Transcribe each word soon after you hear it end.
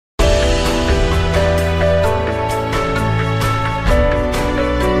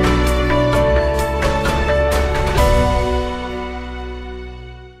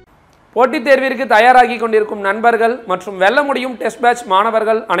போட்டித் தேர்விற்கு தயாராகி கொண்டிருக்கும் நண்பர்கள் மற்றும் வெல்ல முடியும் டெஸ்ட் பேட்ச்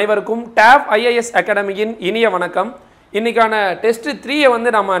மாணவர்கள் அனைவருக்கும் டாப் ஐஏஎஸ் அகாடமியின் இனிய வணக்கம். இன்னைக்கான டெஸ்ட் 3 வந்து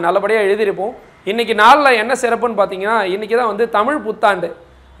நம்ம நல்லபடியாக எழுதியிருப்போம். இன்னைக்கு நாளில் என்ன சிறப்புன்னு பார்த்தீங்கன்னா, இன்னைக்கு தான் வந்து தமிழ் புத்தாண்டு.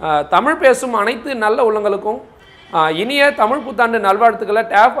 தமிழ் பேசும் அனைத்து நல்ல உள்ளங்களுக்கும் இனிய தமிழ் புத்தாண்டு நல்வாழ்த்துக்களை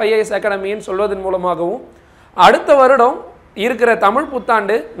டாப் ஐஏஎஸ் அகாடமின்னு சொல்வதன் மூலமாகவும், அடுத்த வருடம் இருக்கிற தமிழ்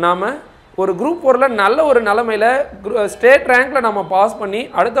புத்தாண்டு நாம் ஒரு குரூப் 4ல் நல்ல ஒரு நிலைமையில் ஸ்டேட் ரேங்கில் நம்ம பாஸ் பண்ணி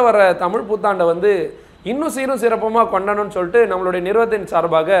அடுத்த வர தமிழ் புத்தாண்டை வந்து இன்னும் சீரும் சிறப்பமாக கொண்டாடணும்னு சொல்லிட்டு நம்மளுடைய நிறுவனத்தின்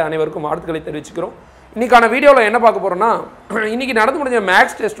சார்பாக அனைவருக்கும் வாழ்த்துக்களை தெரிவிச்சுக்கிறோம். இன்றைக்கான வீடியோவில் என்ன பார்க்க போகிறோம்னா, இன்றைக்கி நடந்து முடிஞ்ச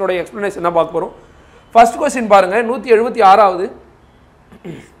மேக்ஸ் டெஸ்ட்டோட எக்ஸ்ப்ளனேஷன் என்ன பார்க்க போகிறோம். ஃபர்ஸ்ட் கொஸ்டின் பாருங்கள், 176வது.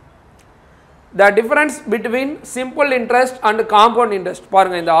 The difference between simple interest and compound interest.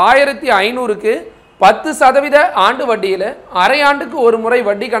 பாருங்கள், இந்த 1500க்கு 10% ஆண்டு வட்டியில் அரை ஆண்டுக்கு ஒரு முறை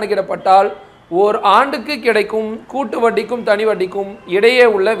வட்டி கணக்கிடப்பட்டால் ஒரு ஆண்டுக்கு கிடைக்கும் கூட்டு வட்டிக்கும் தனி வட்டிக்கும் இடையே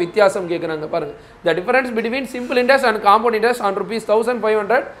உள்ள வித்தியாசம் கேட்குறாங்க. பாருங்கள், the difference between simple interest and compound interest on rupees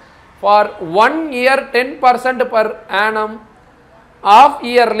 1500 for 1 year 10% per annum of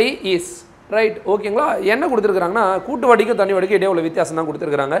yearly is right. ஓகேங்களா? என்ன கொடுத்துருக்குறாங்கன்னா, கூட்டு வட்டிக்கும் தனி வட்டிக்கும் இடையே உள்ள வித்தியாசம் தான்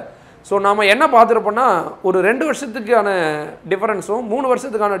கொடுத்துருக்குறாங்க. ஸோ நம்ம என்ன பார்த்துருப்போம்னா, ஒரு 2 வருஷத்துக்கான டிஃபரன்ஸும் 3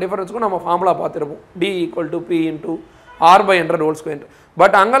 வருஷத்துக்கான டிஃபரன்ஸுக்கும் நம்ம ஃபார்முலா பார்த்துருப்போம். D = P × R/100².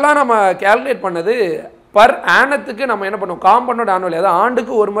 பட் அங்கெல்லாம் நம்ம கேல்குலேட் பண்ணது பர் ஆனத்துக்கு நம்ம என்ன பண்ணுவோம், காம்பவுண்ட் ஆனுவலி, அதாவது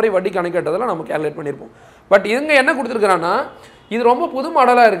ஆண்டுக்கு ஒரு முறை வட்டி கணக்கிட்டதெல்லாம் நம்ம கேல்குலேட் பண்ணியிருப்போம். பட் இவங்க என்ன கொடுத்துருக்குறாங்கன்னா, இது ரொம்ப புது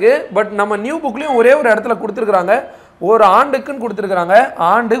மாடலாக இருக்குது. பட் நம்ம நியூ புக்லேயும் ஒரே ஒரு இடத்துல கொடுத்துருக்குறாங்க, ஒரு ஆண்டுக்குன்னு கொடுத்துருக்குறாங்க,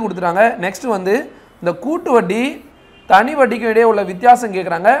 ஆண்டு கொடுத்துருக்காங்க. நெக்ஸ்ட் வந்து இந்த கூட்டு வட்டி தனி வட்டிக்கு இடையே உள்ள வித்தியாசம்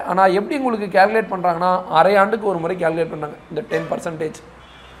கேட்குறாங்க. ஆனால் எப்படி உங்களுக்கு கேல்குலேட் பண்ணுறாங்கன்னா, அரை ஆண்டுக்கு ஒரு முறை கேல்குலேட் பண்ணுறாங்க இந்த 10%.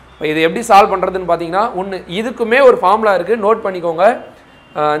 இப்போ இது எப்படி சால்வ் பண்ணுறதுன்னு பார்த்தீங்கன்னா, ஒன்று இதுக்குமே ஒரு ஃபார்முலா இருக்குது, நோட் பண்ணிக்கோங்க.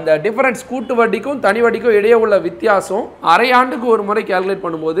 இந்த டிஃபரன்ஸ் கூட்டு வட்டிக்கும் தனி வட்டிக்கும் இடையே உள்ள வித்தியாசம் அரை ஆண்டுக்கு ஒரு முறை கேல்குலேட்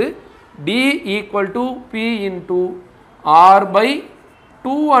பண்ணும்போது D = P ×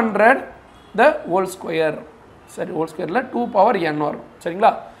 R/200² சரி, ஹோல் ஸ்கொயரில் 2n வரும்.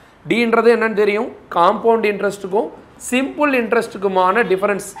 சரிங்களா? Dன்றது என்னன்னு தெரியும், காம்பவுண்ட் இன்ட்ரெஸ்ட்டுக்கும் சிம்பிள் இன்ட்ரெஸ்ட்டுக்குமான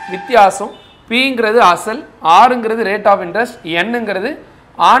டிஃபரன்ஸ் வித்தியாசம். Pங்கிறது அசல், Rங்கிறது ரேட் ஆஃப் இன்ட்ரெஸ்ட், Nங்கிறது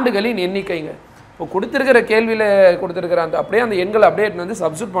ஆண்டுகளின் எண்ணிக்கைங்க. இப்போ கொடுத்துருக்கிற கேள்வியில் கொடுத்துருக்கிற அந்த அப்படியே அந்த எண்களை அப்படியே வந்து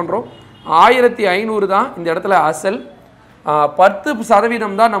சப்ஸ்டியூட் பண்ணுறோம். 1500 தான் இந்த இடத்துல அசல்,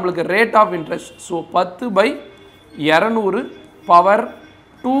 10% தான் நம்மளுக்கு rate of interest. So 10/200 power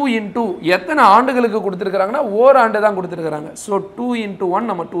 2 × எத்தனை ஆண்டுகளுக்கு கொடுத்துருக்குறாங்கன்னா, ஓர் ஆண்டு தான் கொடுத்துருக்குறாங்க. ஸோ 2 × 1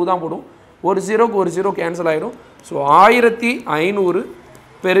 நம்ம 2 தான் போடும். ஒரு 0க்கு ஒரு 0 கேன்சல் ஆகிடும். ஸோ 1500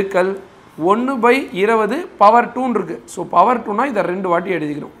 பெருக்கல் 1/20 பவர் 2 இருக்குது. ஸோ பவர் 2னா இதை 2 வாட்டி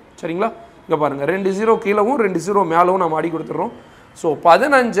எழுதிக்கிறோம். சரிங்களா? இங்கே பாருங்கள், 2 0 கீழவும் 2 0 மேலவும் நம்ம அடி கொடுத்துட்றோம். ஸோ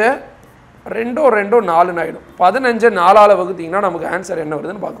 15 2 2 4 ஆகிடும். 15 4ஆல் வகுத்திங்கன்னா நமக்கு ஆன்சர் என்ன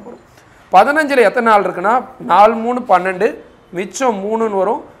வருதுன்னு பார்க்க போகிறோம். 15ல் எத்தனை நாள் இருக்குன்னா, 4 3 12, மிச்சம் 3ன்னு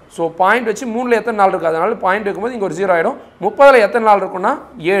வரும். ஸோ பாயிண்ட் வச்சு 3ல் எத்தனை நாள் இருக்குது, அதனால பாயிண்ட் வைக்கும்போது இங்கே ஒரு 0 ஆகிடும். 30ல் எத்தனை நாள் இருக்குன்னா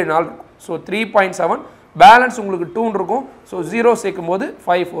 7 நாள் இருக்கும். ஸோ 3.7 பேலன்ஸ் உங்களுக்கு 2 இருக்கும். ஸோ 0 சேர்க்கும் போது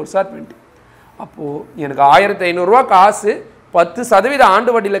 5 4s are 20. அப்போது எனக்கு 1500 ரூபா காசு 10% ஆண்டு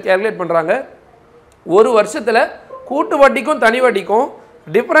வட்டியில் கேல்குலேட் பண்ணுறாங்க. ஒரு வருஷத்தில் கூட்டு வட்டிக்கும் தனி வட்டிக்கும்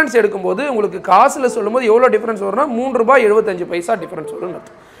டிஃப்ரென்ஸ் எடுக்கும்போது உங்களுக்கு காசில் சொல்லும்போது எவ்வளோ டிஃப்ரென்ஸ் வரும்னா, ₹3.75 டிஃப்ரென்ஸ் வரும்னு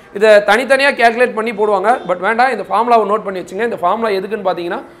அர்த்தம். இதை தனித்தனியாக கேல்குலேட் பண்ணி போடுவாங்க. பட் வேண்டாம், இந்த ஃபார்முலாவை நோட் பண்ணி வச்சுங்க. இந்த ஃபார்முலா எதுக்குன்னு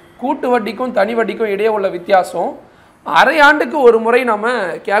பார்த்தீங்கன்னா, கூட்டு வட்டிக்கும் தனி வட்டிக்கும் இடையே உள்ள வித்தியாசம் அரை ஆண்டுக்கு ஒரு முறை நம்ம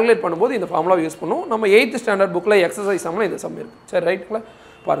கேல்குலேட் பண்ணும்போது இந்த ஃபார்முலாவை யூஸ் பண்ணுவோம். நம்ம 8th ஸ்டாண்டர்ட் புக்கில் எக்ஸசைஸ் சம்மில் இந்த சம் இருக்குது. சரி, ரைட்டுங்களா?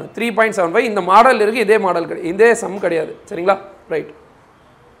 பாருங்கள், 3.75 இந்த மாடல் இருக்குது, இதே மாடல் கிடையாது, இதே சம் கிடையாது. சரிங்களா? ரைட்.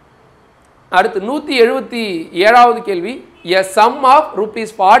 அடுத்து 177வது கேள்வி. A sum of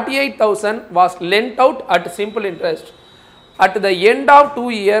 ₹48,000 was lent out at simple interest. At the end of 2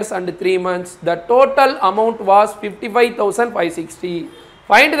 years and 3 months, the total amount was 55,560.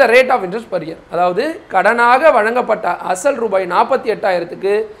 Find the rate of interest per year. அதாவது கடனாக வழங்கப்பட்ட அசல்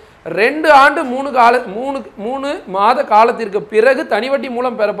 ₹48,000க்கு 2 ஆண்டு 3 மாத காலத்திற்கு பிறகு தனிவட்டி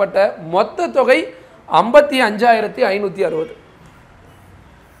மூலம் பெறப்பட்ட மொத்த தொகை 55,560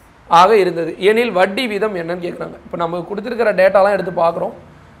 ஆக இருந்தது எனில் வட்டி வீதம் என்னன்னு கேட்குறாங்க. இப்போ நம்ம கொடுத்துருக்கிற டேட்டாலாம் எடுத்து பார்க்குறோம்.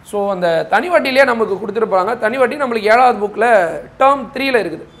 ஸோ அந்த தனி வட்டியிலே நமக்கு கொடுத்துருப்பாங்க. தனி வட்டி நம்மளுக்கு 7வது புக்கில் டேர்ம் 3ல்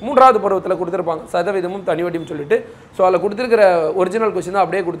இருக்குது, 3வது பருவத்தில் கொடுத்துருப்பாங்க, சதவீதமும் தனி வட்டியும் சொல்லிட்டு. ஸோ அதில் கொடுத்துருக்கிற ஒரிஜினல் கொஸ்டின் தான்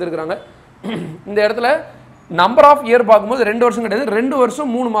அப்படியே கொடுத்துருக்குறாங்க. இந்த இடத்துல நம்பர் ஆஃப் இயர் பார்க்கும்போது 2 வருஷம் கிடையாது, 2 வருஷம்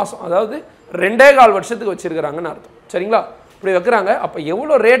 3 மாதம், அதாவது 2.25 வருஷத்துக்கு வச்சுருக்கிறாங்கன்னு அர்த்தம். சரிங்களா? இப்படி வைக்கிறாங்க. அப்போ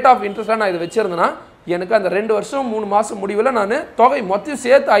எவ்வளோ ரேட் ஆஃப் இன்ட்ரெஸ்ட்டாக நான் இது வச்சுருந்தேன்னா, எனக்கு அந்த 2 வருஷம் 3 மாதம் முடிவில் நான் தொகை மொத்தம்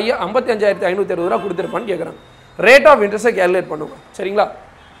சேர்த்து 55,560 ரூபா கொடுத்துருப்பான்னு கேட்குறாங்க. ரேட் ஆஃப் இன்ட்ரெஸ்ட்டை கேல்குலேட் பண்ணுவோம். சரிங்களா?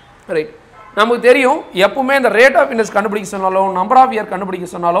 ரைட். நமக்கு தெரியும், எப்பவுமே இந்த ரேட் ஆஃப் இன்ட்ரெஸ்ட் கண்டுபிடிக்க சொன்னாலும் நம்பர் ஆஃப் இயர் கண்டுபிடிக்க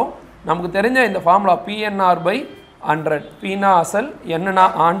சொன்னாலும் நமக்கு தெரிஞ்ச இந்த ஃபார்முலா PNR/100. Pனா அசல், Nனா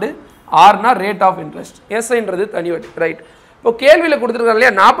ஆண்டு, Rனா ரேட் ஆஃப் இன்ட்ரெஸ்ட், எஸ்ஐன்றது தனி வட்டி. ரைட். இப்போ கேள்வியில் கொடுத்துருக்காங்க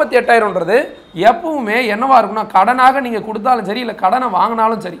இல்லையா 48,000ன்றது எப்பவுமே என்னவா இருக்கும்னா கடனாக நீங்கள் கொடுத்தாலும் சரி இல்லை கடனை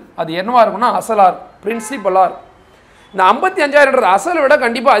வாங்கினாலும் சரி அது என்னவா இருக்கும்னா அசலாக இருக்கும், பிரின்சிபலாக இருக்கும். இந்த 55,000ன்றது அசலை விட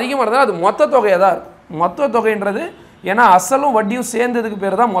கண்டிப்பாக அதிகமாக இருந்தால் அது மொத்த தொகையாக தான் இருக்கும். மொத்த தொகைன்றது ஏன்னா அசலும் வட்டியும் சேர்ந்ததுக்கு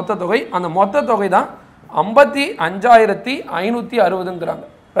பேர் தான் மொத்த தொகை. அந்த மொத்த தொகை தான் 55,560ங்கிறாங்க.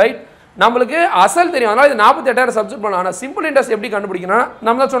 ரைட். நம்மளுக்கு அசல் தெரியும், அதனால் இது 48,000 சப்ஸ்டிட் பண்ணலாம். ஆனால் சிம்பிள் இன்ட்ரெஸ்ட் எப்படி கண்டுபிடிக்கணும்,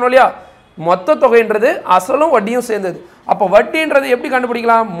 நம்ம தான் சொன்னோம் இல்லையா மொத்த தொகைன்றது அசலும் வட்டியும் சேர்ந்தது. அப்போ வட்டின்றது எப்படி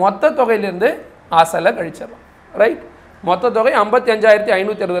கண்டுபிடிக்கலாம், மொத்த தொகையிலிருந்து அசலை கழிச்சிடலாம். ரைட். மொத்த தொகை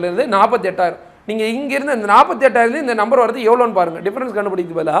 55,560லேருந்து 48,000. நீங்கள் இங்கிருந்து இந்த 48,000 இந்த நம்பர் வரது எவ்வளோன்னு பாருங்கள், டிஃபரன்ஸ்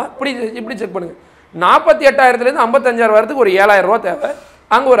கண்டுபிடிக்க பதிலாக இப்படி செக் பண்ணுங்கள். 48,000லேருந்து 55,000 வரதுக்கு ஒரு 7,000 ரூபா தேவை,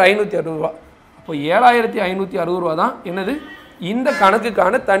 அங்கே ஒரு 560 ரூபா. அப்போ 7,560 ரூபா தான் என்னது இந்த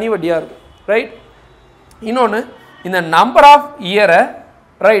கணக்குக்கான தனி வட்டியாக இருக்கும். ரைட். இன்னொன்று இந்த நம்பர் ஆஃப் இயரை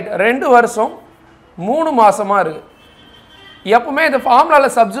ரைட் 2 வருஷம் 3 மாதமாக இருக்குது. எப்பவுமே இந்த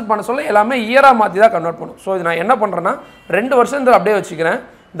ஃபார்முலாவில் சப்ஸ்டிட் பண்ண சொல்ல எல்லாமே இயராக மாற்றி தான் கன்வெர்ட் பண்ணும். ஸோ இது நான் என்ன பண்ணுறேன்னா 2 வருஷம் அப்படியே வச்சுக்கிறேன்.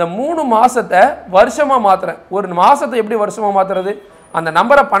 இந்த 3 மாதத்தை வருஷமாக மாற்றுறேன். ஒரு மாதத்தை எப்படி வருஷமாக மாற்றுறது, அந்த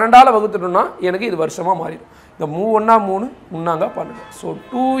நம்பரை 12ஆல் வகுத்துட்டோம்னா எனக்கு இது வருஷமாக மாறிடும். இந்த 3 3 முன்னாங்க 12. ஸோ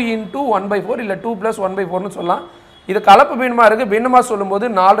 2 × 1/4 இல்லை 2 + 1/4ன்னு சொல்லலாம். இது கலப்பு பின்னமாக இருக்குது. பின்னமாக சொல்லும்போது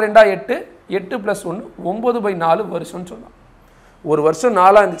 4 2 8, 8 + 1 9/4 வருஷம்னு சொல்லலாம். ஒரு வருஷம்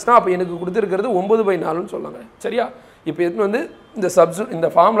 4ஆக இருந்துச்சுன்னா அப்போ எனக்கு கொடுத்துருக்கிறது 9/4ன்னு சொல்லாங்க. சரியா. இப்போ எடுத்துன்னு வந்து இந்த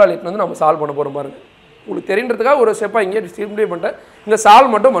ஃபார்முலாவில் எடுத்துன்னு வந்து நம்ம சால்வ் பண்ண போகிறோம் பாருங்கள். உங்களுக்கு தெரியுன்றதுக்காக ஒரு ஸ்டெப்பாக இங்கே சிம்பிளை பண்ணிட்டேன். இங்கே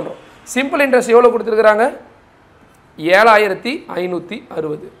சால்வ் மட்டும் பண்ணுறோம். சிம்பிள் இன்ட்ரெஸ்ட் எவ்வளோ கொடுத்துருக்குறாங்க,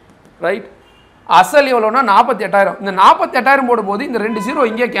 7,560. ரைட். அசல் எவ்வளோனா 48,000. இந்த 48,000 போடும்போது இந்த 2 0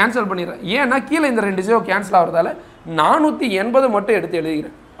 இங்கே கேன்சல் பண்ணிடுறேன். ஏன்னா கீழே இந்த 2 0 கேன்சல் ஆகிறதால 480 மட்டும் எடுத்து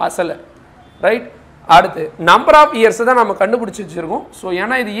எழுதிக்கிறேன் அசலை. ரைட். அடுத்து நம்பர் ஆஃப் இயர்ஸ் தான் நம்ம கண்டுபிடிச்சி வச்சுருக்கோம். ஸோ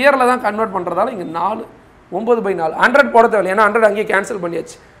ஏன்னா இது இயரில் தான் கன்வெர்ட் பண்ணுறதால இங்கே 4 9/4 100 போட தேவையில்லை, ஏன்னா 100 அங்கேயே கேன்சல்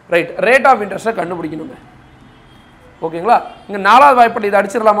பண்ணியாச்சு. ரைட். Rate of இன்ட்ரெஸ்ட்டை கண்டுபிடிக்கணுங்க. ஓகேங்களா. இங்கே 4வது வாய்ப்பாடு இதை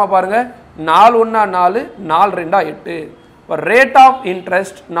அடிச்சிடலாமா பாருங்கள். 4 1 4, 4 2 8. இப்போ ரேட் ஆஃப்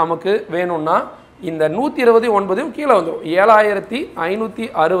இன்ட்ரெஸ்ட் நமக்கு வேணும்னா இந்த 129 கீழே வந்துடும்.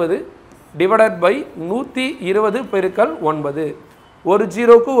 7,560 டிவைடட் பை 120 பெருக்கல் 9. ஒரு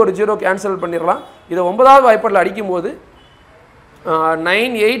ஜீரோக்கு ஒரு ஜீரோ கேன்சல் பண்ணிடலாம். இதை 9வது வாய்ப்பாடில் அடிக்கும்போது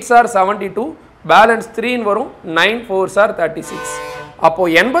 9 8s are 72, பேலன்ஸ் 3 வரும், 9 4s are 36.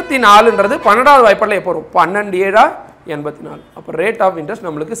 அப்போது 84ன்றது 12வது வாய்ப்பாடில் எப்போ வரும், 12 7 84. அப்போ ரேட் ஆஃப் இன்ட்ரெஸ்ட்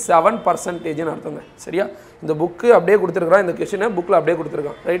நம்மளுக்கு 7%ன்னு அர்த்தங்க. சரியா. இந்த புக்கு அப்படியே கொடுத்துருக்குறான், இந்த கொஷினை புக்கில் அப்படியே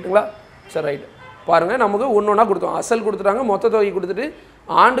கொடுத்துருக்கான். ரைட்டுங்களா. சரி ரைட்டு. பாருங்கள் நமக்கு ஒன்று கொடுத்தோம். அசல் கொடுத்துட்டாங்க, மொத்த தொகை கொடுத்துட்டு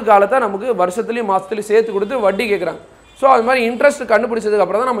ஆண்டு காலத்தை நமக்கு வருஷத்துலேயும் மாதத்துலேயும் சேர்த்து கொடுத்து வட்டி கேட்குறாங்க. ஸோ அது மாதிரி இன்ட்ரெஸ்ட் கண்டுபிடிச்சதுக்கு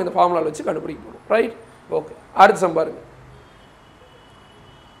அப்புறம் தான் நம்ம இந்த ஃபார்முலா வச்சு கண்டுபிடிக்க போகிறோம். ரைட். ஓகே. அடுத்த சம் பாருங்க.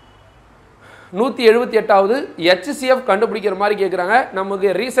 178வது HCF கண்டுபிடிக்கிற மாதிரி கேட்குறாங்க. நமக்கு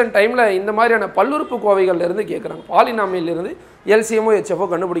ரீசெண்ட் டைமில் இந்த மாதிரியான பல்லுறுப்பு கோவைகள்லேருந்து கேட்குறாங்க. பாலினாமியிலிருந்து LCMO HFO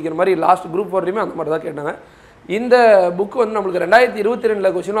கண்டுபிடிக்கிற மாதிரி லாஸ்ட் குரூப் 4லையுமே அந்த மாதிரி தான் கேட்டாங்க. இந்த புக்கு வந்து நம்மளுக்கு 2022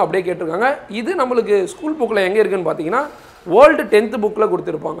 கொஸ்டினும் அப்படியே கேட்டிருக்காங்க. இது நம்மளுக்கு ஸ்கூல் புக்கில் எங்கே இருக்குன்னு பார்த்தீங்கன்னா ஓல்டு 10th புக்கில்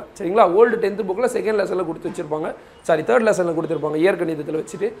கொடுத்துருப்பாங்க. சரிங்களா. ஓல்டு 10th புக்கில் 2nd லெசனில் கொடுத்து வச்சுருப்பாங்க, சாரி 3rd லெசனில் கொடுத்துருப்பாங்க இயற்கணிதத்தில்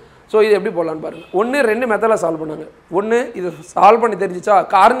வச்சுட்டு. ஸோ இது எப்படி போடலான்னு பாருங்கள். 2 மெத்தடில் சால்வ் பண்ணாங்க. இது சால்வ் பண்ணி தெரிஞ்சிச்சா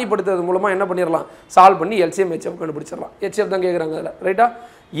காரணிப்படுத்துறது மூலமாக என்ன பண்ணிடலாம், சால்வ் பண்ணி LCM HF கண்டுபிடிச்சிடலாம். HF தான் கேட்குறாங்க அதில். ரைட்டா.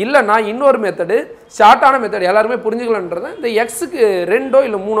 இல்லைனா இன்னொரு மெத்தடு, ஷார்ட்டான மெத்தட் எல்லாருமே புரிஞ்சுக்கலான்றதை இந்த எக்ஸுக்கு 2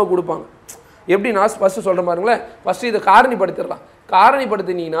 இல்லை 3 கொடுப்பாங்க. எப்படி நான் ஃபஸ்ட்டு சொல்கிற பாருங்களேன். ஃபஸ்ட்டு இதை காரணிப்படுத்திடலாம்.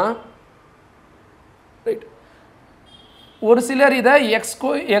 காரணிப்படுத்தினீங்கன்னா ரைட் ஒரு சிலர் இதை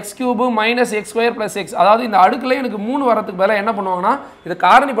X cube minus X square plus X, அதாவது இந்த அடுக்கில் எனக்கு 3 வரத்துக்கு மேலே என்ன பண்ணுவாங்கன்னா இதை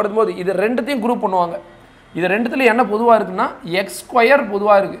காரணிப்படுத்தும் போது இது 2த்தையும் குரூப் பண்ணுவாங்க. இது 2த்துலையும் என்ன பொதுவாக இருக்குன்னா எக்ஸ் ஸ்கொயர்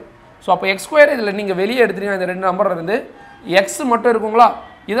பொதுவாக இருக்குது. ஸோ அப்போ எக்ஸ் ஸ்கொயர் இதில் நீங்கள் வெளியே எடுத்துட்டீங்கன்னா இந்த 2 நம்பர் இருந்து எக்ஸ் மட்டும் இருக்குங்களா,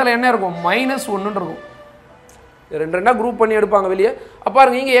 இதில் என்ன இருக்கும் -1 இருக்கும். 2 2 குரூப் பண்ணி எடுப்பாங்க வெளியே. அப்போ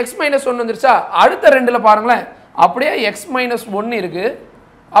பாருங்க இங்கே x -1 வந்துருச்சா, அடுத்த 2ல் பாருங்களேன் அப்படியே x -1 இருக்குது.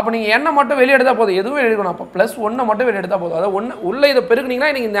 அப்போ நீங்கள் என்ன மட்டும் வெளியே எடுத்தால் போதும், எதுவும் எடுக்கணும். அப்போ +1 மட்டும் வெளியே எடுத்தால் போதும். அதாவது 1 உள்ளே இதை பெருக்குனீங்கன்னா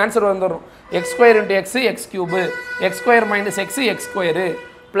எனக்கு இந்த ஆன்சர் வந்துடும். x² × x x cube, x² - x x square,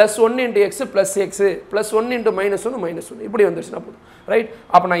 +1 × x +x, +1 × -1 -1 இப்படி வந்துருச்சுன்னா போதும். ரைட்.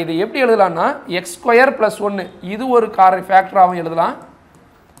 அப்போ நான் இதை எப்படி எழுதலாம்னா x² + 1 இது ஒரு ஃபேக்டராகவும் எழுதலாம்,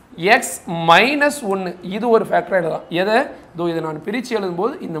 x - 1 இது ஒரு ஃபேக்டராக எழுதலாம். எதை இதை நான் பிரித்து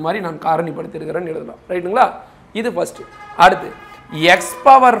எழுதும்போது இந்த மாதிரி நான் காரணிப்படுத்தியிருக்கிறேன்னு எழுதலாம். ரைட்டுங்களா. இது ஃபஸ்ட்டு. அடுத்து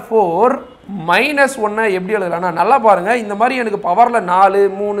x⁴ -1 எப்படி எழுதலாம்னா நல்லா பாருங்கள். இந்த மாதிரி எனக்கு பவரில் 4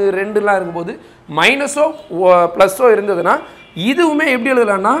 3 2லாம் இருக்கும்போது மைனஸோ ப்ளஸ்ஸோ இருந்ததுன்னா இதுவுமே எப்படி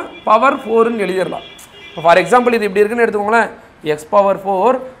எழுதலாம்னா பவர் 4ன்னு எழுதிடலாம். இப்போ ஃபார் எக்ஸாம்பிள் இது இப்படி இருக்குன்னு எடுத்துக்கோங்களேன், எக்ஸ் பவர்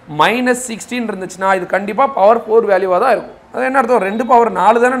 4 மைனஸ் 16 இருந்துச்சுன்னா இது கண்டிப்பாக பவர் 4 வேல்யூவாக தான் இருக்கும். அது என்ன அர்த்தம், 2 பவர்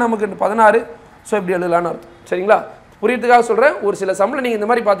 4 தானே நமக்கு 16. ஸோ இப்படி எழுதலான்னு அர்த்தம். சரிங்களா, புரியறதுக்காக சொல்கிறேன். ஒரு சில சம்மில் நீங்கள் இந்த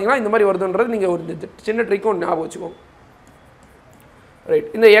மாதிரி பார்த்தீங்கன்னா இந்த மாதிரி வருதுன்றது நீங்கள் ஒரு சின்ன ட்ரிக்கும் ஞாபகம் வச்சுக்கோங்க. ரைட்,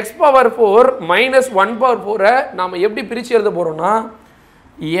 இந்த எக்ஸ் பவர் 4 மைனஸ் 1 பவர் 4 நாம் எப்படி பிரித்து எழுத போகிறோம்னா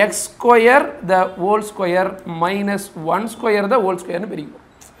X square the whole square minus 1 square the whole ஸ்கொயர்னு பிரிக்கும்.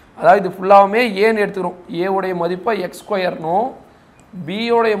 அதாவது இது ஃபுல்லாகவுமே ஏன்னு எடுத்துக்கிறோம். ஏவுடைய மதிப்பை எக்ஸ் ஸ்கொயர்னும்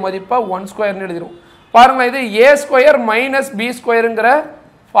பியோடைய மதிப்பை 1 ஸ்கொயர்னு எழுதிடும். பாருங்கள், இது ஏ ஸ்கொயர் மைனஸ் பி ஸ்கொயருங்கிற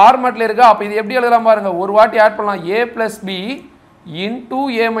ஃபார்மேட்டில் இருக்கா. அப்போ இது எப்படி எழுதலாம் பாருங்கள், ஒரு வாட்டி ஆட் பண்ணலாம், ஏ plus B into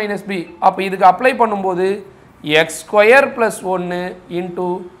A minus B. அப்போ இதுக்கு அப்ளை பண்ணும்போது X square plus 1 into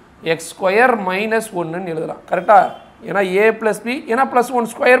X square minus 1ன்னு எழுதலாம். கரெக்டாக, ஏன்னா ஏ ப்ளஸ் பி, ஏன்னா ப்ளஸ்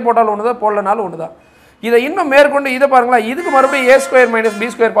 1 ஸ்கொயர் போட்டாலும் ஒன்று தான், போடலனாலும் ஒன்று தான். இதை இன்னும் மேற்கொண்டு இதை பாருங்களா, இதுக்கு மறுபடியும் ஏ square minus B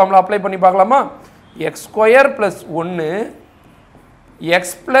square formula apply பண்ணி பார்க்கலாமா. X square plus 1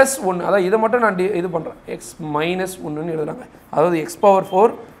 X plus 1, அதாவது இதை மட்டும் நான் இது பண்ணுறேன், எக்ஸ் மைனஸ் 1ன்னு எழுதுறாங்க. அதாவது எக்ஸ் பவர் 4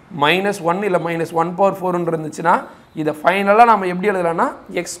 மைனஸ் 1 இல்லை மைனஸ் 1 பவர் 4 இருந்துச்சுன்னா இதை ஃபைனலாக நம்ம எப்படி எழுதலாம்னா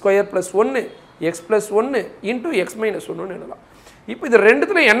X square plus 1 X plus 1 into X minus 1ன்னு எழுதலாம். இப்போ இது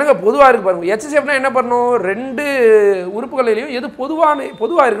ரெண்டுத்துல என்னங்க பொதுவாக இருக்குது பாருங்கள். HCFனா என்ன பண்ணணும், ரெண்டு உறுப்புகளிலையும் எது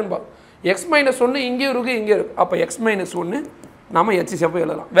பொதுவாக இருக்குன்னு பாருங்கள். எக்ஸ் மைனஸ் 1 இங்கேயும் இருக்குது இங்கேயும் இருக்குது. அப்போ எக்ஸ் மைனஸ் 1 நம்ம HCF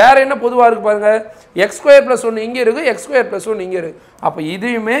எழுதலாம். வேறு என்ன பொதுவாக இருக்குது பாருங்கள், எக்ஸ் ஸ்கொயர் ப்ளஸ் 1 இங்கே இருக்குது, எக்ஸ் ஸ்கொயர் ப்ளஸ் 1 இங்கே இருக்குது. அப்போ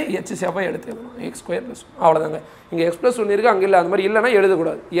இதையுமே HCF எடுத்து எழுதலாம், எக்ஸ் ஸ்கொயர் ப்ளஸ் 1. அவ்வளோதாங்க. இங்கே எக்ஸ் ப்ளஸ் 1 இருக்குது, அங்கே இல்லை, அந்த மாதிரி இல்லைனா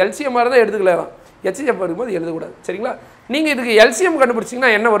எழுதக்கூடாது. LCM மாதிரி தான் எடுத்துக்கலாம், HCF வரும்போது எழுதக்கூடாது. சரிங்களா, நீங்கள் இதுக்கு LCM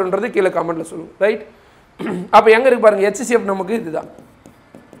கண்டுபிடிச்சிங்கன்னா என்ன வரும்ன்றது கீழே கமெண்ட்டில் சொல்லுங்கள். ரைட், அப்போ எங்கே இருக்குது பாருங்கள், HCF நமக்கு இதுதான்,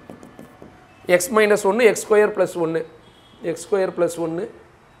 X minus 1 X square plus 1 X square plus 1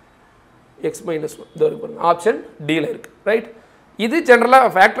 X minus 1 இது இருக்கு பாருங்கள், ஆப்ஷன் டியில் இருக்குது. ரைட், இது ஜென்ரலாக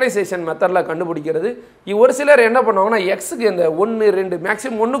ஃபேக்டரைசேஷன் மெத்தடில் கண்டுபிடிக்கிறது. ஒரு சிலர் என்ன பண்ணுவாங்கன்னா எக்ஸுக்கு இந்த 1 2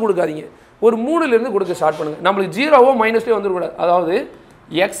 மேக்ஸிமம் 1 கொடுக்காதீங்க, ஒரு 3லேருந்து கொடுக்க ஸ்டார்ட் பண்ணுங்கள். நம்மளுக்கு 0வோ மைனஸ்லேயோ வந்துடக்கூடாது. அதாவது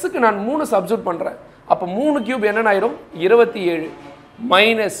எக்ஸுக்கு நான் 3 சப்ஸ்டியூட் பண்ணுறேன், அப்போ 3 கியூப் என்னென்ன ஆயிரும், 27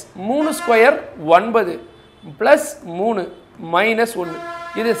 மைனஸ் 3 ஸ்கொயர் 9 ப்ளஸ் 3 மைனஸ் 1.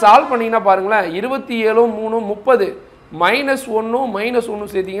 இது சால்வ் பண்ணிங்கன்னா பாருங்களேன், 27 3 30 மைனஸ் 1 மைனஸ் 1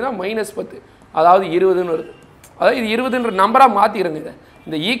 சேர்த்திங்கன்னா மைனஸ் 10, அதாவது 20ன்னு வருது. அதாவது இது 20ன்ற நம்பராக மாற்றிடுங்க. இதை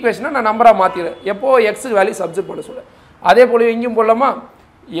இந்த ஈக்குவேஷனை நான் நம்பராக மாற்றிடுறேன். எப்போது எக்ஸுக்கு வேல்யூ சப்ஸ்டியூட் பண்ண சொல்ல, அதே போல் இங்கேயும் போடலாமா,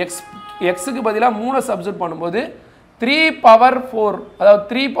 எக்ஸுக்கு பதிலாக 3 சப்ஸ்டியூட் பண்ணும்போது 3 பவர் 4, அதாவது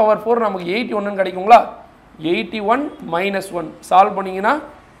 3 பவர் 4 நமக்கு 81ன்னு கிடைக்குங்களா. 81 மைனஸ் 1 சால்வ் பண்ணிங்கன்னா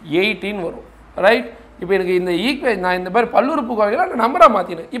 18 வரும். ரைட், இப்போ எனக்கு இந்த ஈக்குவேஷன் நான் இந்த மாதிரி பல்லுறுப்பு வகையில் நான் நம்பராக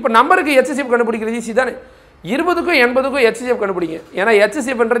மாற்றினேன். இப்போ நம்பருக்கு HCF கண்டுபிடிக்கிறது ஈஸி தானே. 20க்கும் 80க்கும் HCF கண்டுபிடிங்க. ஏன்னா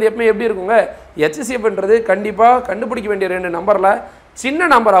HCFன்றது எப்பவுமே எப்படி இருக்குங்க, HCFன்றது கண்டிப்பாக கண்டுபிடிக்க வேண்டிய 2 நம்பரில் சின்ன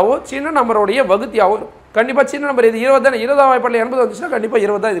நம்பராகவோ சின்ன நம்பருடைய வகுத்தியாகவும் இருக்கும். கண்டிப்பாக சின்ன நம்பர் இது 20 தானே, 20 வாய்ப்பாடில் 80 வந்துச்சுன்னா கண்டிப்பாக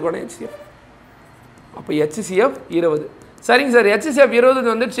 20 தான் இதுக்கான HCF. அப்போ HCF 20. சரிங்க சார், HCF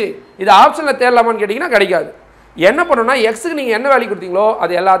 20 வந்துடுச்சு, இது ஆப்ஷனில் தேடலாமான்னு கேட்டிங்கன்னா கிடைக்காது. என்ன பண்ணணும்னா எக்ஸுக்கு நீங்கள் என்ன வேல்யூ கொடுத்தீங்களோ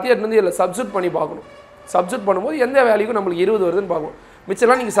அது எல்லாத்தையும் எடுத்து இதில் சப்ஸ்டியூட் பண்ணி பார்க்கணும். சப்ஸ்டியூட் பண்ணும்போது எந்த வேல்யூக்கும் நம்மளுக்கு 20 வருதுன்னு பார்க்கணும்.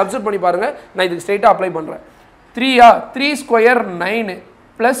 மிச்சம்லாம் நீங்கள் சப்ஸ்டியூட் பண்ணி பாருங்கள். நான் இதுக்கு ஸ்ட்ரைட்டாக அப்ளை பண்ணுறேன். 3 ஸ்கொயர் 9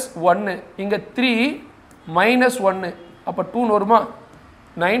 ப்ளஸ் 1, இங்கே 3 மைனஸ் 1, அப்போ 2 வருமா,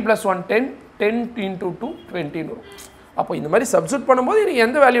 9 + 1 10, 10 × 2 20 வரும். அப்போ இந்த மாதிரி சப்ஸ்டியூட் பண்ணும்போது எனக்கு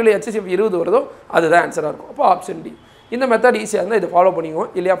எந்த வேல்யூவில் HCF 20 வருதோ அதுதான் ஆன்சராக இருக்கும். அப்போ ஆப்ஷன் டி. இந்த மெத்தட் ஈஸியாக இருந்தால் இதை ஃபாலோ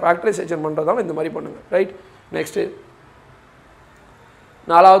பண்ணிக்குவோம், இல்லையா ஃபேக்டரைசேஷன் பண்ணுறதாலும் இந்த மாதிரி பண்ணுங்கள். ரைட், நெக்ஸ்ட்டு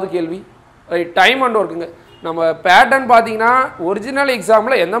 4வது கேள்வி. Right, time and ஒர்க்குங்க. நம்ம பேட்டர்ன் பார்த்தீங்கன்னா ஒரிஜினல்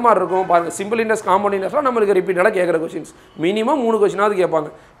எக்ஸாமில் எந்த மாதிரி இருக்கும் பாருங்கள். சிம்பிள் இன்ட்ரெஸ்ட் காம்பவுண்ட் இன்ட்ரெஸ்ட்லாம் நம்மளுக்கு ரிப்பீட்டடாக கேட்குற கொஸ்டின்ஸ் மினிமம் 3 கொஸ்டினாவது கேட்பாங்க.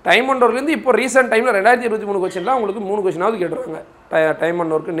 டைம் அண்ட் ஒர்க்லேருந்து இப்போ ரீசெண்ட் டைமில் 2023 கொஸ்டின்லாம் உங்களுக்கு 3 கொஸ்டினாவது கேட்டுருவாங்க. டைம்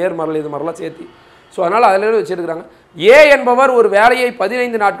அண்ட் ஒர்க்கு நேர்மறையில் இது மாதிரிலாம் சேர்த்து. ஸோ அதனால் அதில் வச்சுருக்கிறாங்க. ஏ என்பவர் ஒரு வேலையை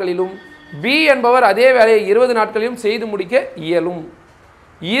 15 நாட்களிலும் பி என்பவர் அதே வேலையை 20 நாட்களிலும் செய்து முடிக்க இயலும்.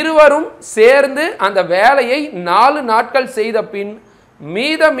 இருவரும் சேர்ந்து அந்த வேலையை 4 நாட்கள் செய்த பின்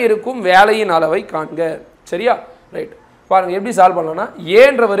மீதம் இருக்கும் வேலையின் அளவை காண்க. சரியா, ரைட். பாருங்கள் எப்படி சால்வ் பண்ணலாம்னா,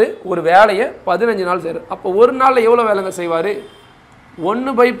 ஏன்றவர் ஒரு வேலையை 15 நாள் செய்கிறார். அப்போ ஒரு நாளில் எவ்வளோ வேலைங்க செய்வார்,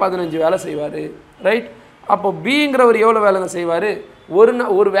 1/15 வேலை செய்வார். ரைட், அப்போ பிங்கிறவர் எவ்வளோ வேலைங்க செய்வார்,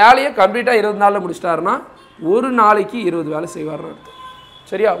 ஒரு வேலையை கம்ப்ளீட்டாக 20 நாளில் முடிச்சிட்டாருன்னா ஒரு நாளைக்கு 20 வேலை செய்வார்னு அர்த்தம்.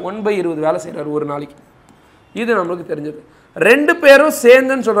 சரியா, 1/20 வேலை செய்கிறார் ஒரு நாளைக்கு. இது நம்மளுக்கு தெரிஞ்சது. 2 பேரும்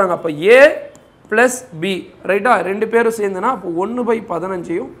சேர்ந்துன்னு சொல்கிறாங்க. அப்போ ஏ ப்ளஸ் பி, ரைட்டா, 2 பேரும் சேர்ந்துன்னா அப்போ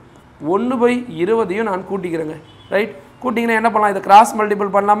 1/15 1/20 நான் கூட்டிக்கிறேங்க. ரைட், கூட்டிங்கன்னா என்ன பண்ணலாம், இதை கிராஸ் மல்டிபிள்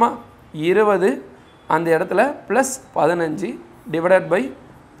பண்ணலாமா, 20 அந்த இடத்துல ப்ளஸ் 15 டிவைடட் பை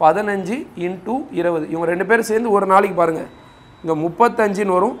 15 × 20. இவங்க 2 பேரும் சேர்ந்து ஒரு நாளைக்கு பாருங்கள் இங்கே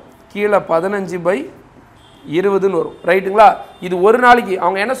 35ன்னு வரும், கீழே 15/20ன்னு வரும். ரைட்டுங்களா? இது ஒரு நாளைக்கு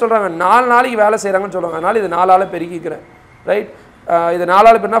அவங்க என்ன சொல்கிறாங்க, 4 நாளைக்கு வேலை செய்கிறாங்கன்னு சொல்கிறாங்க. அதனால் இது 4ஆல் பெருக்கிக்கிறேன். ரைட்? இது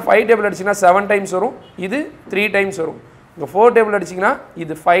 4ஆல் பெருனா 5 டேபிள் அடிச்சிங்கன்னா 7 டைம்ஸ் வரும், இது 3 டைம்ஸ் வரும். இங்கே 4 டேபிள் அடிச்சிங்கன்னா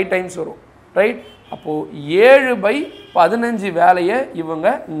இது 5 டைம்ஸ் வரும். ரைட்? அப்போது 7/15 வேலையை இவங்க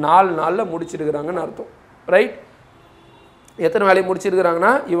 4 நாளில் முடிச்சிருக்கிறாங்கன்னு அர்த்தம். ரைட்? எத்தனை வேலையை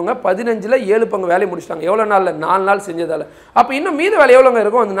முடிச்சிருக்கிறாங்கன்னா இவங்க 15ல் 7 பங்கு வேலையை முடிச்சிட்டாங்க. எவ்வளோ நாளில்? 4 நாள் செஞ்சதால். அப்போ இன்னும் மீத வேலை எவ்வளோங்க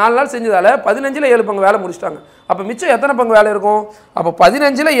இருக்கும்? அந்த 4 நாள் செஞ்சதால் 15ல் 7 பங்கு வேலை முடிச்சிட்டாங்க. அப்போ மிச்சம் எத்தனை பங்கு வேலை இருக்கும்? அப்போ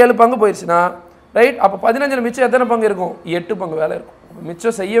 15ல் 7 பங்கு போயிடுச்சுன்னா, ரைட், அப்போ 15ல் மிச்சம் எத்தனை பங்கு இருக்கும்? 8 பங்கு வேலை இருக்கும். அப்போ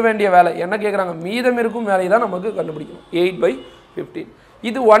மிச்சம் செய்ய வேண்டிய வேலை என்ன கேட்குறாங்க? மீதம் இருக்கும் வேலையை தான் நமக்கு கண்டுபிடிக்கணும். 8/15.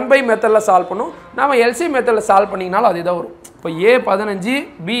 இது 1/, மெத்தடில் சால்வ் பண்ணும். நாம் எல்சிஎம் மெத்தடில் சால்வ் பண்ணிங்கனாலும் அதே தான் வரும். இப்போ A15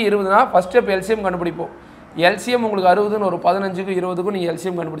 B20னா ஃபஸ்ட் ஸ்டெப் எல்சிஎம் கண்டுபிடிப்போம். எல்சிஎம் உங்களுக்கு 60ன்னு ஒரு 15க்கும் 20க்கும் நீங்கள்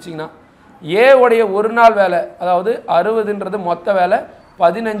எல்சிஎம் கண்டுபிடிச்சிங்கன்னா ஏ உடைய ஒரு நாள் வேலை, அதாவது 60ன்றது மொத்த வேலை,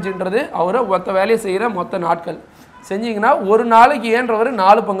 15ன்றது அவரை மொத்த வேலையை செய்கிற மொத்த நாட்கள் செஞ்சிங்கன்னா ஒரு நாளைக்கு ஏன்றவர்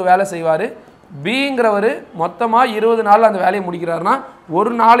 4 பங்கு வேலை செய்வார். பிங்கிறவர் மொத்தமாக 20 நாளில் அந்த வேலையை முடிக்கிறாருன்னா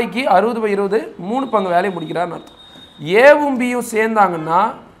ஒரு நாளைக்கு 60/20 3 பங்கு வேலையை முடிக்கிறாருன்னு அர்த்தம். ஏவும் பியும் சேர்ந்தாங்கன்னா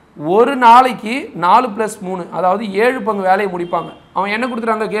ஒரு நாளைக்கு 4 + 3 அதாவது 7 பங்கு வேலையை முடிப்பாங்க. அவன் என்ன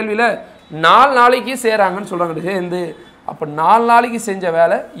கொடுத்துறாங்க கேள்வியில்? 4 நாளைக்கு செய்கிறாங்கன்னு சொல்கிறாங்க சேர்ந்து. அப்போ 4 நாளைக்கு செஞ்ச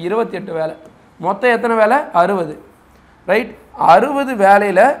வேலை 28 வேலை. மொத்தம் எத்தனை வேலை? 60. ரைட்? 60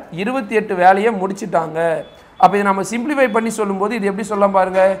 வேலையில் 28 வேலையை முடிச்சிட்டாங்க. அப்போ இதை நம்ம சிம்பிளிஃபை பண்ணி சொல்லும்போது இது எப்படி சொல்லலாம்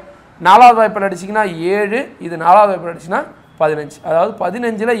பாருங்கள். 4வது வாய்ப்பில் அடிச்சிங்கன்னா 7, இது 4வது வாய்ப்பில் அடிச்சிங்கன்னா 15. அதாவது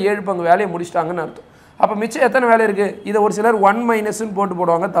 15ல் 7 பங்கு வேலையை முடிச்சிட்டாங்கன்னு அர்த்தம். அப்போ மிச்சம் எத்தனை வேலை இருக்குது? இதை ஒரு சிலர் 1- போட்டு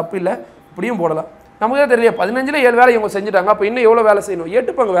போடுவாங்க, தப்பு இல்லை, இப்படியும் போடலாம். நமக்கு தான் தெரியல 15ல் 7 வேலை இவங்க செஞ்சுட்டாங்க. அப்போ இன்னும் எவ்வளோ வேலை செய்யணும்?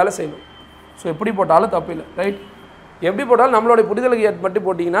 8 பங்கு வேலை செய்யணும். ஸோ எப்படி போட்டாலும் தப்பு இல்லை. ரைட்? எப்படி போட்டாலும் நம்மளுடைய புரிதலுக்கு ஏற்பட்டு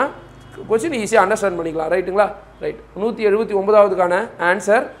போட்டிங்கன்னா கொஸ்டின் ஈஸியாக அண்டர்ஸ்டாண்ட் பண்ணிக்கலாம். ரைட்டுங்களா? ரைட். 179வதுக்கான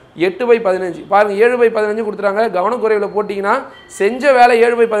ஆன்சர் 8/15. பாருங்கள், 7/15 கொடுத்துறாங்க. கவனக்குறைவில் போட்டிங்கன்னா செஞ்ச வேலை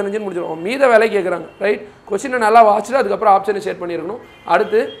 7/15 முடிச்சிடும். மீத வேலை கேட்குறாங்க. ரைட்? கொஸ்டினை நல்லா வாசிச்சுட்டு அதுக்கப்புறம் ஆப்ஷனை ஷேர் பண்ணியிருக்கணும்.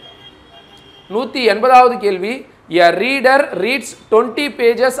 அடுத்து 180வது கேள்வி. A reader reads 20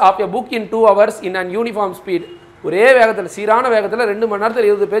 pages of a book in 2 hours in an uniform speed. ஒரே வேகத்தில், சீரான வேகத்தில் 2 மணி நேரத்தில்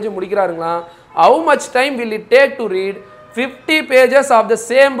 20 page முடிக்கிறாருங்களா? How much time will it take to read 50 pages of the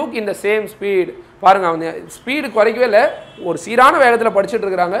same book in the same speed? பாருங்க, அவங்க speed குறைக்கவே இல்லை, ஒரு சீரான வேகத்தில் படிச்சுட்டு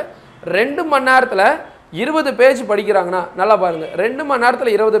இருக்கிறாங்க. 2 மணி நேரத்தில் 20 பேஜ் படிக்கிறாங்கன்னா, நல்லா பாருங்கள், 2 மணி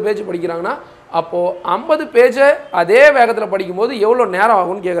நேரத்தில் 20 பேஜ் படிக்கிறாங்கன்னா அப்போது 50 பேஜை அதே வேகத்தில் படிக்கும்போது எவ்வளோ நேரம்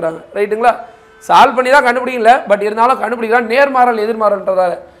ஆகும்னு கேட்குறாங்க. ரைட்டுங்களா? சால்வ் பண்ணி தான் கண்டுபிடிக்கல, பட் இருந்தாலும் கண்டுபிடிக்கலாம். நேர்மாறல்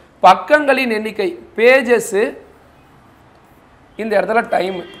எதிர்மாறல்ன்றதால பக்கங்களின் எண்ணிக்கை, பேஜஸ்ஸு, இந்த இடத்துல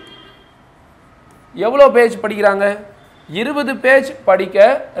டைம், எவ்வளோ பேஜ் படிக்கிறாங்க? 20 பேஜ் படிக்க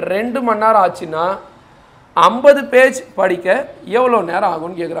 2 மணி நேரம் ஆச்சுன்னா 50 பேஜ் படிக்க எவ்வளோ நேரம்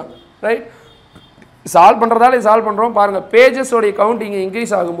ஆகும்னு கேட்குறாங்க. ரைட்? சால்வ் பண்ணுறதால சால்வ் பண்ணுறோம். பாருங்கள், பேஜஸோடைய கவுண்ட் இங்கே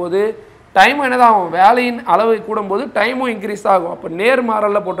இன்க்ரீஸ் ஆகும்போது டைமும் என்னதான் ஆகும்? வேலையின் அளவு கூடும்போது டைமும் இன்க்ரீஸ் ஆகும். அப்போ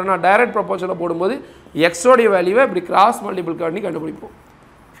நேர்மாறலில் போட்டோன்னா, டைரக்ட் ப்ரொபோர்ஷனில் போடும்போது எக்ஸோடைய வேல்யூவை இப்படி கிராஸ் மல்டிபிள் பண்ணி கண்டுபிடிப்போம்.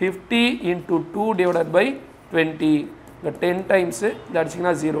 50 × 2/20 இந்த 10 டைம்ஸு இது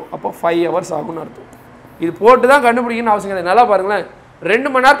அடிச்சிங்கன்னா 0. அப்போ 5 ஹவர்ஸ் ஆகும்னு அர்த்தம். இது போட்டு தான் கண்டுபிடிக்கணும்னு அவசியம் கிடையாது. நல்லா பாருங்களேன், 2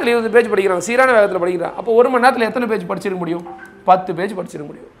 மணி நேரத்தில் 20 பேஜ் படிக்கிறாங்க, சீரான வேகத்தில் படிக்கிறாங்க. அப்போ 1 மணி நேரத்தில் எத்தனை பேஜ் படிச்சிருக்க முடியும்? 10 பேஜ் படிச்சிருக்க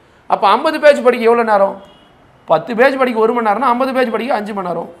முடியும். அப்போ 50 பேஜ் படிக்க எவ்வளோ நேரம்? 10 பேஜ் படிக்க 1 மணி நேரம்னா 50 பேஜ் படிக்க 5 மணி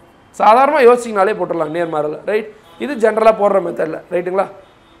நேரம். சாதாரணமாக யோசிச்சிங்கனாலே போட்டுடலாம் நேர்மாறல. ரைட்? இது ஜென்ரலாக போடுற மெத்தடில். ரைட்டுங்களா?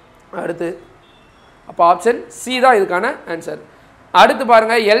 அடுத்து அப்போ ஆப்ஷன் சி தான் இதுக்கான ஆன்சர். அடுத்து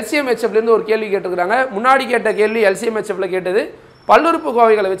பாருங்கள், எல்சிஎம் ஹெச்எஃப்லேருந்து ஒரு கேள்வி கேட்டிருக்கிறாங்க. முன்னாடி கேட்ட கேள்வி எல்சிஎம் ஹெச்எஃப்பில் கேட்டது பல்லுறுப்பு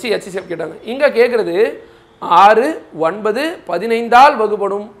கோவைகளை வச்சு HCF கேட்டாங்க. இங்கே கேட்குறது 6, 9, 15ஆல்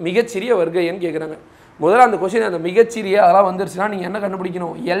வகுப்படும் மிகச்சிறிய வர்க்க எண் கேட்குறாங்க. முதல்ல அந்த கொஸ்டின் அந்த மிகச்சிறிய அதெல்லாம் வந்துருச்சுன்னா நீங்கள் என்ன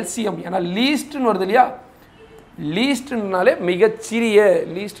கண்டுபிடிக்கணும்? எல்சிஎம். ஏன்னா லீஸ்ட்டுன்னு வருது இல்லையா? லீஸ்ட்டுனாலே மிகச்சிறிய,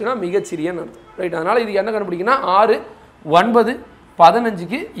 லீஸ்ட்னா மிகச்சிறியன்னு அர்த்தம். ரைட்? அதனால் இதுக்கு என்ன கண்டுபிடிக்கணும்னா 6, 9,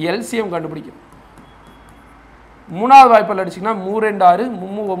 15க்கு எல்சிஎம் கண்டுபிடிக்கணும். 3வது வாய்ப்பில் அடிச்சிங்கன்னா 3 2 6,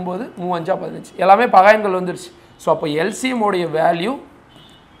 3 9, 3 5 15 எல்லாமே பகாயங்கள் வந்துருச்சு. ஸோ அப்போ எல்சிஎம் உடைய value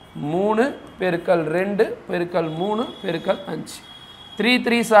 3 × 2 × 3 × 5. 3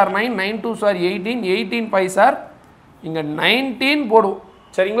 3s are 9, 9 2s are 18, 18 5s are இங்கே 19 போடுவோம்.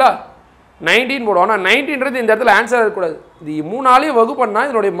 சரிங்களா? 19 போடுவோம். ஆனால் 19ன்றது இந்த இடத்துல ஆன்சர் இருக்கக்கூடாது. இது 3ஆலையும் வகுப்பண்ணால்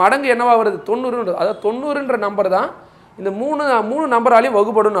இதனுடைய மடங்கு என்னவா வருது? 90. அதாவது 90ன்ற நம்பர் தான் இந்த 3 நம்பராலையும்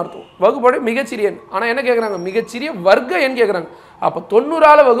வகுப்படுன்னு அர்த்தம். வகுப்படு மிகச்சிறிய எண். ஆனால் என்ன கேட்குறாங்க? மிகச்சிறிய வர்க்க எண் கேட்குறாங்க. அப்போ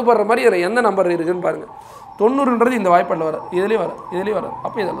 90ஆல் வகுப்படுற மாதிரி இதில் எந்த நம்பர் இருக்குதுன்னு பாருங்கள். 90ன்றது இந்த வாய்ப்பாட்டில் வராது, இதுலேயும் வராது, இதுலேயும் வராது.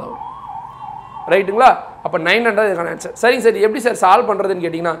 அப்போ இதெல்லாம் வரும். ரைட்டுங்களா? அப்போ 900 இதுக்கான ஆன்சர். சரிங்க சார், எப்படி சார் சால்வ் பண்ணுறதுன்னு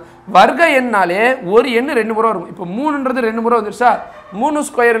கேட்டிங்கன்னா வர்க்க எண்ணாலே ஒரு எண் 2 முறை வரும். இப்போ 3ன்றது 2 முறை வந்துருச்சா, 3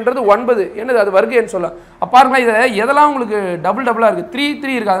 ஸ்கொயர்ன்றது 9, என்னது அது வர்க்க எண் சொல்லலாம். அப்போ பாருங்களா, இதில் எதெல்லாம் உங்களுக்கு டபுளாக இருக்குது,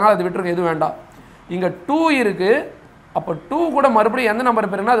 3 இருக்குது, அதனால் அது விட்டுருங்க, எதுவும் வேண்டாம். இங்கே 2 இருக்குது, அப்போ 2 கூட மறுபடியும் எந்த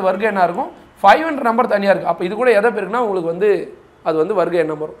நம்பர் பெருக்குன்னா அது வர்க்க எண்ணாக இருக்கும். 5ன்ற நம்பர் தனியாக இருக்குது, அப்போ இது கூட எதை பெருக்குன்னா உங்களுக்கு வந்து அது வந்து வர்க்க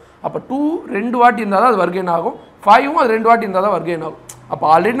எண்ணம் வரும். அப்போ 2 2 வாட்டி இருந்தால் தான் அது வர்க்க எண் ஆகும், 5ம் அது 2 வாட்டி இருந்தால் தான் வர்க்க எண் ஆகும். அப்போ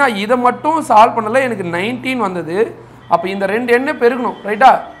ஆல்ரெடி நான் இதை மட்டும் சால்வ் பண்ணல, எனக்கு 19 வந்தது. அப்போ இந்த 2 எண்ணை பெருக்கணும்,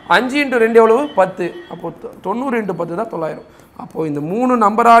 ரைட்டா. 5 × 2 எவ்வளவு 10, அப்போ 90 × 10 தான் 900. அப்போது இந்த 3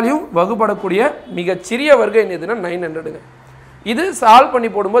 நம்பராலையும் வகுப்படக்கூடிய மிகச்சிறிய வர்க்க எண் எதுனா 900ங்க. இது சால்வ்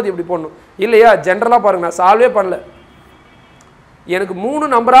பண்ணி போடும்போது இப்படி போடணும் இல்லையா. ஜென்ரலாக பாருங்க, நான் சால்வே பண்ணல, எனக்கு 3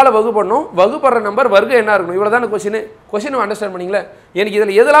 நம்பரால் வகுப்படணும், வகுப்படுற நம்பர் வர்க்க எண்ணாக இருக்கணும், இவ்வளோ தானே கொஷின் அண்டர்ஸ்டாண்ட் பண்ணிங்களேன். எனக்கு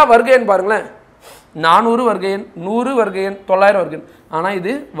இதில் எதெல்லாம் வர்க்க எண் பாருங்களேன், 400 வர்க்க எண், 100 வர்க்க எண், 900 வர்க்க எண், ஆனால்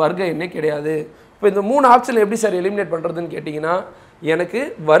இது வர்க்க எண்ணே கிடையாது. இப்போ இந்த 3 ஆப்ஷனில் எப்படி சார் எலிமினேட் பண்ணுறதுன்னு கேட்டிங்கன்னா எனக்கு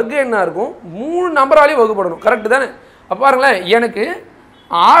வர்க்க எண்ணாக இருக்கும், 3 நம்பராலையும் வகுப்படணும், கரெக்டு தானே. அப்போ பாருங்களேன், எனக்கு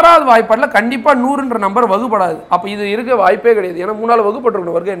 6வது வாய்ப்பாட்டில் கண்டிப்பாக 100ன்ற நம்பர் வகுப்படாது, அப்போ இது இருக்க வாய்ப்பே கிடையாது, ஏன்னா 3ஆல்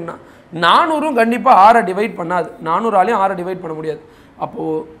வகுப்பட்டுருக்கணும் வர்க்க எண்ணா. 400ம் கண்டிப்பாக 6 டிவைட் பண்ணாது, 400ஆலையும் 6 டிவைட் பண்ண முடியாது.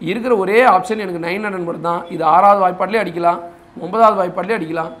 அப்போது இருக்கிற ஒரே ஆப்ஷன் எனக்கு 900 மட்டும் தான். இது 6வது வாய்ப்பாட்டிலே அடிக்கலாம், 9வது வாய்ப்பாட்டிலே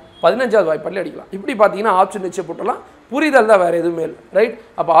அடிக்கலாம், 15வது வாய்ப்பாட்டிலே அடிக்கலாம். இப்படி பார்த்தீங்கன்னா ஆப்ஷன் வச்சு போட்டலாம், புரிதல் தான், வேறு எதுவுமே இல்லை, ரைட்.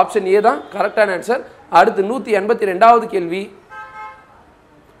 அப்போ ஆப்ஷன் ஏ தான் கரெக்டான ஆன்சர். அடுத்து 182வது கேள்வி.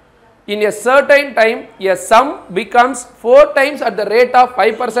 In a certain time, a sum becomes 4 times at the rate of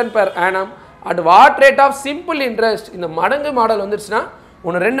 5% per annum. At what rate of simple interest? இந்த மடங்கு மாடல் வந்துருச்சுன்னா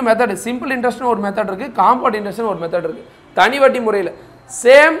ஒன்று 2 மெத்தட், சிம்பிள் இன்ட்ரெஸ்ட்னு ஒரு மெத்தட் இருக்குது, காம்பவுண்ட் இன்ட்ரெஸ்ட்னு ஒரு மெத்தட் இருக்குது. தனி வட்டி முறையில்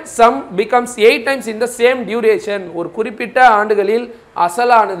same some becomes 8 times in the same duration. ஒரு குறிப்பிட்ட ஆண்டுகளில்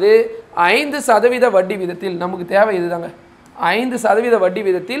அசலானது 5% வட்டி விதத்தில், நமக்கு தேவை இதுதாங்க, 5% வட்டி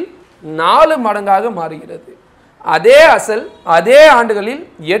விதத்தில் 4 மடங்காக மாறுகிறது. அதே அசல் அதே ஆண்டுகளில்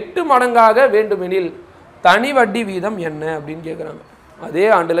 8 மடங்காக வேண்டுமெனில் தனி வட்டி வீதம் என்ன அப்படின்னு கேட்குறாங்க. அதே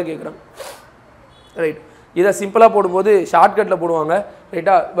ஆண்டில் கேட்குறாங்க, ரைட். இதை சிம்பிளாக போடும்போது ஷார்ட்கட்டில் போடுவாங்க,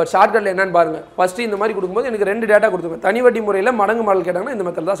 ரைட்டா. பட் ஷார்ட்கட்டில் என்னன்னு பாருங்கள். ஃபஸ்ட்டு இந்த மாதிரி கொடுக்கும்போது எனக்கு 2 டேட்டா கொடுத்துருங்க. தனி வட்டி முறையில் மடங்கு மாடல் கேட்டாங்கன்னா இந்த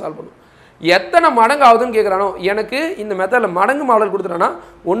மெத்தட் தான் சால்வ் பண்ணும். எத்தனை மடங்கு ஆகுதுன்னு கேட்குறானோ, எனக்கு இந்த மெத்தடில் மடங்கு மாடல் கொடுத்துட்டானா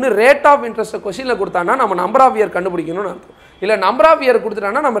ஒன்று ரேட் ஆஃப் இன்ட்ரெஸ்ட்டை கொஸ்டினில் கொடுத்தானா நம்ம நம்பர் ஆஃப் இயர் கண்டுபிடிக்கணும்னு அர்த்தம், இல்லை நம்பர் ஆஃப் இயர்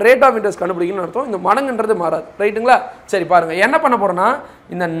கொடுத்துட்டானா நம்ம ரேட் ஆஃப் இன்ட்ரெஸ்ட் கண்டுபிடிக்கணும்னு அர்த்தம். இந்த மடங்குன்றது மாறாது, ரைட்டுங்களா. சரி பாருங்கள், என்ன பண்ண போகிறோன்னா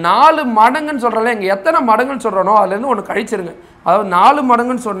இந்த 4 மடங்குன்னு சொல்கிறல, இங்கே எத்தனை மடங்குன்னு சொல்கிறனோ அதுலேருந்து ஒன்று கழிச்சிருங்க. அதாவது 4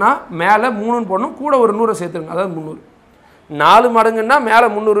 மடங்குன்னு சொன்னால் மேலே 3ன்னு போடணும், கூட ஒரு 100 சேர்த்துருங்க, அதாவது 300. 4 மடங்குன்னா மேலே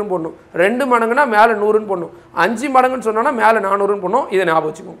 300ன்னு போடணும், 2 மடங்குன்னா மேலே 100ன்னு போடணும், 5 மடங்குன்னு சொன்னோன்னா மேலே 400ன்னு போடணும். இதை ஞாபகம்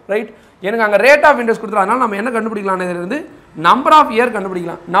வச்சுக்கோங்க, ரைட். எனக்கு அங்கே ரேட் ஆஃப் இன்ட்ரெஸ்ட் கொடுத்துரும், அதனால் நம்ம என்ன கண்டுபிடிக்கலாம், இதிலிருந்து நம்பர் ஆஃப் இயர்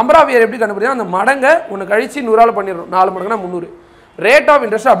கண்டுபிடிக்கலாம். நம்பர் ஆஃப் இயர் எப்படி கண்டுபிடிக்கலாம், அந்த மடங்கை ஒன்று கழிச்சு 100ஆல் பண்ணிடுறோம், 4 மடங்குனா 300. ரேட் ஆஃப்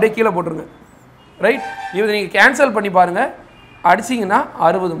இன்ட்ரெஸ்ட் அப்படியே கீழே போட்டுருங்க, ரைட். இது நீங்கள் கேன்சல் பண்ணி பாருங்கள், அடிச்சிங்கன்னா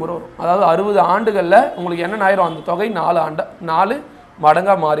 60 முறை வரும். அதாவது 60 ஆண்டுகளில் உங்களுக்கு என்ன ஆயிரும், அந்த தொகை 4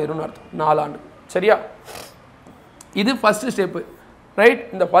 மடங்காக மாறிடும்னு அர்த்தம், 4 ஆண்டு, சரியா. இது ஃபஸ்ட்டு ஸ்டெப்பு, ரைட்.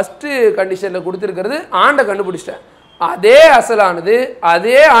 இந்த ஃபஸ்ட்டு கண்டிஷனில் கொடுத்துருக்கிறது ஆண்டை கண்டுபிடிச்சிட்டேன். அதே அசலானது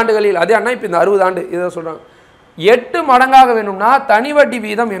அதே ஆண்டுகளில், அதே அண்ணா இப்போ இந்த 60 ஆண்டு இதை சொல்கிறாங்க, 8 மடங்காக வேணும்னா தனி வட்டி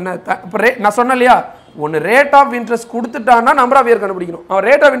வீதம் என்ன. இப்போ நான் சொன்னேன் இல்லையா, ஒன்று rate of interest கொடுத்துட்டான்னா number half year கண்டுபிடிக்கணும். அவன்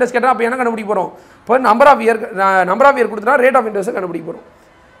ரேட் ஆஃப் இன்ட்ரெஸ்ட் கேட்டால் அப்போ என்ன கண்டுபிடிக்க போகிறோம், இப்போ நம்பர் ஆஃப் இயர் கொடுத்துட்டா ரேட் ஆஃப் இன்ட்ரெஸ்ட்டை கண்டுபிடிக்க போகிறோம்.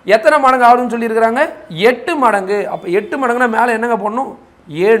 எத்தனை மடங்கு ஆகுதுன்னு சொல்லியிருக்கிறாங்க, 8 மடங்கு. அப்போ 8 மடங்குனா மேலே என்னங்க போடணும்,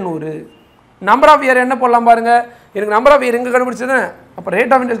 700. நம்பர் ஆஃப் இயர் என்ன போடலாம் பாருங்கள், எனக்கு நம்பர் ஆஃப் இயர் எங்கே கண்டுபிடிச்சது, அப்போ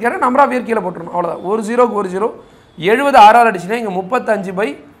ரேட் ஆஃப் இன்ட்ரெஸ்ட் கேட்டால் நம்பர் ஆஃப் இயர் கீழே போட்டுருணும், அவ்வளோதான். ஒரு 0க்கு 1 0, 70 6ஆல் அடிச்சுன்னா இங்கே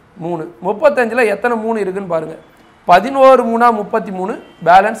 35/3. 35ல் எத்தனை 3 இருக்குன்னு பாருங்கள், 11 3 33,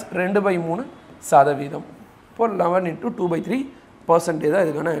 பேலன்ஸ் 2/3%. இப்போ 11 × 2/3% தான்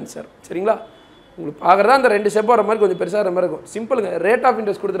இதுக்கான ஆன்சர், சரிங்களா. உங்களுக்கு பார்க்குறதா அந்த 2 ஸ்டெப் வர மாதிரி கொஞ்சம் பெருசாக வர மாதிரி இருக்கும். சிம்பிளுங்க, rate of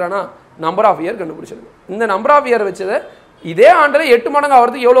interest கொடுத்துட்டானா number half year கண்டுபிடிச்சிருங்க. இந்த நம்பர் ஆஃப் இயர் வச்சதை இதே ஆண்டில் 8 மடங்கு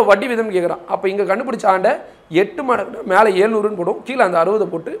ஆகிறதுக்கு எவ்வளோ வட்டி விதம்னு கேட்குறான். அப்போ இங்கே கண்டுபிடிச்ச ஆண்டை 8 மடங்கு மேலே 700ன்னு போடும், கீழே அந்த 60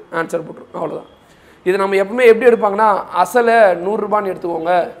 போட்டு ஆன்சர் போட்டுரும், அவ்வளோதான். இது நம்ம எப்பவுமே எப்படி எடுப்பாங்கன்னா, அசலை 100 ரூபான்னு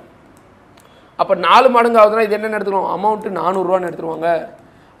எடுத்துக்கோங்க, அப்போ 4 மடங்கு ஆகுதுன்னா இது என்னென்னு எடுத்துக்கணும், அமௌண்ட்டு 400 ரூபான்னு எடுத்துருவாங்க.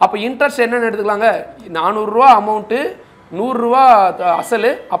 அப்போ இன்ட்ரெஸ்ட் என்னென்னு எடுத்துக்கலாங்க, 400 ரூபா அமௌண்ட்டு, 100 ரூபா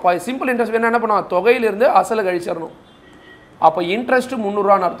அசல். அப்போ சிம்பிள் இன்ட்ரெஸ்ட் வேணும், என்ன பண்ணுவாங்க, தொகையிலிருந்து அசலை கழிச்சிடணும். அப்போ இன்ட்ரெஸ்ட்டு 300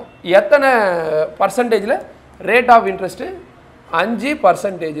 ரூபான்னு அர்த்தம். எத்தனை பர்சன்டேஜில், ரேட் ஆஃப் இன்ட்ரெஸ்ட்டு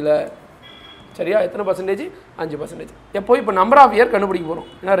 5%. சரியா, எத்தனை பர்சன்டேஜ், 5%. எப்போ இப்போ நம்பர் ஆஃப் இயர் கண்டுபிடிக்க போகிறோம்,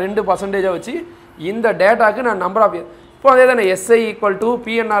 ஏன்னா 2% வச்சு இந்த டேட்டாக்கு நான் நம்பர் ஆஃப் இயர். இப்போ அதே தானே, SI =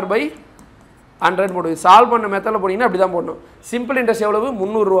 PNR/100 போடுது. சால்வ் பண்ண மெத்தடில் போட்டிங்கன்னா அப்படி தான் போடணும். சிம்பிள் இன்ட்ரெஸ்ட் எவ்வளவு,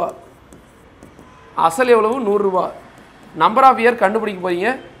 300 ரூபா, அசல் எவ்வளவு, 100 ரூபா. நம்பர் ஆஃப் இயர் கண்டுபிடிக்க போகிறீங்க,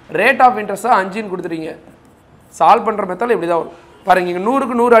 ரேட் ஆஃப் இன்ட்ரெஸ்ட்டாக 5ன்னு கொடுத்துட்டீங்க. சால்வ் பண்ணுற மெத்தட் இப்படி தான் வரும். பாருங்க இங்கே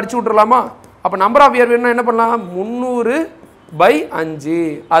 100க்கு 100 அடிச்சு விட்றலாமா? அப்போ நம்பர் ஆஃப் இயர் வேணும்னா என்ன பண்ணலாம்? 300/5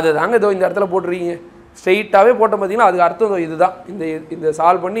 அது தாங்க இதோ இந்த இடத்துல போட்டுருக்கீங்க. ஸ்ட்ரெயிட்டாகவே போட்ட பார்த்தீங்கன்னா அதுக்கு அர்த்தம் இதுதான். இந்த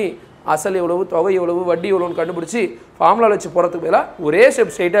சால்வ் பண்ணி அசல் எவ்வளவு, தொகை எவ்வளவு, வட்டி எவ்வளோன்னு கண்டுபிடிச்சி ஃபார்முலா வச்சு போகிறதுக்கு பதிலாக ஒரே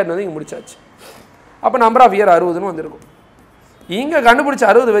ஸ்டெப் ஸ்ட்ரெயிட்டாக இருந்தது இங்கே முடிச்சாச்சு. அப்போ நம்பர் ஆஃப் இயர் 60ன்னு வந்திருக்கும். இங்கே கண்டுபிடிச்ச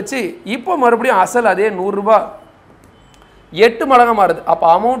 60 வச்சு இப்போ மறுபடியும் அசல் அதே 100 ரூபா 8 மடங்காக மாறுது. அப்போ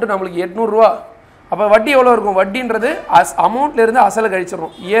அமௌண்ட் நம்மளுக்கு 800 ரூபா. அப்போ வட்டி எவ்வளோ இருக்கும்? வட்டின்றது அமௌண்ட்லேருந்து அசலை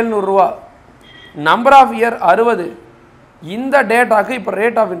கழிச்சிடணும் 700 ரூபா. Number half year 60. இந்த டேட்டாக்கு இப்போ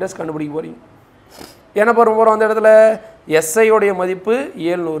ரேட் ஆஃப் இன்ட்ரெஸ்ட் கண்டுபிடிக்க போகிறீங்க. என்ன போகிறோம் அந்த இடத்துல? எஸ்ஐயோடைய மதிப்பு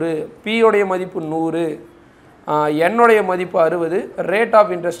 700, பியோடைய மதிப்பு 100, என்னுடைய மதிப்பு 60, ரேட்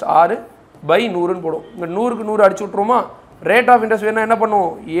ஆஃப் இன்ட்ரெஸ்ட் 6/100ன்னு போடும். இங்கே 100க்கு 100 அடிச்சு விட்ருவோமா? ரேட் ஆஃப் இன்ட்ரெஸ்ட் வேணால் என்ன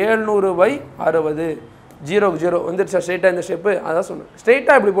பண்ணுவோம்? 700/60 0க்கு 0 வந்துருச்சா? ஸ்ட்ரெயிட்டாக இந்த ஸ்டெப்பு அதான் சொன்னேன்.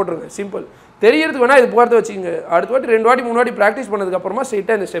 ஸ்ட்ரெயிட்டாக இப்படி போட்டுருங்க, சிம்பிள். தெரியறதுக்கு வேணால் இது போகிறத வச்சுங்க. அடுத்த வாட்டி 2 வாட்டி 3 வாட்டி ப்ராக்டிஸ் பண்ணதுக்கப்புறமா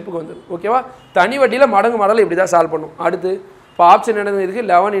ஸ்ட்ரெயிட்டாக இந்த ஸ்டெப்புக்கு வந்துடும். ஓகேவா? தனி வட்டியில் மடங்கு மாடல் இப்படி தான் சால்வ் பண்ணும். அடுத்து இப்போ ஆப்ஷன் என்னது இருக்குது?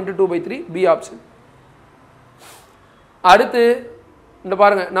 11 × 2/3 பி ஆப்ஷன். அடுத்து இந்த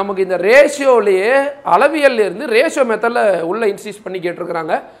பாருங்கள், நமக்கு இந்த ரேஷியோலேயே அளவியல்லேருந்து ரேஷியோ மெத்தடில் உள்ள இன்ஸ்டியூஸ் பண்ணி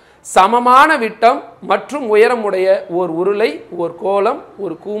கேட்டிருக்கிறாங்க. சமமான விட்டம் மற்றும் உயரம் உடைய ஒரு உருளை, ஒரு கோலம்,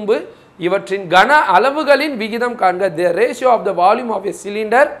 ஒரு கூம்பு இவற்றின் கன அளவுகளின் விகிதம் காண்க. தி ratio of the volume of a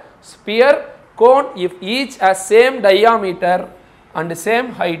cylinder, sphere, cone if each has same diameter and same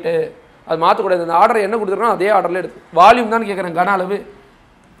height. அது மாற்றக்கூடாது. அந்த ஆர்டர் என்ன கொடுத்துருக்கோம் அதே ஆர்டரில் எடுத்து. வால்யூம் தான் கேட்குறேன், கன அளவு.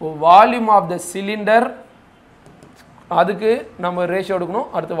 இப்போது வால்யூம் ஆஃப் த சிலிண்டர் அதுக்கு நம்ம ரேஷியோ எடுக்கணும்.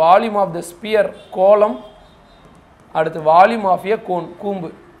 அடுத்து வால்யூம் ஆஃப் த ஸ்பியர் கோலம், அடுத்து வால்யூம் ஆஃப் எ கோன் கூம்பு.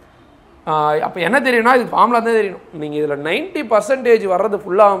 அப்போ என்ன தெரியும்னா இது ஃபார்முலா தான் தெரியணும். நீங்கள் இதில் 90% வர்றது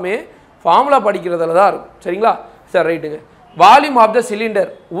ஃபுல்லாகவுமே ஃபார்முலா படிக்கிறதுல தான் இருக்கும். சரிங்களா? சரி ரைட்டுங்க. வால்யூம் ஆஃப் த சிலிண்டர்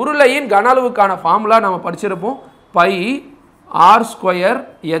உருளையின் கன அளவுக்கான ஃபார்முலா நம்ம படிச்சிருப்போம். πr²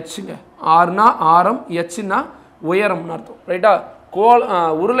 ஹெச்ங்க. ஆர்னா ஆரம், ஹெச்னா உயரம்னு அர்த்தம். ரைட்டா?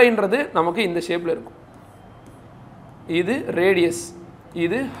 உருளைன்றது நமக்கு இந்த ஷேப்பில் இருக்கும். இது ரேடியஸ்,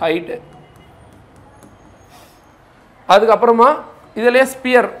 இது ஹைட்டு. அதுக்கப்புறமா இதிலே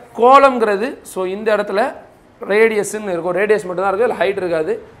ஸ்பியர் கோலம்ங்கிறது. ஸோ இந்த இடத்துல ரேடியஸ்ன்னு இருக்கும், ரேடியஸ் மட்டும்தான் இருக்குது, ஹைட்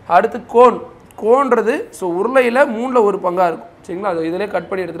இருக்காது. அடுத்து கோன்றது ஸோ உருளையில் 3ல் 1 பங்காக இருக்கும். சரிங்களா? அது இதிலே கட்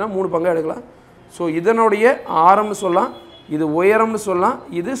பண்ணி எடுத்துனா 3 பங்காக எடுக்கலாம். ஸோ இதனுடைய ஆரம்னு சொல்லலாம், இது உயரம்னு சொல்லலாம்,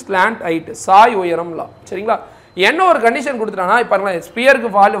 இது ஸ்லாண்ட் ஹைட்டு சாய் உயரம்லாம். சரிங்களா? என்ன ஒரு கண்டிஷன் கொடுத்துட்டாங்கன்னா இப்போ பாருங்களேன், ஸ்பியருக்கு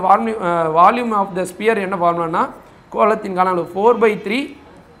வால்யூம் ஆஃப் த ஸ்பியர் என்ன ஃபார்முலானா கோலத்தின் கன அளவு 4/3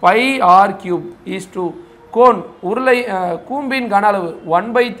 πr³ = கோன் உருளை கூம்பின் கன அளவு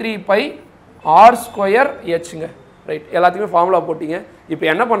 1/3 πr²h. ரைட்? எல்லாத்துக்குமே ஃபார்முலா போட்டிங்க. இப்போ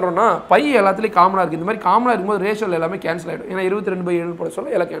என்ன பண்ணுறோன்னா பை எல்லாத்துலேயும் காமனாக இருக்குது. இந்த மாதிரி காமனாக இருக்கும்போது ரேஷியோவில் எல்லாமே கேன்சல் ஆகிடும். ஏன்னா 22/7 போட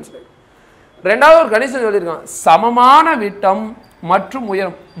சொல்ல எல்லாம் கேன்சல் ஆகிடும். ரெண்டாவது ஒரு கண்டிஷன் சொல்லியிருக்கான், சமமான விட்டம் மற்றும்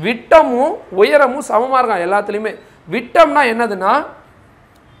உயரம். விட்டமும் உயரமும் சமமாக இருக்கான் எல்லாத்துலேயுமே. விட்டம்னா என்னதுன்னா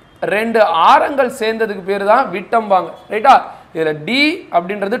 2 ஆரங்கள் சேர்ந்ததுக்கு பேர் தான் விட்டம்பாங்க. ரைட்டா? இதில் டி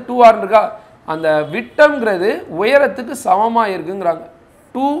அப்படின்றது 2r இருக்கா? அந்த விட்டம்ங்கிறது உயரத்துக்கு சமமாக இருக்குங்கிறாங்க.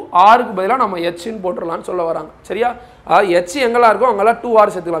 2rக்கு பதிலாக நம்ம ஹெச்ன்னு போட்டுடலான்னு சொல்ல வராங்க. சரியா? ஹெச் எங்கெல்லாம் இருக்கோ அங்கெல்லாம் 2r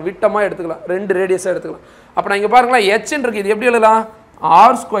சேர்த்துக்கலாம், விட்டமாக எடுத்துக்கலாம், 2 ரேடியஸாக எடுத்துக்கலாம். அப்போ நான் இங்கே பாருங்களேன், ஹெச்ன்னு இருக்குது. இது எப்படி எழுதலாம்?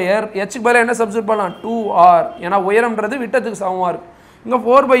 r². ஹெச்சுக்கு பதிலாக என்ன சப்ஸ்டிட் பண்ணலாம்? 2r. ஏன்னா உயரம்ன்றது விட்டத்துக்கு சமமாக இருக்குது. இங்கே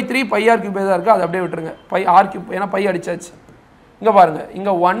 4/3 πr³ தான் இருக்குது, அது அப்படியே விட்டுருங்க. πr³, ஏன்னா பை அடிச்சாச்சு. இங்கே பாருங்கள்,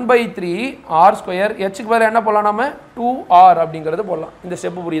 இங்கே 1/3 r². ஹெச்சுக்கு பதிலாக என்ன போடலாம்? நம்ம 2r அப்படிங்கிறது போடலாம். இந்த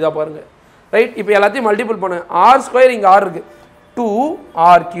ஸ்டெப்பு புரியுதா பாருங்கள். ரைட்? இப்போ எல்லாத்தையும் மல்டிபிள் பண்ண r², இங்கே r இருக்குது,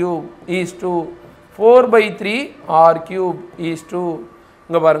 2r³ = 4/3 r³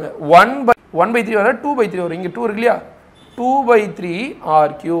 இங்கே பாருங்கள் 1/3 வர 2/3 வரும். இங்கே 2 இருக்கு இல்லையா? 2/3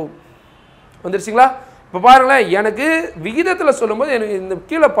 r³ வந்துருச்சுங்களா? இப்போ பாருங்களேன், எனக்கு விகிதத்தில் சொல்லும்போது எனக்கு இந்த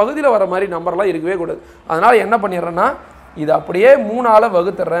கீழே பகுதியில் வர மாதிரி நம்பர்லாம் இருக்கவே கூடாது. அதனால் என்ன பண்ணிடுறேன்னா இது அப்படியே 3ஆல்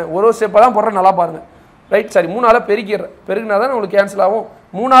வகுத்துறேன். ஒரு ஸ்டெப்பாக தான் போடுறேன், நல்லா பாருங்கள். ரைட்? சரி, 3ஆல் பெருக்கிடுறேன். பெருக்கினா தான் உங்களுக்கு கேன்சல் ஆகும்.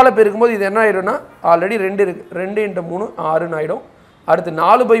 3ஆல் பெருக்கும்போது இது என்ன ஆகிடும்னா ஆல்ரெடி 2 இருக்குது, 2 × 3 6ன்னு ஆகிடும். அடுத்து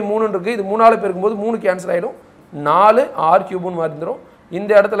 4/3 இருக்குது, இது 3ஆல் பெருக்கும்போது 3 கேன்சல் ஆகிடும், 4 r³ வந்துடும்.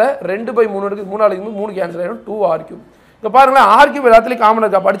 இந்த இடத்துல 2/3 இருக்குது, 3ஆல் 3 கேன்சல் ஆகிடும், 2r³. இங்கே பாருங்களேன், r³ எல்லாத்துலேயும் காமன்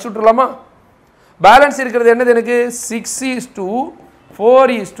இருக்கா? படிச்சு விட்டுருலாமா? பேலன்ஸ் இருக்கிறது என்னது? எனக்கு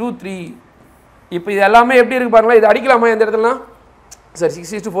 6:4:3. இப்போ இது எல்லாமே எப்படி இருக்குது பாருங்களேன். இது அடிக்கலாமா இந்த இடத்துலலாம்? சரி,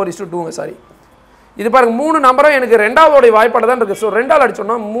 6:4:2ங்க. சாரி, இது பாருங்கள் 3 நம்பரும் எனக்கு ரெண்டாவதோடைய வாய்ப்பாடு தான் இருக்குது. ஸோ 2ஆல்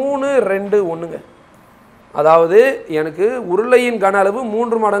அடிச்சோன்னா 3, 2, 1ங்க. அதாவது எனக்கு உருளையின் கன அளவு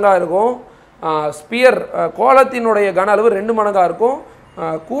 3 மடங்காக இருக்கும், ஸ்பியர் கோலத்தினுடைய கன அளவு 2 மடங்காக இருக்கும்,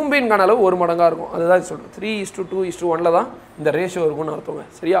 கூம்பின் கன அளவு 1 மடங்காக இருக்கும். அதுதான் சொல்கிறேன். 3:2:1 தான் இந்த ரேஷியோ இருக்கும்னு அர்த்தங்க.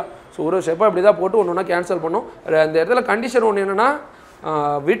 சரியா? ஸோ ஒரு ஸ்டெப்பாக இப்படி தான் போட்டு ஒன்று ஒன்றா கேன்சல் பண்ணோம். அந்த இடத்துல கண்டிஷன் ஒன்று என்னென்னா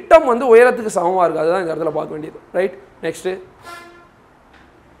விட்டம் வந்து உயரத்துக்கு சமமாக இருக்குது. அதுதான் இந்த இடத்துல பார்க்க வேண்டியது. ரைட். நெக்ஸ்ட்டு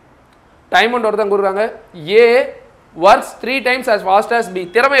டைம் அண்ட் ஒருத்தங்க கொடுக்குறாங்க. ஏ works 3 times as fast as B.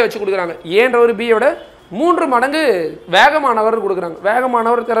 திறமையை வச்சு கொடுக்குறாங்க. ஏன்றவர் பியோட 3 மடங்கு வேகமானவர் கொடுக்குறாங்க.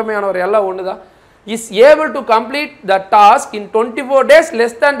 வேகமானவர் திறமையானவர் எல்லாம் ஒன்று தான். Is able to complete the task in 24 days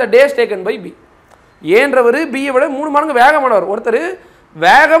less than the days taken by B. ஏன்றவர் பியை விட 3 மடங்கு வேகமானவர். ஒருத்தர்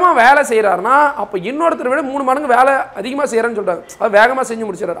வேகமாக வேலை செய்கிறாருன்னா அப்போ இன்னொருத்தரை விட 3 மடங்கு வேலை அதிகமாக செய்கிறான்னு சொல்கிறாங்க. அது வேகமாக செஞ்சு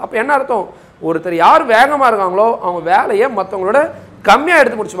முடிச்சிடறாரு. அப்போ என்ன அர்த்தம்? ஒருத்தர் யார் வேகமாக இருக்காங்களோ அவங்க வேலையை மற்றவங்களோட கம்மியாக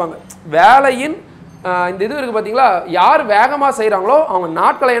எடுத்து முடிச்சுப்பாங்க. வேலையின் இந்த இது இருக்குது பார்த்தீங்களா, யார் வேகமாக செய்கிறாங்களோ அவங்க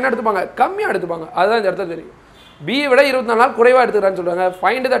நாட்களை என்ன எடுத்துப்பாங்க? கம்மியாக எடுத்துப்பாங்க. அதுதான் இந்த இடத்துல தெரியும். பியை விட 24 நாள் குறைவாக எடுத்துக்கிறான்னு சொல்கிறாங்க.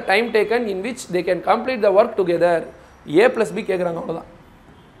 Find the time taken in which they can complete the work together. A plus B கேட்குறாங்க. அவ்வளோதான்.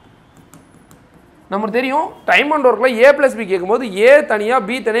 நமக்கு தெரியும் டைம் அண்ட் ஒர்க்கில் ஏ ப்ளஸ் பி கேட்கும்போது ஏ தனியாக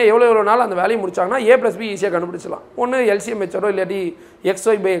பி தனியாக எவ்வளோ நாள் அந்த வேலையை முடிச்சாங்கன்னா ஏ ப்ளஸ் பி ஈஸியாக கண்டுபிடிச்சலாம். ஒன்று எல்சிஎம் வச்சோ இல்லாட்டி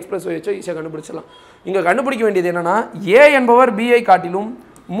XY by X plus Y வச்சோ ஈஸியாக கண்டுபிடிச்சலாம். இங்கே கண்டுபிடிக்க வேண்டியது என்னென்னா ஏ என்பவர் பிஐ காட்டிலும்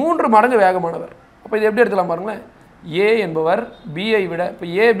 3 மடங்கு வேகமானவர். அப்போ இது எப்படி எடுத்துக்கலாம் பாருங்களேன். ஏ என்பவர் பிஐ விட, இப்போ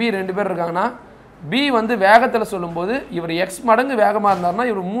ஏ பி 2 பேர் இருக்காங்கன்னா பி வந்து வேகத்தில் சொல்லும்போது இவர் X மடங்கு வேகமாக இருந்தார்னா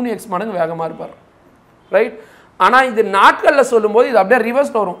இவர் 3X மடங்கு வேகமாக இருப்பார். ரைட். ஆனால் இது நாட்களில் சொல்லும்போது இது அப்படியே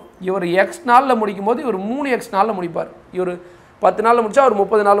ரிவர்ஸில் வரும். இவர் X நாளில் முடிக்கும் போது இவர் 3X நாளில் முடிப்பார். இவர் 10 நாளில் முடிச்சா அவர்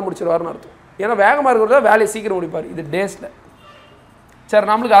 30 நாளில் முடிச்சிருவார்னு அர்த்தம். ஏன்னா வேகமாக இருக்கிறத வேலையை சீக்கிரம் முடிப்பார். இது டேஸில். சரி,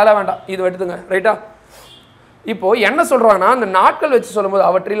 நம்மளுக்கு அதெல்லாம் வேண்டாம், இது எடுத்துங்க. ரைட்டா? இப்போது என்ன சொல்கிறாங்கன்னா அந்த நாட்கள் வச்சு சொல்லும்போது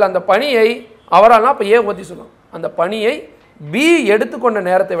அவற்றில் அந்த பணியை அவரால்னா இப்போ ஏ பற்றி சொல்லுவோம். அந்த பணியை பி எடுத்துக்கொண்ட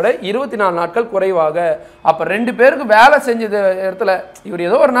நேரத்தை விட 24 நாட்கள் குறைவாக. அப்போ 2 பேருக்கு வேலை செஞ்சது இடத்துல இவர்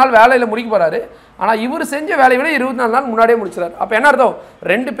ஏதோ ஒரு நாள் வேலையில் முடிக்க போகிறாரு. ஆனால் இவர் செஞ்ச வேலையை விட 24 நாள் முன்னாடியே முடிச்சிடாரு. அப்போ என்ன அர்த்தம்?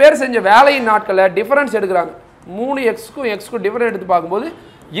 2 பேர் செஞ்ச வேலையின் நாட்களை டிஃபரன்ஸ் எடுக்கிறாங்க. 3Xக்கும் Xக்கும் டிஃபரன்ஸ் எடுத்து பார்க்கும்போது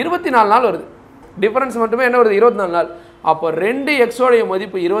 24 நாள் வருது. டிஃபரன்ஸ் மட்டுமே என்ன வருது? 24 நாள். அப்போ 2Xோடைய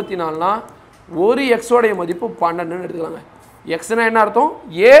மதிப்பு 24னா 1Xோடைய மதிப்பு 12ன்னு எடுத்துக்கலாங்க. Xனா என்ன அர்த்தம்?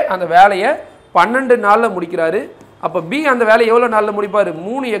 ஏ அந்த வேலையை 12 நாளில் முடிக்கிறாரு. அப்போ பி அந்த வேலையை எவ்வளோ நாளில் முடிப்பார்?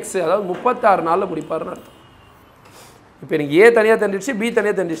 3X, அதாவது 36 நாளில் முடிப்பார்னு அர்த்தம். இப்போ எனக்கு ஏ தனியாக தெரிஞ்சிடுச்சு, பி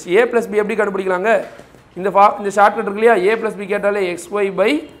தனியாக தெரிஞ்சிடுச்சு. ஏ ப்ளஸ் பி எப்படி கண்டுபிடிக்கலாங்க? இந்த ஷார்ட்கட் இருக்கு இல்லையா? ஏ ப்ளஸ் பி கேட்டாலே XY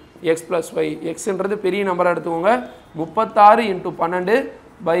by X plus Y. எக்ஸ்ன்றது பெரிய நம்பராக எடுத்துக்கோங்க. 36 × 12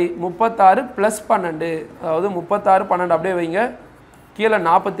 by 36 + 12. அதாவது 36 12 அப்படியே வைங்க. கீழே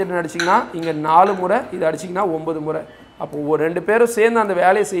 48 அடிச்சிங்கன்னா இங்கே 4 முறை, இது அடிச்சிங்கன்னா 9 முறை. அப்போது ஒரு 2 பேரும் சேர்ந்து அந்த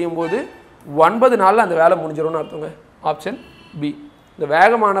வேலையை செய்யும்போது 9 நாளில் அந்த வேலை முடிஞ்சிடும்னு அர்த்தங்க. Option B. இந்த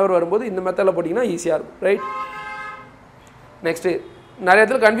வேகமானவர் வரும்போது இந்த மெத்தடில் போட்டிங்கன்னா ஈஸியாக இருக்கும். ரைட். நெக்ஸ்ட்டு நிறைய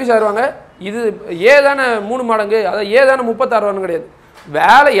இடத்துல கன்ஃபியூஸ் ஆகிடுவாங்க. இது ஏ தானே 3 மடங்கு, அதாவது ஏ தானே 36 வரணும் கிடையாது.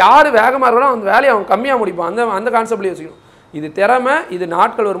 வேலை யார் வேகமாக இருக்கிறோம் அந்த வேலையை அவன் கம்மியாக முடிப்பான். அந்த கான்செப்ட்லேயே யோசிக்கணும். இது திறமை, இது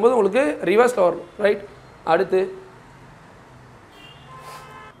நாட்கள் வரும்போது உங்களுக்கு ரிவர்ஸில் வரணும். ரைட். அடுத்து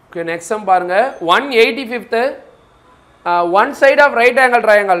ஓகே, நெக்ஸ்ட் சம் பாருங்கள். 185th one side of right angle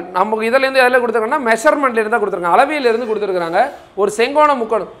triangle. நமக்கு இதிலேருந்து எதில் கொடுத்துருக்காங்கன்னா மெஷர்மெண்ட்லேருந்து தான் கொடுத்துருக்காங்க, அளவியிலேருந்து கொடுத்துருக்காங்க. ஒரு செங்கோண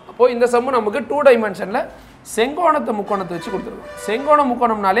முக்கோணம். அப்போது இந்த சம்மு நமக்கு 2 டைமென்ஷனில் செங்கோணத்தை முக்கோணத்தை வச்சு கொடுத்துருக்கோம். செங்கோண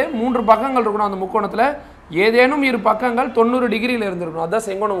முக்கோணம்னாலே 3 பக்கங்கள் இருக்கணும். அந்த முக்கோணத்தில் ஏதேனும் 2 பக்கங்கள் 90 டிகிரியில் இருந்திருக்கணும். அதுதான்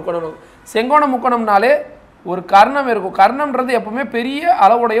செங்கோண முக்கோணம். செங்கோண முக்கோணம்னாலே ஒரு கர்ணம் இருக்கும். கர்ணம்ன்றது எப்பவுமே பெரிய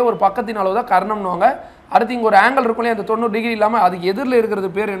அளவுடைய ஒரு பக்கத்தின் அளவு தான் கர்ணம்னுவாங்க. அடுத்து இங்கே ஒரு ஆங்கிள் இருக்கும் இல்லையா, அந்த 90 டிகிரி இல்லாமல் அதுக்கு எதிரில் இருக்கிறது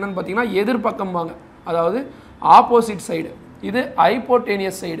பேர் என்னன்னு பார்த்தீங்கன்னா எதிர்பக்கம்பாங்க. அதாவது ஆப்போசிட் சைடு. இது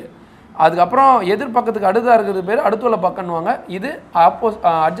ஹைப்போடேனியஸ் சைடு. அதுக்கப்புறம் எதிர்பக்கத்துக்கு அடுத்ததாக இருக்கிறது பேர் அடுத்துள்ள பக்கம்னுவாங்க. இது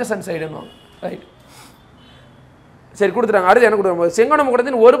அட்ஜசன்ட் சைடுன்னுவாங்க. ரைட். சரி, கொடுத்துட்டாங்க. அடுத்து என்ன கொடுத்துருவாங்க? செங்கோண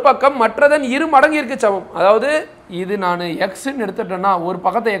முக்கோணத்தின் ஒரு பக்கம் மற்றதன் 2 மடங்கிற்கு சமம். அதாவது இது நான் எக்ஸ்ன்னு எடுத்துட்டேன்னா, ஒரு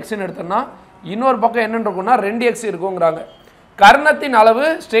பக்கத்தை எக்ஸ்ன்னு எடுத்தேன்னா இன்னொரு பக்கம் என்னன்னு இருக்குன்னா 2X இருக்குங்கிறாங்க. கர்ணத்தின் அளவு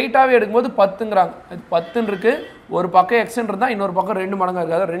ஸ்ட்ரெயிட்டாகவே எடுக்கும்போது 10ங்கிறாங்க. அது 10ன்னு இருக்குது. ஒரு பக்கம் எக்ஸ்ன்னு இருந்தால் இன்னொரு பக்கம் 2 மடங்காக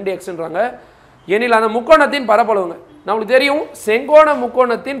இருக்குது. அதாவது 2Xன்றாங்க. ஏனில் அந்த முக்கோணத்தின் பரப்பளவுங்க நம்மளுக்கு தெரியும். செங்கோண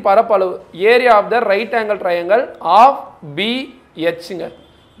முக்கோணத்தின் பரப்பளவு area of the right angle triangle of BHங்க.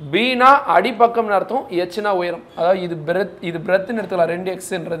 Beena அடிப்பக்கம்னு அர்த்தம், ஹெச்னா உயரம். அதாவது இது பிரெத்ன்னு எடுத்துக்கலாம்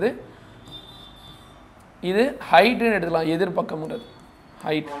 2Xன்றது. இது ஹைட்டுன்னு எடுத்துக்கலாம், எதிர்பக்கம்ன்றது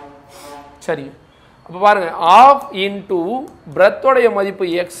ஹைட். சரி, அப்போ பாருங்கள், ஆஃப் இன்டூ பிரெத்தோடைய மதிப்பு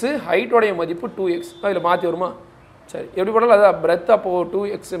எக்ஸு, ஹைட்டோடைய மதிப்பு 2X. அதில் மாற்றி வருமா? சரி, எப்படி பண்ணாலும் அதான் பிரெத் அப்போது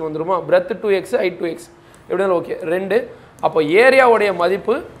 2Xன்னு வந்துருமா? பிரெத் 2X, ஹைட் 2X எப்படினாலும் ஓகே. 2. அப்போ ஏரியாவுடைய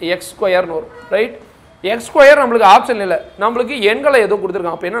மதிப்பு X² வரும். ரைட். X² நம்மளுக்கு ஆப்ஷன் இல்லை, நம்மளுக்கு எண்களை ஏதோ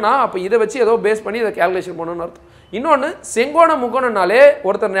கொடுத்துருக்காங்க. அப்போ என்னன்னா, அப்போ இதை வச்சு ஏதோ பேஸ் பண்ணி இதை கேல்குலேஷன் பண்ணணும்னு அர்த்தம். இன்னொன்று, செங்கோண முக்கோணம்னாலே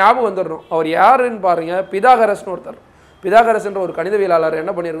ஒருத்தர் ஞாபகம் வந்துடணும். அவர் யாருன்னு பாருங்க, பிதாகரஸ்னு ஒருத்தர். பிதாகரஸ்ன்ற ஒரு கணிதவியலாளர்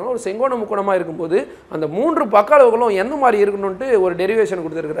என்ன பண்ணியிருக்காங்க, ஒரு செங்கோண முக்கோணமாக இருக்கும்போது அந்த 3 பக்க அளவுகளும் எந்த மாதிரி இருக்கணும்ட்டு ஒரு டெரிவேஷன்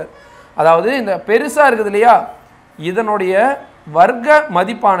கொடுத்துருக்கிறார். அதாவது இந்த பெருசாக இருக்குது இல்லையா, இதனுடைய வர்க்க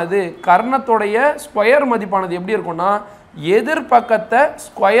மதிப்பானது கர்ணத்தோடைய ஸ்கொயர் மதிப்பானது எப்படி இருக்கும்னா, எதிர்பக்கத்தை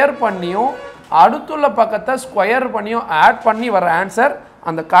ஸ்கொயர் பண்ணியும் அடுத்துள்ள பக்கத்தை ஸ்கொயர் பண்ணியும் ஆட் பண்ணி வர ஆன்சர்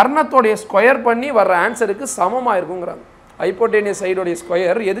அந்த கர்ணத்தோடைய ஸ்கொயர் பண்ணி வர ஆன்சருக்கு சமமாக இருக்குங்கிறாங்க. ஹைப்போடெனியஸ் சைடோடைய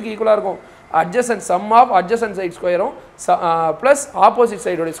ஸ்கொயர் எதுக்கு ஈக்குவலாக இருக்கும், adjacent some of adjacent side ஸ்கொயரும் plus opposite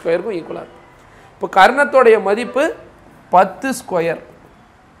சைடோடைய ஸ்கொயருக்கும் ஈக்குவலாக இருக்கும். இப்போ கர்ணத்தோடைய மதிப்பு 10 ஸ்கொயர்,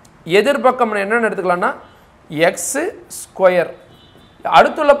 எதிர்பக்கம் என்னென்னு எடுத்துக்கலாம்னா எக்ஸ் ஸ்கொயர்,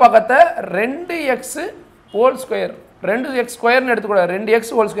 அடுத்துள்ள பக்கத்தை 2x ஹோல் ஸ்கொயர், 2x ஸ்கொயர்னு எடுத்துக்கூடாது, 2x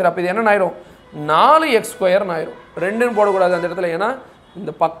ஹோல் ஸ்கொயர். அப்போ இது என்ன ஆயிரும், 4x ஸ்கொயர்னு ஆயிரும். 2ன்னு போடக்கூடாது அந்த இடத்துல, ஏன்னா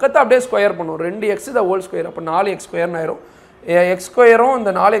இந்த பக்கத்தை அப்படியே ஸ்கொயர் பண்ணும், 2x த ஹோல் ஸ்கொயர், அப்போ 4x ஸ்கொயர்னு ஆயிரும். எக்ஸ் ஸ்கொயரும்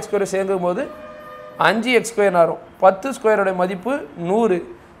இந்த 4x ஸ்கொயரும் சேர்க்கும் போது 5x ஸ்கொயர்னு ஆயிரும். 10 ஸ்கொயருடைய மதிப்பு 100.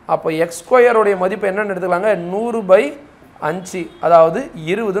 அப்போ எக்ஸ் ஸ்கொயருடைய மதிப்பு என்னென்னு எடுத்துக்கலாங்க, 100/5, அதாவது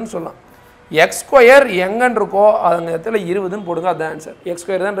 20ன்னு சொல்லலாம். எக்ஸ் ஸ்கொயர் எங்கன்னு இருக்கோ அந்த இடத்துல 20ன்னு போடுங்க, அதுதான் ஆன்சர். எக்ஸ்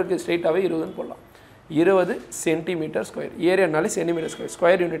ஸ்கொயர் தான் இருக்குது, ஸ்ட்ரெயிட்டாகவே 20ன்னு போடலாம். 20 centimetre square, ஏரியானாலே centimetre square,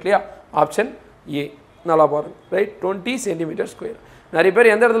 square யூனிட்லையா, option A. நல்லா பாருங்க, ரைட். 20 centimetre square. நிறைய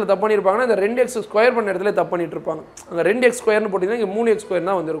பேர் எந்த இடத்துல தப்பு பண்ணியிருப்பாங்கன்னா, இந்த 2x ஸ்கொயர் பண்ண இடத்துல தப்பு பண்ணிட்டு இருப்பாங்க. அங்கே 2x ஸ்கொயர்னு போட்டிங்கன்னா இங்கே 3x ஸ்கொயர்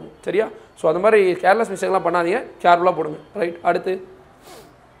தான் வந்திருக்கும், சரியா? ஸோ அந்த மாதிரி கேர்லெஸ் மிஸ்டேக்லாம் பண்ணாதீங்க, கேர்ஃபுல்லாக போடுங்க, ரைட். அடுத்து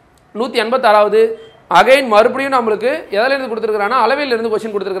 186வது அகைன் மறுபடியும் நம்மளுக்கு எதிலேருந்து கொடுத்துருக்குறாங்கன்னா அளவிலிருந்து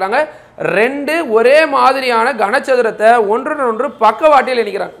கொஸ்டின் கொடுத்துருக்குறாங்க. 2 ஒரே மாதிரியான கனச்சதுரத்தை ஒன்று பக்கவாட்டில்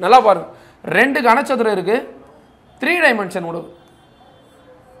இணைக்கிறாங்க. நல்லா பாருங்க, 2 கனச்சதுரம் இருக்கு, 3 டைமென்ஷன் உடவு.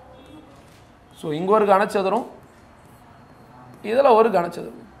 ஸோ இங்கே ஒரு கனச்சதுரம், இதில் ஒரு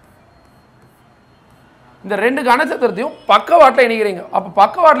கனச்சதுரம். இந்த 2 கனச்சதுரத்தையும் பக்கவாட்டில் இணைக்கிறீங்க. அப்போ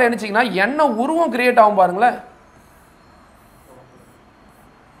பக்கவாட்டில் இணைச்சிங்கன்னா என்ன உருவம் கிரியேட் ஆகும் பாருங்களேன்.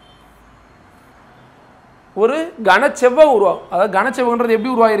 ஒரு கனச்செவ்வகம் உருவாகும். அதாவது கனச்செவ்வகன்றது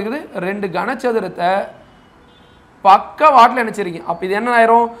எப்படி உருவாகிருக்குது, 2 கனச்சதுரத்தை பக்கவாட்டில் இணைச்சிருக்கீங்க. அப்போ இது என்ன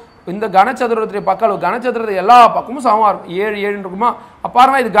ஆயிரும், இந்த கனச்சதுரத்துடைய பக்க அளவு, கனச்சதுரத்தை எல்லா பக்கமும் சமமாக இருக்கும், 7 7 இருக்குமா. அப்போ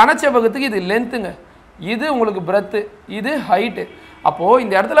பாருங்க, இது கனச்செவ்வகத்துக்கு இது லென்த்துங்க, இது உங்களுக்கு பிரெத்து, இது ஹைட்டு. அப்போது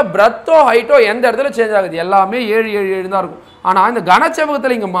இந்த இடத்துல பிரெத்தோ ஹைட்டோ எந்த இடத்துல சேஞ்ச் ஆகுது, எல்லாமே 7 7 7 தான் இருக்கும். ஆனால் இந்த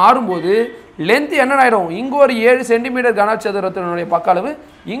கனச்செவ்வகத்தில் இங்கே மாறும்போது லென்த்து என்ன ஆயிரும், இங்கே ஒரு 7 சென்டிமீட்டர் கனச்சதுரத்தினுடைய பக்க அளவு,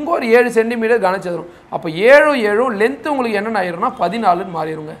 இங்கே ஒரு 7 சென்டிமீட்டர் கனச்சதுரம். அப்போ 7 7 லென்த்து உங்களுக்கு என்னென்ன ஆயிரும்னா 14ன்னு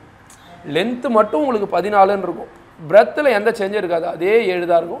மாறிடுங்க. லென்த்து மட்டும் உங்களுக்கு 14ன்னு இருக்கும், பிரெத்தில் எந்த சேஞ்சும் இருக்காது, அதே 7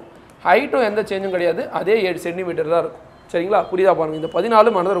 தான் இருக்கும். ஹைட்டும் எந்த சேஞ்சும் கிடையாது, அதே 7 சென்டிமீட்டர் தான் இருக்கும். சரிங்களா, புரியுதா பாருங்க. இந்த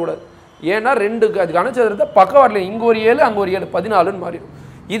 14 மறந்துடக்கூடாது, ஏன்னா 2 கனச்சதுரத்தை பக்கவாட்டில் இங்கே ஒரு 7 அங்கே ஒரு 7 14ன்னு மாறிடும்.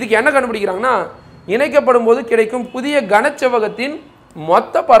 இதுக்கு என்ன கண்டுபிடிக்கிறாங்கன்னா, இணைக்கப்படும் போது கிடைக்கும் புதிய கனச்செவ்வகத்தின்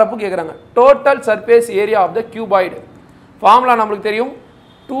மொத்த பரப்பு கேட்குறாங்க. Total surface area of the cuboid. Formula நம்மளுக்கு தெரியும்,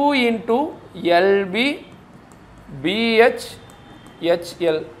 2 × LB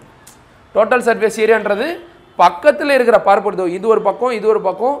BH/HL. டோட்டல் சர்ஃபேஸ் ஏரியான்றது பக்கத்தில் இருக்கிற பரப்பு, இது ஒரு பக்கம் இது ஒரு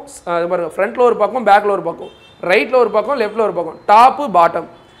பக்கம், பாருங்க ஃப்ரண்ட்டில் ஒரு பக்கம் பேக்கில் ஒரு பக்கம், ரைட்டில் ஒரு பக்கம் லெஃப்டில் ஒரு பக்கம், டாப்பு பாட்டம்.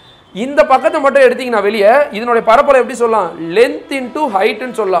 இந்த பக்கத்தை மட்டும் எடுத்தீங்கன்னா வெளியே இதனுடைய பரப்பளவு எப்படி சொல்லலாம், லென்த் இன்டூ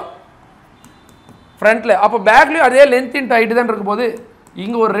ஹைட்டுன்னு சொல்லலாம் ஃப்ரண்ட்டில். அப்போ பேக்லேயும் அதே லென்த் இன்ட்டு ஹைட்டு தான் இருக்கும்போது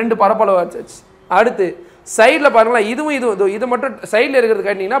இங்கே ஒரு 2 பரப்பளவு வச்சாச்சு. அடுத்து சைடில் பாருங்களேன், இதுவும் இது மட்டும் சைடில் இருக்கிறது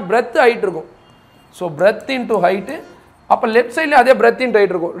கேட்டிங்கன்னா பிரெத் ஹைட் இருக்கும். ஸோ பிரெத் இன்டூ ஹைட்டு, அப்போ லெஃப்ட் சைட்லேயும் அதே பிரெத் இன்ட்டு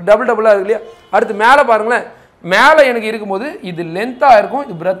ஹைட் இருக்கும், டபுளாக இருக்கு இல்லையா. அடுத்து மேலே பாருங்களேன், மேலே எனக்கு இருக்கும்போது இது லென்த்தாக இருக்கும்,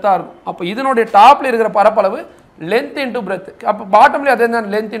 இது பிரெத்தாக இருக்கும். அப்போ இதனுடைய டாப்பில் இருக்கிற பரப்பளவு லென்த் இன்டூ பிரெத், அப்போ பாட்டம்லேயே அதே தான்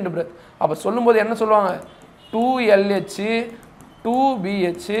லென்த் இன்டூ பிரெத். அப்போ சொல்லும்போது என்ன சொல்லுவாங்க, 2LH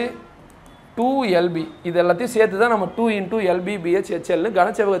 2BH 2LB, இது எல்லாத்தையும் சேர்த்து தான் நம்ம 2 × LB BH/HLன்னு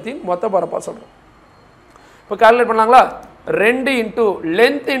கனச்செவ்வகத்தின் மொத்த பரப்பாக சொல்கிறோம். இப்போ calculate பண்ணலாங்களா, 2 ×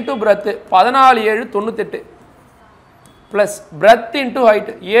 length into breadth 14 7 98 plus breadth into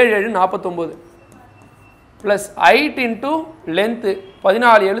height 7 7 49 plus height into length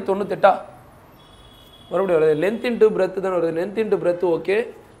 14 7 98. மறுபடியும் வருது, லென்த் இன்டூ பிரெத் தான் வருது, length into breadth okay,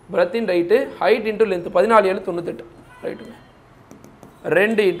 breadth int height, height into length 14 7 98 ரைட்டுங்க.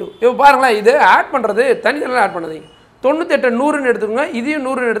 2 × இப்போ பாருங்களேன், இது ஆட் பண்ணுறது தனித்தனியாக ஆட் பண்ணாதீங்க. 98 100ன்னு எடுத்துக்கோங்க, இதையும்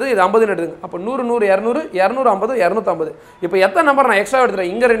 100ன்னு எடுத்துங்க, இது 50ன்னு எடுத்துங்க. அப்போ 100 100 200 250 250. இப்போ எத்தனை நம்பர் நான் எக்ஸ்ட்ரா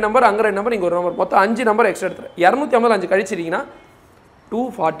எடுத்துகிறேன், இங்கே 2 நம்பர் அங்கே 2 நம்பர் இங்கே ஒரு நம்பர், மொத்தம் 5 நம்பர் எக்ஸ்ட்ரா எடுத்துகிறேன். 250 5 கழிச்சிட்டிங்கன்னா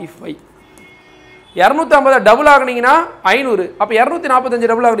 245. 250 டபுள் ஆகினீங்கன்னா 500. அப்போ 245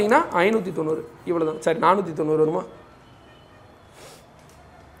 டபுள் ஆகினீங்கன்னா 590. இவ்வளோ தான், சரி 490 வருமா,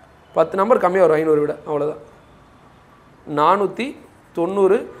 10 நம்பர் கம்மியாக வரும் 500 விட, அவ்வளோதான்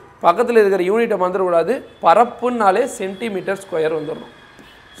 490. பக்கத்தில் இருக்கிற யூனிட்டை வந்துடக்கூடாது, பரப்புனாலே சென்டிமீட்டர் ஸ்கொயர் வந்துடணும்.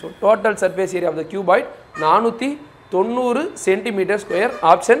 So total surface area of the cuboid 490 90 centimetre square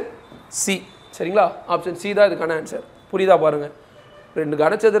option C சரிங்களா ஆப்ஷன் சி தான் இதுக்கான ஆன்சர் புரியுதா பாருங்கள் ரெண்டு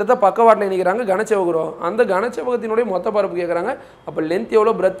கனச்சதுரத்தை பக்கவாட்டில் இணைக்கிறாங்க கனச்செவகுரம் அந்த கனச்செவகத்தினுடைய மொத்த பரப்பு கேட்குறாங்க அப்போ லென்த்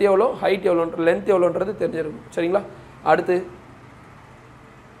எவ்வளோ பிரெத் எவ்வளோ ஹைட் எவ்வளோ லென்த் எவ்வளோன்றது தெரிஞ்சிருக்கும் சரிங்களா அடுத்து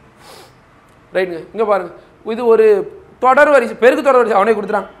ரைட்டுங்க இங்கே பாருங்கள் இது ஒரு தொடர் வரிசை பெருக்கு தொடர் வரிசை அவனே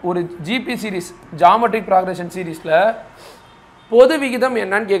கொடுத்துறாங்க ஒரு ஜிபி சீரீஸ் ஜாமெட்ரிக் ப்ராக்ரெஷன் சீரீஸில் பொது விகிதம்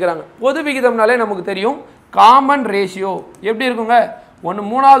என்னன்னு கேட்குறாங்க பொது விகிதம்னாலே நமக்கு தெரியும் காமன் ரேஷியோ எப்படி இருக்குங்க ஒன்று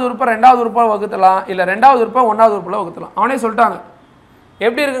மூணாவது உறுப்பை ரெண்டாவது உறுப்பாக வகுத்தலாம் இல்லை ரெண்டாவது உறுப்பை ஒன்றாவது உறுப்பில் வகுத்தலாம் அவனே சொல்லிட்டாங்க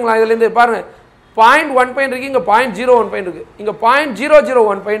எப்படி இருக்குங்களா இதுலேருந்து பாருங்கள் 0.1 பாயிண்ட் இருக்குது இங்கே 0.01 பாயிண்ட் இருக்குது இங்கே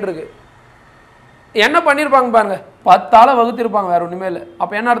 0.001 பாயிண்ட் இருக்குது என்ன பண்ணியிருப்பாங்க பாருங்க 10ஆல் வகுத்திருப்பாங்க வேறு ஒன்றுமே இல்லை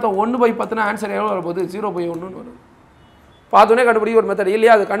அப்போ என்ன அர்த்தம் 1/10 ஆன்சர் எவ்வளோ வரப்போகுது 0/1 வரும் பார்த்தோன்னே கண்டுபிடிக்க ஒரு மெத்தட்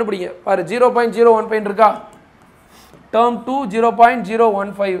இல்லையா அது கண்டுபிடிங்க பாரு 0.01 பாயிண்ட் இருக்கா term 2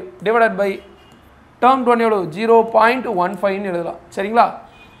 0.015 divided by term 1 எவ்வளோ 0.15 எழுதலாம் சரிங்களா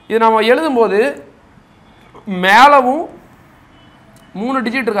இது நம்ம எழுதும்போது மேலவும் 3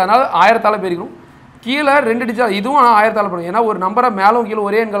 டிஜிட் இருக்கு அதனால் 1000ஆல் பெருக்கணும் கீழே 2 டிஜிட் இதுவும் 1000ஆல் பெருக்கணும் ஏன்னா ஒரு நம்பரை மேலும் கீழே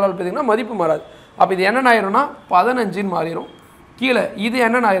ஒரே எண்களால் பெருக்கினா மதிப்பு மாறாது அப்போ இது என்னென்ன ஆயிரும்னா 15ன்னு மாறிடும் கீழே இது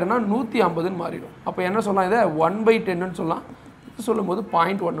என்னென்ன ஆயிரும்னா 150ன்னு மாறிடும் அப்போ என்ன சொல்லலாம் இதை 1/10ன்னு சொல்லலாம் இது சொல்லும்போது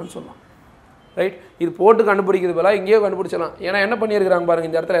 0.1ன்னு சொல்லலாம் ரைட் இது போட்டு கண்டுபிடிக்கிறது போல இங்கேயே கண்டுபிடிச்சலாம் ஏன்னா என்ன பண்ணியிருக்கிறாங்க பாருங்க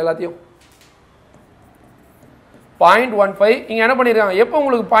இந்த இடத்துல எல்லாத்தையும் 0.15 இங்கே என்ன பண்ணியிருக்காங்க எப்போ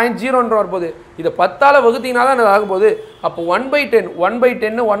உங்களுக்கு 0.0 வரப்போகுது இதை 10ஆல் வகுத்தீங்கன்னா தான் அது ஆகும் போது அப்போ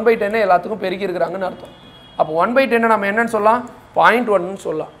 1/10 எல்லாத்துக்கும் பெருக்கி இருக்கிறாங்கன்னு அர்த்தம் அப்போ 1/10 நம்ம என்னன்னு சொல்லலாம் 0.1ன்னு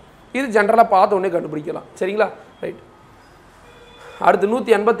சொல்லலாம் இது ஜென்ரலாக பார்த்த உடனே கண்டுபிடிக்கலாம் சரிங்களா ரைட் அடுத்து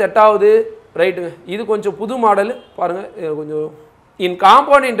 188வது ரைட்டுங்க இது கொஞ்சம் புது மாடல் பாருங்கள் கொஞ்சம் இன்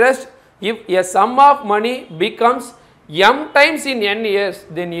compound interest if a sum of money becomes m times in n years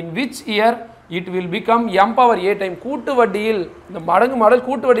then in which year it will become m power a time கூட்டு வட்டியில் இந்த மடங்கு மாடல்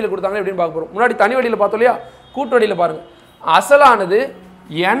கூட்டு வட்டியில் கொடுத்தாங்க எப்படின்னு பார்க்க போகிறோம் முன்னாடி தனி வட்டியில் பார்த்தோம் இல்லையா கூட்டு வட்டியில் பாருங்கள் அசலானது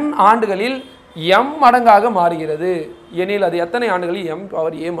n ஆண்டுகளில் m மடங்காக மாறுகிறது எனில் அது எத்தனை ஆண்டுகளில் m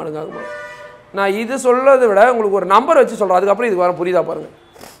பவர் a மடங்காக மாறும் நான் இது சொல்றதை விட உங்களுக்கு ஒரு நம்பர் வச்சு சொல்கிறேன் அதுக்கப்புறம் இதுக்கு வர புரியுதா பாருங்கள்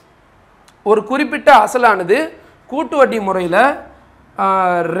ஒரு குறிப்பிட்ட அசலானது கூட்டு வட்டி முறையில்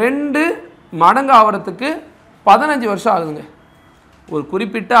 2 மடங்கு ஆகிறதுக்கு 15 வருஷம் ஆகுதுங்க ஒரு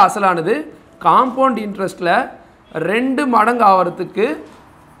குறிப்பிட்ட அசலானது காம்பவுண்ட் இன்ட்ரெஸ்ட்டில் 2 மடங்கு ஆகிறதுக்கு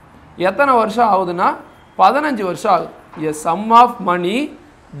எத்தனை வருஷம் ஆகுதுன்னா 15 வருஷம் ஆகுது a sum of money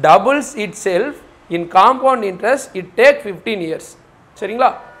doubles itself in compound interest it take 15 years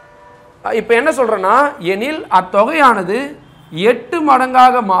சரிங்களா இப்போ என்ன சொல்கிறேன்னா எனில் அத்தொகையானது 8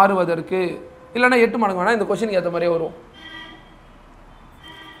 மடங்காக மாறுவதற்கு இல்லைன்னா 8 மடங்கு வேணால் இந்த கொஸ்டினுக்கு ஏற்ற மாதிரியே வரும்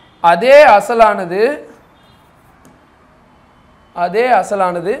அதே அசலானது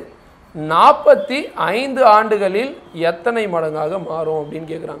 45 ஆண்டுகளில் எத்தனை மடங்காக மாறும் அப்படின்னு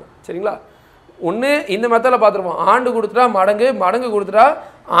கேட்குறாங்க சரிங்களா ஒன்று இந்த மெத்தடில் பார்த்துருப்போம் ஆண்டு கொடுத்துட்டா மடங்கு கொடுத்துட்டா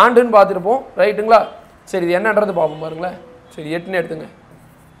ஆண்டுன்னு பார்த்துருப்போம் ரைட்டுங்களா சரி இது என்னன்றது பார்ப்போம் பாருங்களேன் சரி 8ன்னு எடுத்துங்க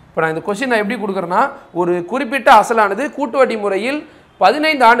இப்போ நான் இந்த கொஸ்டின் நான் எப்படி கொடுக்குறேன்னா ஒரு குறிப்பிட்ட அசலானது கூட்டு வட்டி முறையில்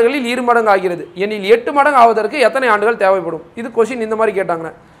 15 ஆண்டுகளில் 2 மடங்கு ஆகிறது எனில் 8 மடங்கு ஆவதற்கு எத்தனை ஆண்டுகள் தேவைப்படும் இது கொஸ்டின் இந்த மாதிரி கேட்டாங்க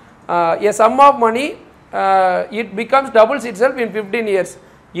a sum of money it becomes doubles itself in 15 years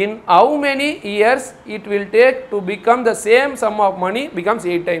in how many years it will take to become the same sum of money becomes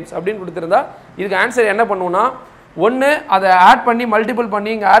 8 times அப்படின்னு கொடுத்துருந்தா இதுக்கு ஆன்சர் என்ன பண்ணுவோம்னா ஒன்று அதை ஆட் பண்ணி மல்டிபிள்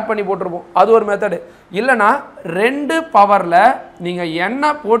பண்ணி இங்கே ஆட் பண்ணி போட்டிருப்போம் அது ஒரு மெத்தடு இல்லைனா 2 பவரில் நீங்கள்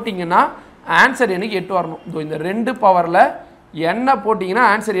என்ன போட்டிங்கன்னா ஆன்சர் எனக்கு 8 வரணும் இந்த 2 பவரில் என்ன போட்டிங்கன்னா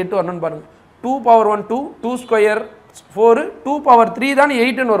ஆன்சர் 8 வரணும்னு பாருங்கள் 2 power 1 2 2 ஸ்கொயர் 4 2 power 3 தான்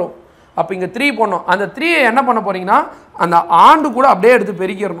 8ன்னு வரும் அப்போ இங்கே 3 போடணும் அந்த 3 என்ன பண்ண போகிறீங்கன்னா அந்த ஆண்டு கூட அப்படியே எடுத்து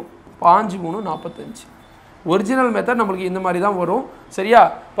பெருக்கிடணும் 5 3 45 ஒரிஜினல் மெத்தட் நம்மளுக்கு இந்த மாதிரி தான் வரும் சரியா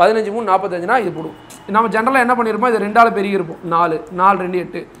 15 3 45னா இது போடும் நம்ம ஜென்ரலாக என்ன பண்ணியிருப்போம் இதை 2ஆல் பெருகிருப்போம் 4 4 2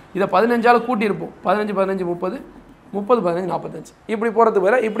 8 இதை 15ஆல் கூட்டியிருப்போம் 15 15 30 30 15 45 இப்படி போகிறதுக்கு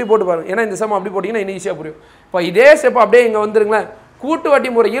பதிலாக இப்படி போட்டு பாருங்கள் ஏன்னா இந்த சம் அப்படி போட்டிங்கன்னா இன்னும் ஈஸியாக புரியும் இப்போ இதே ஸ்டெப் அப்படியே இங்கே வந்துருங்களேன் கூட்டு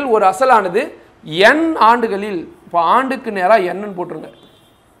வட்டி முறையில் ஒரு அசலானது n ஆண்டுகளில் இப்போ ஆண்டுக்கு நேராக என்னன்னு போட்டுருங்க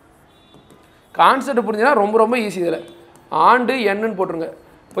கான்செப்ட் புரிஞ்சுன்னா ரொம்ப ரொம்ப ஈஸி இதில் ஆண்டு என்னன்னு போட்டுருங்க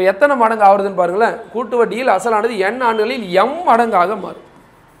இப்போ எத்தனை மடங்கு ஆகுதுன்னு பாருங்களேன் கூட்டு வட்டியில் அசலானது n ஆண்டுகளில் m மடங்காக மாறும்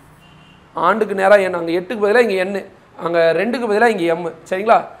ஆண்டுக்கு நேராக n அங்கே 8க்கு பதிலாக இங்கே n அங்கே 2க்கு பதிலாக இங்கே m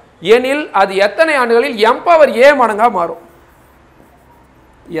சரிங்களா எனில் அது எத்தனை ஆண்டுகளில் m பவர் a மடங்காக மாறும்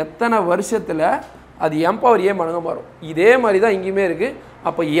எத்தனை வருஷத்தில் அது m பவர் a மடங்காக மாறும் இதே மாதிரி தான் இங்கேயுமே இருக்குது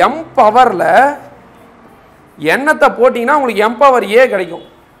அப்போ m பவரில் எண்ணத்தை போட்டிங்கன்னா உங்களுக்கு m பவர் a கிடைக்கும்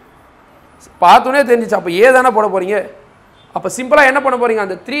பார்த்தோன்னே தெரிஞ்சிச்சு அப்போ ஏ தானே போட போகிறீங்க அப்போ சிம்பிளாக என்ன பண்ண போகிறீங்க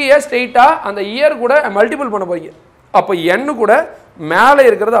அந்த 3 இயர்ஸ் ஸ்ட்ரெயிட்டாக அந்த இயர் கூட மல்டிபிள் பண்ண போகிறீங்க அப்போ n கூட மேலே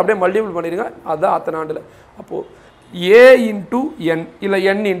இருக்கிறது அப்படியே மல்டிபிள் பண்ணிடுங்க, அதுதான் அத்தனை ஆண்டில். அப்போது a இன்ட்டு n இல்லை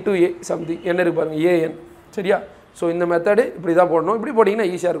n இன்ட்டு a சம்திங் என்ன இருக்கு பாருங்கள் an. சரியா? ஸோ இந்த மெத்தடு இப்படி தான் போடணும். இப்படி போட்டிங்கன்னா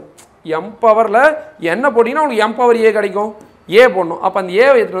ஈஸியாக இருக்கும். m பவரில் என்ன போட்டிங்கன்னா உங்களுக்கு m பவர் a கிடைக்கும், a போடணும். அப்போ அந்த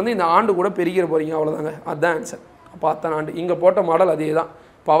ஏவை எடுத்துகிட்டு வந்து இந்த ஆண்டு கூட பெருகிற போகிறீங்க, அவ்வளோதாங்க. அதுதான் ஆன்சர். அப்போ அத்தனை ஆண்டு இங்கே போட்ட மாடல் அதே தான்.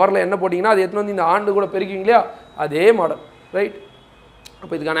 பவரில் என்ன போட்டிங்கன்னா அது எடுத்துகிட்டு வந்து இந்த ஆண்டு கூட பெருக்குவீங்க இல்லையா, அதே மாடல். ரைட்?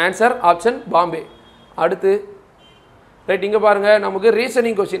 அப்போ இதுக்கான ஆன்சர் ஆப்ஷன் பாம்பே. அடுத்து ரைட், இங்கே பாருங்கள், நமக்கு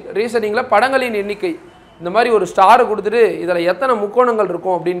ரீசனிங் கொஸ்டின். ரீசனிங்கில் படங்களின் எண்ணிக்கை இந்த மாதிரி ஒரு ஸ்டாரை கொடுத்துட்டு இதில் எத்தனை முக்கோணங்கள்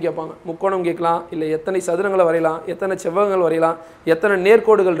இருக்கும் அப்படின்னு கேட்பாங்க. முக்கோணம் கேட்கலாம், இல்லை எத்தனை சதுரங்களை வரையலாம், எத்தனை செவ்வகங்கள் வரையலாம், எத்தனை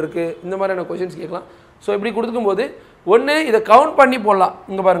நேர்கோடுகள் இருக்குது, இந்த மாதிரியான கொஸ்டின்ஸ் கேட்கலாம். ஸோ இப்படி கொடுக்கும்போது ஒன்று இதை கவுண்ட் பண்ணி போடலாம்.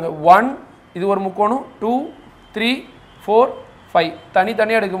 இங்கே பாருங்கள் 1 இது ஒரு முக்கோணம், 2 3 4 5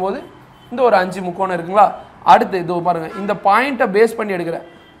 தனித்தனியாக எடுக்கும்போது இந்த ஒரு 5 முக்கோணம் இருக்குங்களா. அடுத்து இது பாருங்கள், இந்த பாயிண்ட்டை பேஸ் பண்ணி எடுக்கிறேன்.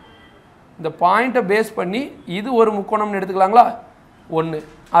 இந்த பாயிண்ட்டை பேஸ் பண்ணி இது ஒரு முக்கோணம்னு எடுத்துக்கலாங்களா, 1.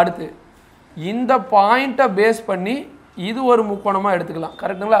 அடுத்து இந்த பாயிண்ட்டை பேஸ் பண்ணி இது ஒரு முக்கோணமாக எடுத்துக்கலாம்,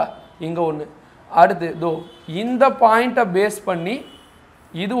 கரெக்டுங்களா, இங்கே 1. அடுத்து இந்த பாயிண்ட்டை பேஸ் பண்ணி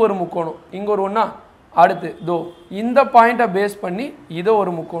இது ஒரு முக்கோணம், இங்கே ஒரு 1. அடுத்து இந்த பாயிண்ட்டை பேஸ் பண்ணி இதை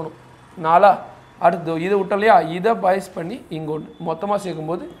ஒரு முக்கோணம், 4. அடுத்து இதை விட்டலையா, இதை பேஸ் பண்ணி இங்கே 1. மொத்தமாக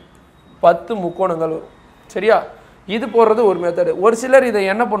சேர்க்கும்போது 10 முக்கோணங்கள் வரும். சரியா? இது போடுறது ஒரு மெத்தடு. ஒரு சிலர் இதை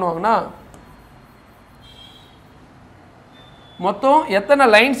என்ன பண்ணுவாங்கன்னா, மொத்தம் எத்தனை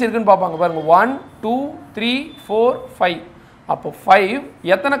லைன்ஸ் இருக்குன்னு பார்ப்பாங்க. பாருங்கள் 1 2 3 4 5. அப்போ 5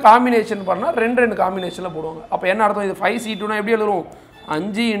 எத்தனை காம்பினேஷன் பண்ணால் 2 காம்பினேஷனில் போடுவாங்க. அப்போ என்ன அர்த்தம், இது 5C2னா எப்படி எழுதுவோம்,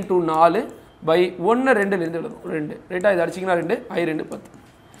 5 × 4 / 1 2லேருந்து எழுதுவோம், 2. ரைட்டாக இது அடிச்சிங்கன்னா 2 I 2 10.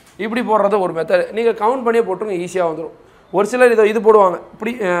 இப்படி போடுறது ஒரு மெத்தட். நீங்கள் கவுண்ட் பண்ணியே போட்டுருங்க, ஈஸியாக வந்துடும். ஒரு சிலர் இது போடுவாங்க,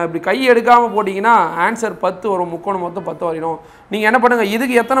 இப்படி கை எடுக்காமல் போட்டிங்கன்னா ஆன்சர் 10 வரும், முக்கோணம் மொத்தம் 10 வரையும். நீங்கள் என்ன பண்ணுங்கள்,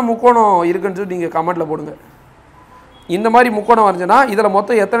 இதுக்கு எத்தனை முக்கோணம் இருக்குன்னு சொல்லி நீங்கள் கமெண்ட்டில் போடுங்க. இந்த மாதிரி முக்கோணம் வரைஞ்சுன்னா இதில்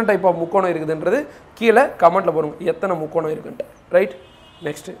மொத்தம் எத்தனை டைப் ஆஃப் முக்கோணம் இருக்குதுன்றது கீழே கமெண்ட்டில் போடுங்க, எத்தனை முக்கோணம் இருக்குன்ட்டு. ரைட்?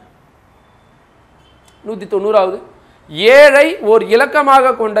 நெக்ஸ்ட்டு 190வது, 7ஐ ஒரு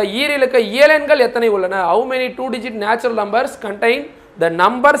இலக்கமாக கொண்ட ஈரிலக்க இயலெண்கள் எத்தனை உள்ளன? How many 2-digit natural numbers contain the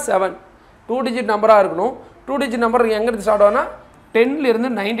number 7? 2-digit நம்பராக இருக்கணும். 2-digit நம்பர் எங்கேருந்து ஸ்டார்ட் ஆகுனா 10லேருந்து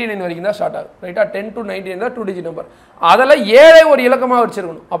 99 வரைக்கும் தான் ஸ்டார்ட் ஆகும். ரைட்டா? 10 to 99 தான் 2-digit நம்பர். அதில் 7ஐ ஒரு இலக்கமாக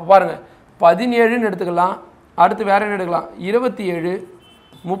வச்சுருக்கணும். அப்போ பாருங்கள் 17ன்னு எடுத்துக்கலாம். அடுத்து வேறு என்ன எடுக்கலாம், 27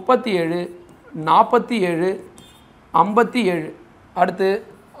 37 47 57. அடுத்து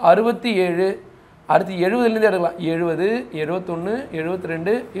 67. அடுத்து 70லேருந்து எடுக்கலாம், 70 71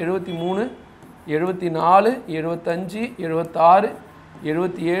 72 73 74 75 76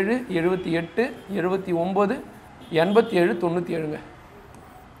 77 78 79 87 97ங்க.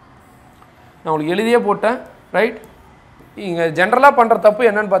 நான் உங்களுக்கு எழுதியே போட்டேன். ரைட்? இங்கே ஜென்ரலாக பண்ணுற தப்பு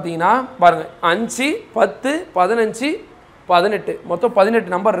என்னன்னு பார்த்தீங்கன்னா பாருங்கள், 5 10 15 18 மொத்தம் 18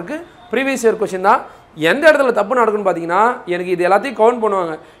 நம்பர் இருக்குது. ப்ரீவியஸ் இயர் கொஸ்டின் தான். எந்த இடத்துல தப்பு நடக்குன்னு பார்த்தீங்கன்னா, எனக்கு இது எல்லாத்தையும் கவுண்ட்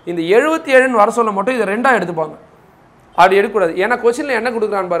பண்ணுவாங்க, இந்த 77ன்னு வர சொல்ல மட்டும் இதை 2ஆக எடுத்துப்பாங்க. அப்படி எடுக்கக்கூடாது. ஏன்னா கொஸ்டினில் என்ன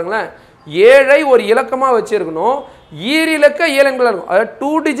கொடுக்குறான்னு பாருங்களேன், 7ஐ ஒரு இலக்கமாக வச்சுருக்கணும், ஈரிலக்க இயலெண்களாக இருக்கும், அதாவது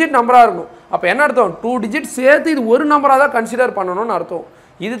 2-digit நம்பராக இருக்கணும். அப்போ என்ன அர்த்தம், 2-digit சேர்த்து இது ஒரு நம்பராக தான் கன்சிடர் பண்ணணும்னு அர்த்தம்.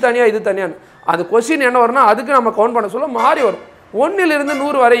 இது தனியாக இது தனியான்னு அந்த கொஸ்டின் என்ன வரும்னா அதுக்கு நம்ம கவுண்ட் பண்ண சொல்ல மாறி வரும். 1லிருந்து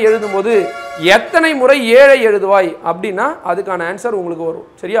 100 வரை எழுதும்போது எத்தனை முறை 7ஐ எழுதுவாய் அப்படின்னா அதுக்கான ஆன்சர் உங்களுக்கு வரும்.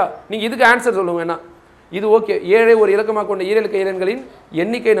 சரியா? நீங்கள் இதுக்கு ஆன்சர் சொல்லுங்க. என்ன இது ஓகே, 7ஐ ஒரு இலக்கமாக கொண்ட ஈரிலக்க இயலெண்களின்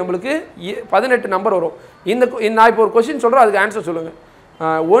எண்ணிக்கை நம்மளுக்கு 18 நம்பர் வரும். நான் இப்போ ஒரு கொஸ்டின் சொல்கிறேன், அதுக்கு ஆன்சர் சொல்லுங்கள்.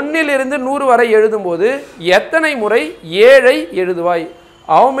 1லிருந்து 100 வரை எழுதும்போது எத்தனை முறை 7ஐ எழுதுவாய்?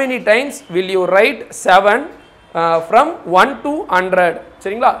 How many times will you write 7 from 1 to 100?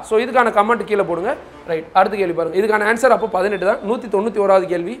 சரிங்களா? ஸோ இதுக்கான கமெண்ட் கீழே போடுங்க. ரைட், அடுத்த கேள்வி பாருங்கள். இதுக்கான ஆன்சர் அப்போ 18 தான். 191வது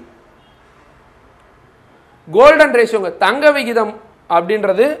கேள்வி, கோல்டன் ரேஷியோங்க, தங்க விகிதம்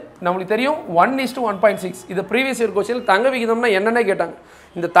அப்படின்றது நம்மளுக்கு தெரியும் 1:1.6. இது ப்ரீவியஸ் இயர் கொஸ்டின் தங்க விகிதம்னா என்னென்ன கேட்டாங்க.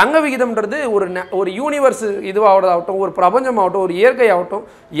 இந்த தங்க விகிதம்ன்றது ஒரு யூனிவர்ஸ் இதுவாகட்டும், ஒரு பிரபஞ்சம் ஆகட்டும், ஒரு இயற்கை ஆகட்டும்,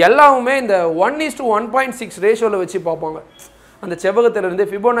 எல்லாமே இந்த 1:1.6 ரேஷியோவில் வச்சு பார்ப்பாங்க. அந்த செவ்வகத்திலிருந்து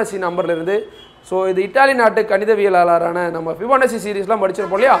ஃபிபோனசி நம்பர்லேருந்து. ஸோ இது இட்டாலி நாட்டு கணிதவியலாளரான நம்ம ஃபிபோனசி சீரீஸ்லாம்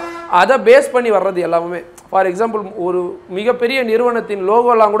படிச்சிருப்போம் இல்லையா, அதை பேஸ் பண்ணி வர்றது எல்லாமே. ஃபார் எக்ஸாம்பிள் ஒரு மிகப்பெரிய நிறுவனத்தின்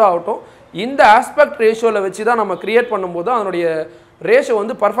லோகோலாம் கூட ஆகட்டும், இந்த ஆஸ்பெக்ட் ரேஷியோவில் வச்சு தான் நம்ம கிரியேட் பண்ணும்போது அதனுடைய ரேஷியோ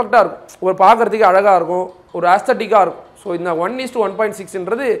வந்து பர்ஃபெக்டாக இருக்கும், ஒரு பார்க்குறதுக்கு அழகாக இருக்கும், ஒரு ஆஸ்தட்டிக்காக இருக்கும். ஸோ இந்த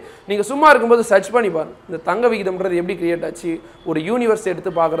 1:1.6ன்றது நீங்கள் சும்மா இருக்கும்போது சர்ச் பண்ணி பாருங்கள், இந்த தங்க விகிதம்ன்றது எப்படி கிரியேட் ஆச்சு, ஒரு யூனிவர்ஸ்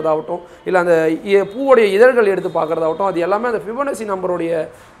எடுத்து பார்க்குறதாகட்டும், இல்லை அந்த பூவோடைய இதழ்கள் எடுத்து பார்க்குறதாகட்டும், அது எல்லாமே அந்த ஃபிபோனசி நம்பருடைய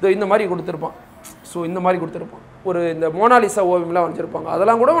இந்த மாதிரி கொடுத்துருப்பான். ஸோ இந்த மாதிரி கொடுத்துருப்பான். ஒரு இந்த மோனாலிசா ஓவியம்லாம் வரைஞ்சிருப்பாங்க.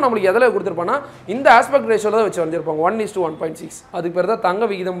 அதெல்லாம் கூட நம்மளுக்கு எதில் கொடுத்துருப்பாங்கன்னா இந்த ஆஸ்பெக்ட் ரேஷியோவில் தான் வச்சு வரைஞ்சிருப்பாங்க. 1:1.6. அதுக்கு பேர் தான் தங்க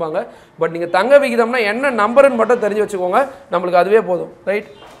விகிதம்பாங்க. பட் நீங்கள் தங்க விகிதம்னா என்ன நம்பருன்னு மட்டும் தெரிஞ்சு வச்சுக்கோங்க, நம்மளுக்கு அதுவே போதும். ரைட்.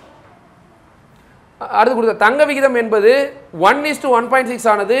 அடுத்து கொடுத்த தங்க விகிதம் என்பது 1:1.6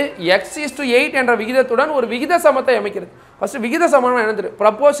 ஆனது x:8 என்ற விகிதத்துடன் ஒரு விகித சமத்தை அமைக்கிறது. ஃபர்ஸ்ட் விகித சமம் என்னது?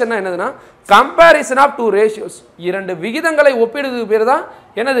 ப்ரப்போர்ஷன் என்னதுன்னா கம்பேரிசன் ஆஃப் டூ ரேஷியோஸ். இரண்டு விகிதங்களை ஒப்பிடுறதுக்கு பேர் தான்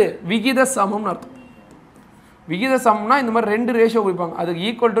என்னது? விகித சமம்னு அர்த்தம். விகித சமம்னா இந்த மாதிரி ரெண்டு ரேஷியோ குறிப்பாங்க, அதுக்கு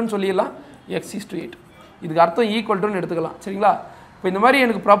ஈக்குவல்டுன்னு சொல்லிடலாம். x:8 இதுக்கு அர்த்தம் ஈக்குவல்டுன்னு எடுத்துக்கலாம். சரிங்களா? இப்போ இந்த மாதிரி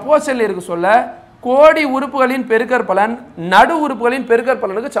எனக்கு ப்ரப்போர்ஷனில் இருக்கு சொல்ல கோடி உறுப்புகளின் பெருக்கற் பலன் நடு உறுப்புகளின் பெருக்கற்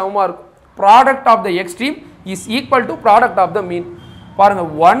பலனுக்கு சமமாக இருக்கும். Product of the extreme is equal to product of the மீன். பாருங்க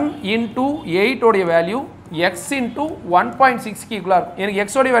 1:8 உடைய வேல்யூ x:1.6 ஈக்குவலாக இருக்கும். எனக்கு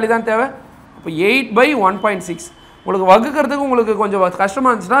x உடைய வேல்யூ தான் தேவை. இப்போ 8/1.6. உங்களுக்கு வகுக்கிறதுக்கு உங்களுக்கு கொஞ்சம்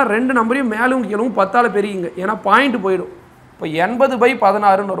கஷ்டமாக இருந்துச்சுன்னா ரெண்டு நம்பரையும் மேலும் கீழும் 10ஆல் பெருகிங்க, ஏன்னா பாயிண்ட் போயிடும். இப்போ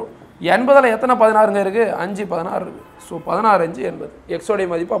 80/16ன்னு வரும். 80ல் எத்தனை 16ங்க இருக்குது? 5 16 இருக்குது. ஸோ 16 5 80. எக்ஸோடைய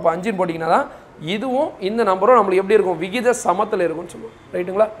மதிப்பு அப்போ 5ன்னு போட்டிங்கன்னா தான் இதுவும் இந்த நம்பரும் நம்மளுக்கு எப்படி இருக்கும்? விகித சமத்தில் இருக்கும்னு சொல்லுவோம்.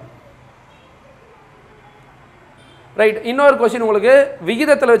 ரைட்டுங்களா? ரைட். இன்னொரு கொஸ்டின் உங்களுக்கு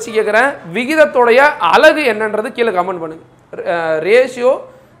விகிதத்தில் வச்சு கேட்குறேன். விகிதத்தோடைய அலகு என்னன்றது கீழே கமெண்ட் பண்ணுங்க. ரேஷியோ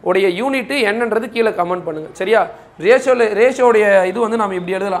உடைய யூனிட் என்னன்றது கீழே கமெண்ட் பண்ணுங்க. சரியா? ரேஷியோடைய இது வந்து நம்ம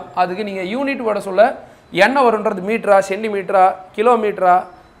இப்படி எழுதலாம். அதுக்கு நீங்கள் யூனிட் வர சொல்ல என்ன வரும்ன்றது மீட்டரா, சென்டிமீட்டரா, கிலோமீட்டரா,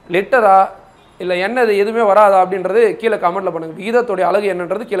 லிட்டரா, இல்லை என்னது எதுவுமே வராதா அப்படின்றது கீழே கமெண்ட்டில் பண்ணுங்கள். விகிதத்தோடைய அலகு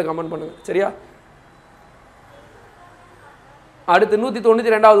என்னன்றது கீழே கமெண்ட் பண்ணுங்கள். சரியா? அடுத்து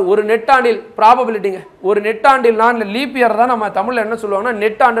 192வது ஒரு நெட்டாண்டில் ப்ராபபிலிட்டிங்க. ஒரு நெட்டாண்டில்னா லீப் இயர் தான் நம்ம தமிழில் என்ன சொல்லுவாங்கன்னா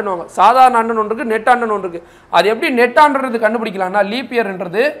நெட் ஆண்டுன்னு. சாதாரண ஆண்டுன்னு ஒன்று இருக்குது, நெட் ஆண்டுன்னு ஒன்று இருக்குது. அது எப்படி நெட் ஆண்டுன்றது கண்டுபிடிக்கலாம்னா லீப்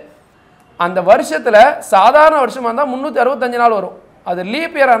இயர்ன்றது அந்த வருஷத்தில் சாதாரண வருஷமாக இருந்தால் 365 நாள் வரும். அது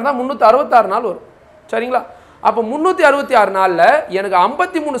லீப் இயராக இருந்தால் 366 நாள் வரும். சரிங்களா? அப்போ 366 நாளில் எனக்கு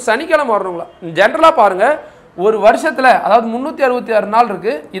 53 சனிக்கிழமை வரணுங்களா? ஜென்ரலாக பாருங்கள், ஒரு வருஷத்தில் அதாவது 366 நாள்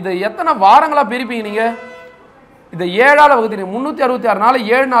இருக்குது. இது எத்தனை வாரங்களாக பிரிப்பீங்க நீங்கள்? இதை 7ஆல் வகுத்துட்டீங்க. 366 நாள்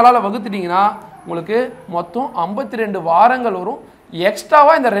 7 நாளால் வகுத்துட்டிங்கன்னா உங்களுக்கு மொத்தம் 52 வாரங்கள் வரும்.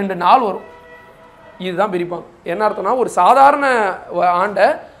 எக்ஸ்ட்ராவாக இந்த 2 நாள் வரும். இதுதான் பிரிப்பாங்க. என்ன அர்த்தம்னா ஒரு சாதாரண ஆண்டை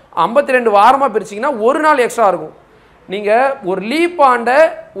 52 வாரமாக பிரிச்சிங்கன்னா ஒரு நாள் எக்ஸ்ட்ரா இருக்கும். நீங்கள் ஒரு லீப் ஆண்டை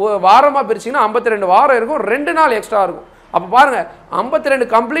வாரமாக பிரிச்சிங்கன்னா 52 வாரம் இருக்கும், 2 நாள் எக்ஸ்ட்ரா இருக்கும். அப்போ பாருங்கள் 52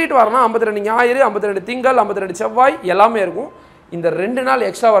 கம்ப்ளீட் வாரம்னா 52 ஞாயிறு, 52 திங்கள், 52 செவ்வாய் எல்லாமே இருக்கும். இந்த 2 நாள்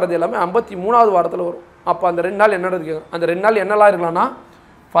எக்ஸ்ட்ரா வரது எல்லாமே 53வது வாரத்தில் வரும். அப்போ அந்த 2 நாள் என்னது கேட்கும்? அந்த 2 நாள் என்னெல்லாம் இருக்கலாம்னா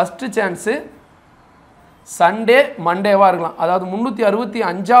ஃபஸ்ட்டு சான்ஸு சண்டே மண்டேவாக இருக்கலாம். அதாவது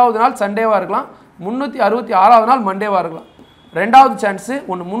 365வது நாள் சண்டேவாக இருக்கலாம், 366வது நாள் மண்டேவாக இருக்கலாம். ரெண்டாவது சான்ஸு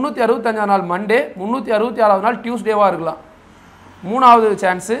ஒன்று 365 நாள் மண்டே, 366வது நாள் டியூஸ்டேவாக இருக்கலாம். மூணாவது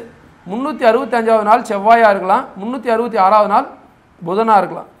சான்ஸு 365வது நாள் செவ்வாயாக இருக்கலாம், 366வது நாள் புதனாக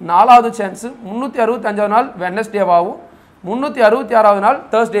இருக்கலாம். நாலாவது சான்ஸு 365வது நாள் வெனஸ்டேவாகவும், 366வது நாள்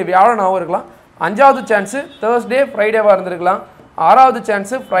தேர்ஸ்டே வியாழனாகவும் இருக்கலாம். அஞ்சாவது சான்ஸு தேர்ஸ்டே ஃப்ரைடேவாக இருந்திருக்கலாம். ஆறாவது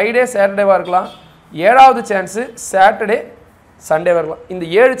சான்ஸு ஃப்ரைடே சாட்டர்டேவாக இருக்கலாம். ஏழாவது சான்ஸு சாட்டர்டே சண்டேவாக இருக்கலாம். இந்த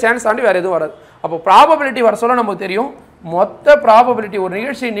 7 சான்ஸ் தாண்டி வேறு எதுவும் வராது. அப்போ ப்ராபபிலிட்டி வர சொல்ல நமக்கு தெரியும். மொத்த ப்ராபபிலிட்டி ஒரு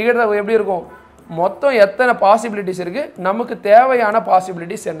நிகழ்ச்சி நிகழ்வு எப்படி இருக்கும்? மொத்தம் எத்தனை பாசிபிலிட்டிஸ் இருக்குது, நமக்கு தேவையான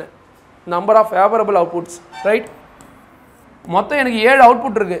பாசிபிலிட்டிஸ் என்ன, number of favourable outputs. Right. மொத்தம் எனக்கு 7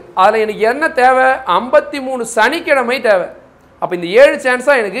 அவுட்புட் இருக்குது. அதில் எனக்கு என்ன தேவை? 53 சனிக்கிழமை தேவை. அப்போ இந்த 7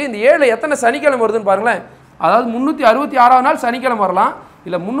 சான்ஸாக எனக்கு இந்த 7 எத்தனை சனிக்கிழமை வருதுன்னு பாருங்களேன். அதாவது 366வது நாள் சனிக்கிழமை வரலாம்,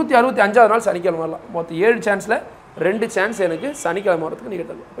 இல்லை 365வது நாள் சனிக்கிழமை வரலாம். மொத்தம் 7 சான்ஸில் 2 சான்ஸ் எனக்கு சனிக்கிழமை வரதுக்கு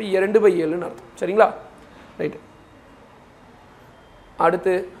நிகழ்த்தலாம். அப்போ 2/7ன்னு அர்த்தம். சரிங்களா? ரைட்டு.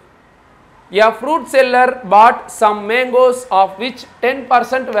 அடுத்து a fruit seller bought some mangoes of which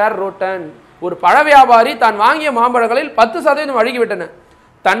 10% were rotten. ஒரு பழ வியாபாரி தான் வாங்கிய மாம்பழங்களில் 10% அழுகிவிட்டன.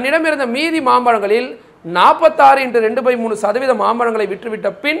 தன்னிடம் இருந்த மீதி மாம்பழங்களில் 46/2/3% மாம்பழங்களை விற்றுவிட்ட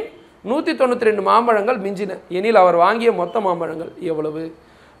பின் 192 மாம்பழங்கள் மிஞ்சின எனில் அவர் வாங்கிய மொத்த மாம்பழங்கள் எவ்வளவு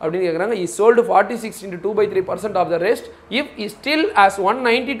அப்படின்னு கேட்குறாங்க. he sold 46/2/3% of the rest. if he still has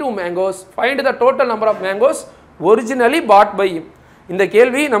 192 mangoes, find the total number of mangoes originally bought by him. இந்த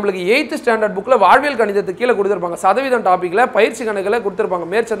கேள்வி நம்மளுக்கு 8th ஸ்டாண்டர்ட் புக்கில் வாழ்வியல் கணிதத்துக்கு கீழே கொடுத்துருப்பாங்க. சதவீதம் டாப்பிக்கில் பயிற்சி கணக்கில் கொடுத்துருப்பாங்க,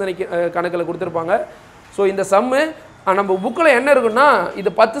 மேற்சந்தனை கணக்கில் கொடுத்துருப்பாங்க. ஸோ இந்த சம்மு நம்ம புக்கில் என்ன இருக்குன்னா இது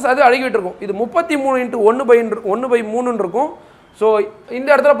 10% அழுகிட்டு இருக்கும். இது 33/1/3 இருக்கும். ஸோ இந்த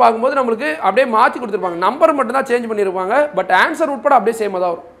இடத்துல பார்க்கும்போது நம்மளுக்கு அப்படியே மாற்றி கொடுத்துருப்பாங்க. நம்பர் மட்டும் தான் சேஞ்ச் பண்ணியிருப்பாங்க, பட் ஆன்சர் உட்பட அப்படியே சேமாக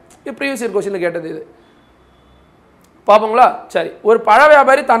தான் வரும். இது ப்ரீவியஸ் இயர் கொஸ்டினில் கேட்டது. இது பார்ப்போங்களா? சரி. ஒரு பழ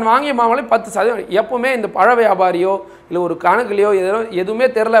வியாபாரி தான் வாங்கிய மாம்பழம் 10%. எப்போவுமே இந்த பழ வியாபாரியோ இல்லை ஒரு கணக்குலையோ எதுவுமே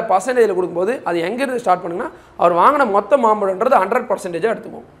தெரில பர்சன்டேஜில் கொடுக்கும்போது அது எங்கேருந்து ஸ்டார்ட் பண்ணுங்கன்னா அவர் வாங்கின மொத்த மாம்பழம்ன்றது 100%-ஆக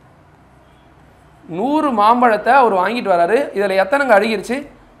எடுத்துக்குவோம். 100 மாம்பழத்தை அவர் வாங்கிட்டு வராரு. இதில் எத்தனைங்க அழுகிருச்சு?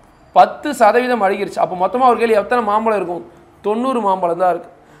 10% அழுகிருச்சு. அப்போ மொத்தமாக அவர் கையில் எத்தனை மாம்பழம் இருக்கும்? 90 மாம்பழம் தான்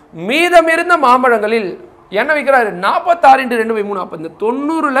இருக்குது. மீதம் இருந்த மாம்பழங்களில் என்ன வைக்கிறாரு? 46 × 2/3. அப்போ இந்த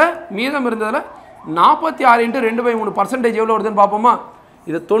 90ல் மீதம் இருந்ததில் 46 × 2/3% எவ்வளோ வருதுன்னு பார்ப்போமா?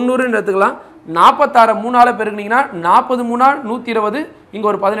 இது 90ன்னு எடுத்துக்கலாம். 46 3ஆல் பெருக்குனீங்கன்னா 40 3 120, இங்கே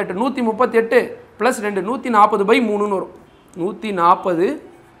ஒரு 18, 138 + 2 140/3ன்னு வரும்.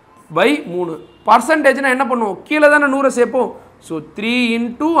 140/3 பர்சன்டேஜ்னா என்ன பண்ணுவோம்? கீழே தானே 100 சேர்ப்போம். ஸோ 3 ×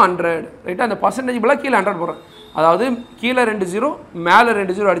 100 ரைட்டாக அந்த பர்சன்டேஜ் போல் கீழே 100 போடுறேன். அதாவது கீழே 2 0 மேலே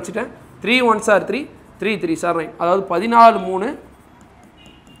 2 0 அடிச்சிட்டேன். 3 1s are 3, 3 3s are 9. அதாவது 14 3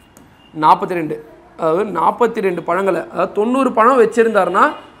 42. அதாவது 42 பழங்களை, அதாவது 90 பழம் வச்சிருந்தாருன்னா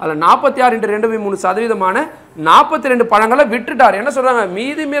அதில் 46 × 2/3% 42 பழங்களை விட்டுட்டார். என்ன சொல்கிறாங்க?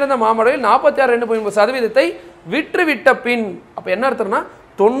 மீதி மீறந்த மாம்பழத்தில் 46 2/3% விற்று விட்ட பின். அப்போ என்ன அர்த்தம்னா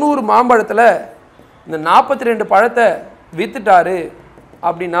 90 மாம்பழத்தில் இந்த 42 பழத்தை விற்றுட்டாரு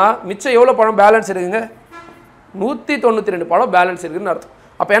அப்படின்னா மிச்சம் எவ்வளோ பழம் பேலன்ஸ் இருக்குங்க? 192 பழம் பேலன்ஸ் இருக்குதுன்னு அர்த்தம்.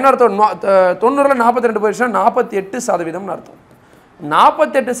 அப்போ என்ன அர்த்தம்? 90ல் 42 போயிடுச்சுன்னா 48%ன்னு அர்த்தம்.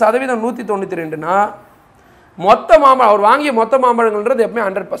 48% 192னா மொத்த மாம்பழம் அவர் வாங்கிய மொத்த மாம்பழங்கள்ன்றது எப்பவுமே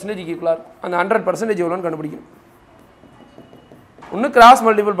 100% ஈக்குவலாக இருக்கும். அந்த 100% எவ்வளோன்னு கண்டுபிடிக்கணும். இன்னும் கிராஸ்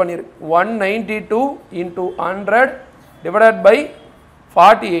மல்டிபிள் பண்ணிடு. 192 × 100 /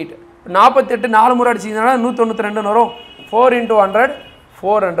 48. 48 4 முறை அடிச்சிங்கன்னா 192 வரும். 4 × 100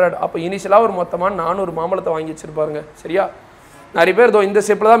 400. அப்போ இனிஷியலாக ஒரு மொத்தமாக 400 மாம்பழத்தை வாங்கி வச்சுருப்பாருங்க. சரியா? நிறைய பேர் இந்த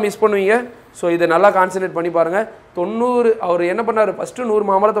ஸ்டெப்பில் தான் மிஸ் பண்ணுவீங்க. ஸோ இதை நல்லா கான்சன்ட்ரேட் பண்ணி பாருங்கள். 90 அவர் என்ன பண்ணார்? ஃபஸ்ட்டு 100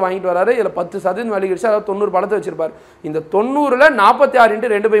 மாம்பழத்தை வாங்கிட்டு வராரு. இதில் 10% வலிகிடுச்சு. அதாவது 90 பழத்தை வச்சிருப்பார். இந்த 90ல்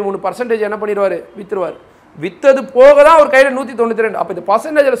 46 × 2/3% என்ன பண்ணிடுவார்? விற்றுருவார். விற்றது போக தான் அவர் கையில் 192. அப்போ இந்த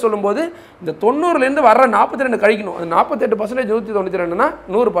பர்சன்டேஜில் சொல்லும்போது இந்த 90லேருந்து வர்ற 42 கழிக்கணும். அது 48% 192னா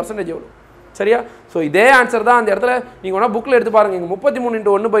 100% எவ்வளோ? சரியா? ஸோ இதே ஆன்சர் தான் அந்த இடத்துல நீங்கள் வேணால் புக்கில் எடுத்து பாருங்கள். இங்கே 33 ×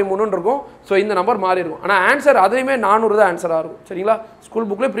 1/3 இருக்கும். ஸோ இந்த நம்பர் மாறி இருக்கும். ஆனால் ஆன்சர் அதையுமே 400 தான் ஆன்சராக இருக்கும். சரிங்களா? ஸ்கூல்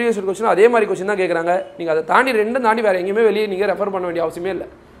புக்கில் ப்ரீவியஸ் கொஸ்டின் அதே மாதிரி கொஸ்டின் தான் கேட்குறாங்க. நீங்கள் அதை தாண்டி 2 தாண்டி வேறு எங்கேயுமே வெளியே நீங்கள் ரெஃபர் பண்ண வேண்டிய அவசியமே இல்லை.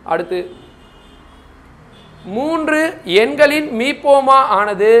 அடுத்து 3 எண்களின் மீப்போமா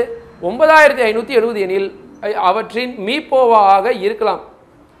ஆனது 9570 எனில் அவற்றின் மீப்போவாக இருக்கலாம்.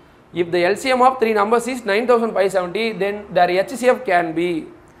 If the LCM of 3 numbers is 9570, then their HCF can be.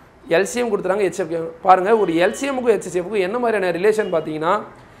 LCM கொடுத்துறாங்க, HCF பாருங்கள். ஒரு LCMக்கும் HCFக்கும் என்ன மாதிரியான ரிலேஷன் பார்த்தீங்கன்னா,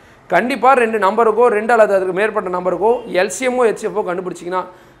 கண்டிப்பாக 2 நம்பருக்கோ 2 அல்லது அதுக்கு மேற்பட்ட நம்பருக்கோ LCMோ HCFோ கண்டுபிடிச்சிங்கன்னா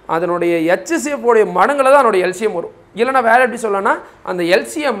அதனுடைய HCF உடைய மடங்கில் தான் அதனுடைய LCM வரும். இல்லைனா வேறு எப்படி சொல்லலாம்னா அந்த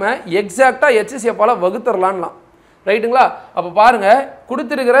LCMஐ எக்ஸாக்டாக HCFால் வகுத்துடலான்லாம். ரைட்டுங்களா? அப்போ பாருங்கள்,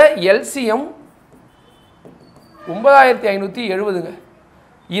 கொடுத்துருக்கிற LCM 9570ங்க.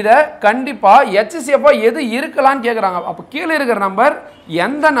 இதை கண்டிப்பாக HCFாக எது இருக்கலான்னு கேட்குறாங்க. அப்போ கீழே இருக்கிற நம்பர்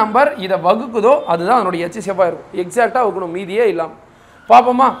எந்த நம்பர் இதை வகுக்குதோ அதுதான் அதனுடைய HCFாக இருக்கும். எக்ஸாக்டாக வகுக்கணும், மீதியே இல்லாமல்.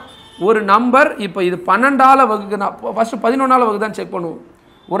 பார்ப்போமா? ஒரு நம்பர் இப்போ இது 12ஆல் வகுக்குதுன்னா ஃபஸ்ட்டு 11ஆல் வகுதான்னு செக் பண்ணுவோம்.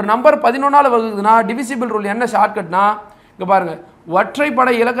 ஒரு நம்பர் 11ஆல் வகுக்குதுன்னா டிவிசிபிள் ரூல் என்ன ஷார்ட்கட்னா, இங்கே பாருங்கள்,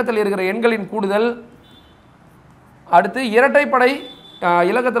 ஒற்றைப்படை இலக்கத்தில் இருக்கிற எண்களின் கூடுதல், அடுத்து இரட்டைப்படை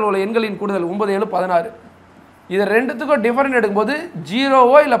இலக்கத்தில் உள்ள எண்களின் கூடுதல் 9 7 16. இது ரெண்டுத்துக்கும் டிஃபரெண்ட் எடுக்கும்போது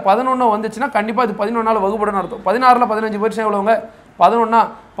 0வோ இல்லை 11 வந்துச்சுன்னா கண்டிப்பாக இது 11ஆல் வகுப்படன்னு அர்த்தம். 16ல் 15 போயிடுச்சுன்னா எவ்வளோங்க?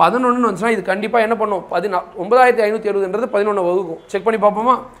 11 வந்துச்சுன்னா இது கண்டிப்பாக என்ன பண்ணும்? 9570ன்றது 11 வகுக்கும். செக் பண்ணி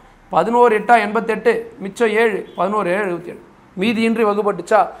பார்ப்போமா? 11 8 88, மிச்சம் 7, 11 7 77. மீதியின்றி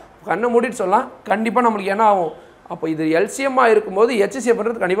வகுப்பட்டுச்சா? கண்ணை மூடிட்டு சொல்லலாம். கண்டிப்பாக நம்மளுக்கு என்ன ஆகும்? அப்போ இது எல்சிஎம்மாக இருக்கும்போது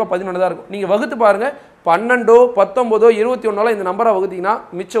HCFன்றது கண்டிப்பாக 11 தான் இருக்கும். நீங்கள் வகுத்து பாருங்கள். 12 19 21 இந்த நம்பராக வகுத்தீங்கன்னா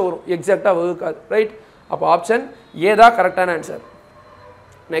மிச்சம் வரும், எக்ஸாக்டாக வகுக்காது. ரைட்? அப்போ ஆப்ஷன் ஏ தான் கரெக்டான ஆன்சர்.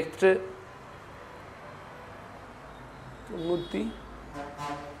 நெக்ஸ்ட்டு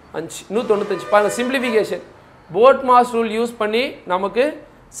 195 பாருங்கள். Simplification boat mass rule use பண்ணி நமக்கு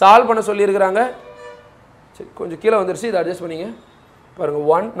சால்வ் பண்ண சொல்லியிருக்கிறாங்க. சரி, கொஞ்சம் கீழே வந்துருச்சு, இதை அட்ஜஸ்ட் பண்ணிங்க. பாருங்கள்,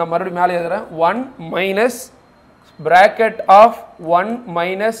 1 நான் மறுபடியும் மேலே எழுதுகிறேன். 1 minus bracket of 1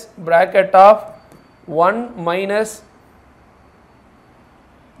 minus bracket of 1 minus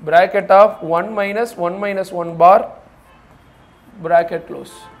bracket of 1 minus 1 minus 1 bar bracket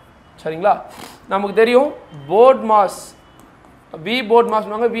close. சரிங்களா? நமக்கு தெரியும் board mass, we board mass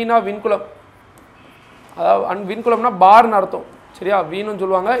வீணா விண்குலம், அதாவது விண்குலம்னா பார்னு அர்த்தம். சரியா? வீணுன்னு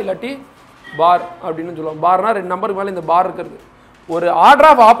சொல்லுவாங்க, இல்லாட்டி பார் அப்படின்னு சொல்லுவாங்க. பார்னா 2 நம்பருக்கு மேலே இந்த பார் இருக்கிறது. ஒரு ஆர்டர்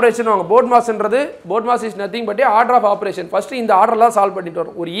ஆஃப் ஆப்ரேஷன் வாங்க. Board மாஸ்ன்றது, board mass is nothing but order of operation. First இந்த ஆர்டர்லாம் சால்வ் பண்ணிட்டு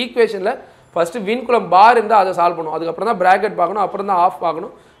வரும். ஒரு ஈக்குவேஷனில் ஃபஸ்ட்டு விண்குலம் பார் இருந்தால் அதை சால்வ் பண்ணும். அதுக்கப்புறம் தான் பிராக்கெட் பார்க்கணும், அப்புறம் தான் ஆஃப்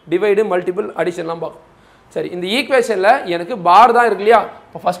பார்க்கணும், டிவைடு மல்டிபிள் அடிஷன்லாம் பார்க்கணும். சரி, இந்த ஈக்குவேஷனில் எனக்கு பார் தான் இருக்கு இல்லையா?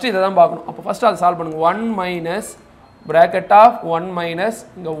 இப்போ ஃபஸ்ட்டு இதை தான் பார்க்கணும். அப்போ ஃபஸ்ட்டு அதை சால்வ் பண்ணுங்க. 1 மைனஸ் பிராக்கெட் ஆஃப் 1 மைனஸ்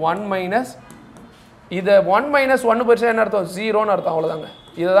இங்கே 1 மைனஸ் இதை 1 மைனஸ் 1 போயிடுச்சுன்னா என்ன அர்த்தம்? ஜீரோன்னு அர்த்தம். அவ்வளோதாங்க.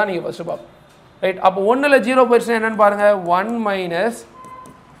 இதை தான் நீங்கள் ஃபஸ்ட்டு பார்ப்போம். ரைட். அப்போ 1ல் 0 போயிடுச்சுன்னா என்னென்னு பாருங்கள். 1 மைனஸ்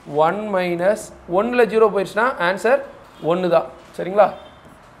 1ல் 0 போயிடுச்சுன்னா ஆன்சர் 1 தான். சரிங்களா?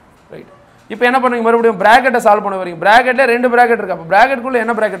 ரைட். இப்போ என்ன பண்ணுங்க, மறுபடியும் ப்ராக்கெட்டை சால்வ் பண்ண வரீங்க. ப்ராக்கெட்டில் 2 ப்ராக்கெட் இருக்குது. அப்போ ப்ராக்கெட்டுக்குள்ளே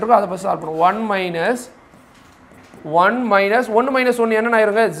என்ன ப்ராக்கெட் இருக்கோ அதை ஃபஸ்ட் சால்வ் பண்ணுவோம். 1 மைனஸ் 1 என்னென்ன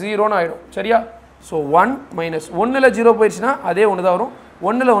ஆயிருங்க? 0ன்னு ஆயிடும். சரியா? ஸோ 1 மைனஸ் 1ல் 0 போயிடுச்சுன்னா அதே 1 தான் வரும்.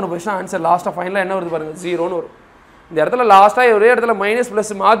 1ல் 1 போயிடுச்சுன்னா ஆன்சர் லாஸ்ட்டாக ஃபைனலாக என்ன வருது பாருங்கள்? 0ன்னு வரும். இந்த இடத்துல லாஸ்ட்டாக ஒரே இடத்துல மைனஸ்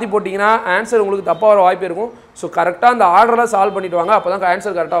ப்ளஸ் மாற்றி போட்டிங்கன்னா ஆன்சர் உங்களுக்கு தப்பாக வர வாய்ப்பு இருக்கும். ஸோ கரெக்டாக அந்த ஆர்டரில் சால்வ் பண்ணிட்டு வாங்க. அப்போ தான்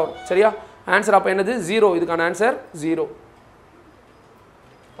ஆன்சர் கரெக்டாக வரும். சரியா? ஆன்சர் அப்போ என்னது? 0. இதுக்கான answer 0.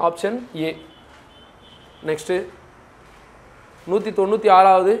 Option A. Next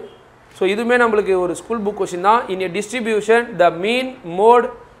 196வது. So இதுவுமே நம்மளுக்கு ஒரு ஸ்கூல் புக் கொஸ்டின் தான். இன் எ distribution the mean mode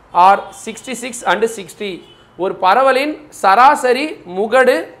R 66 and 60. ஒரு பரவலின் சராசரி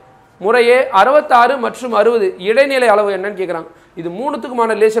முகடு முறையே 66 மற்றும் 60. இடைநிலை அளவு என்னன்னு கேட்குறாங்க. இது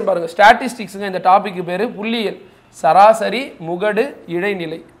மூணுத்துக்குமான ரிலேஷன் பாருங்கள். ஸ்டாட்டிஸ்டிக்ஸுங்க இந்த டாபிக்கு பேர். புள்ளியியல். சராசரி, முகடு,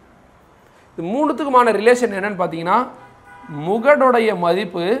 இடைநிலை. இது மூணுத்துக்குமான ரிலேஷன் என்னன்னு பார்த்தீங்கன்னா, முகடுடைய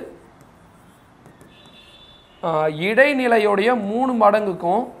மதிப்பு இடைநிலையோடைய 3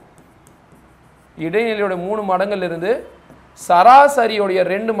 மடங்குக்கும் இடைநிலையோட 3 மடங்குலேருந்து சராசரியோடைய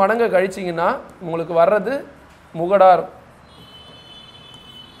 2 மடங்கு கழிச்சிங்கன்னா உங்களுக்கு வர்றது முகடாக இருக்கும்.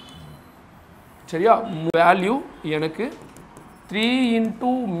 சரியா? வேல்யூ எனக்கு 3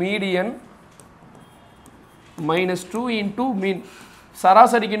 இன்டூ மீடியன் மைனஸ் 2 இன்டூ மீன்.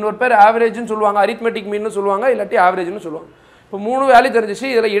 சராசரிக்கு இன்னொரு பேர் ஆவரேஜ்னு சொல்லுவாங்க, அரித்மெட்டிக் மீன்னு சொல்லுவாங்க, இல்லாட்டி ஆவரேஜ்னு சொல்லுவாங்க. இப்போ 3 வேல்யூ தெரிஞ்சிச்சு.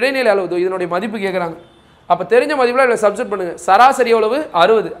 இதில் இடைநிலை அளவு இதனுடைய மதிப்பு கேட்குறாங்க. அப்போ தெரிஞ்ச மதிப்பில் இதில் சப்ஸ்டிட் பண்ணுங்கள். சராசரி எவ்வளவு?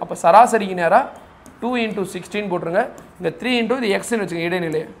 60. அப்போ சராசரிக்கு நேராக 2 இன்டூ 16 போட்டுருங்க. இந்த 3 இன்டூ இது எக்ஸ்ன்னு வச்சுங்க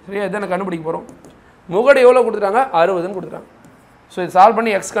இடைநிலையை. சரியா? இதை நான் கண்டுபிடிக்க போகிறோம். முகடு எவ்வளோ கொடுத்துட்டாங்க? 60ன்னு கொடுத்துட்டாங்க. ஸோ இது சால்வ்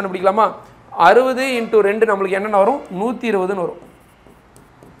பண்ணி எக்ஸ் கண்டுபிடிக்கலாமா? 60 இன்டூ 2 நம்மளுக்கு என்னென்ன வரும்? 120ன்னு வரும்.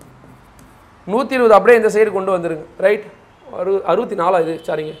 120 அப்படியே இந்த சைடு கொண்டு வந்துருங்க. ரைட். 64 இது.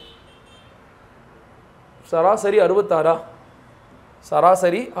 சரிங்க. சராசரி 66.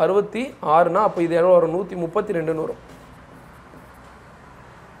 சராசரி 66னா அப்போ இது எவ்வளோ வரும்? 132ன்னு வரும்.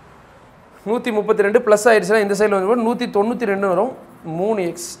 132 ப்ளஸ் ஆயிடுச்சுன்னா இந்த சைடில் வந்து 192 வரும்.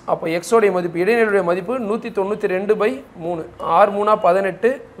 3x. அப்போ எக்ஸோடைய மதிப்பு இடைநிலையுடைய மதிப்பு 192/3. 6 3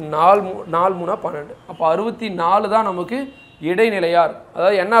 18, 4 3 12. அப்போ 64 தான் நமக்கு இடைநிலையாக இருக்கும்.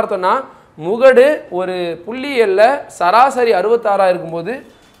 அதாவது என்ன அர்த்தம்னா, முகடு ஒரு புள்ளியல்ல சராசரி 66 இருக்கும்போது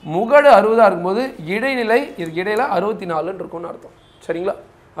முகடு 60 இருக்கும்போது இடைநிலை இதுக்கு இடையில 64 இருக்கும்னு அர்த்தம். சரிங்களா?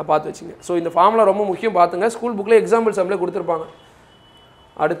 அதை பார்த்து வச்சுங்க. ஸோ இந்த ஃபார்முலா ரொம்ப முக்கியம், பார்த்துங்க. ஸ்கூல் புக்கில் எக்ஸாம்பிள் சம்மில் கொடுத்துருப்பாங்க.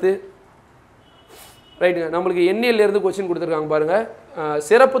 அடுத்து ரைட்டுங்க, நம்மளுக்கு எண்ணியல்லேருந்து கொஸ்டின் கொடுத்துருக்காங்க பாருங்கள்.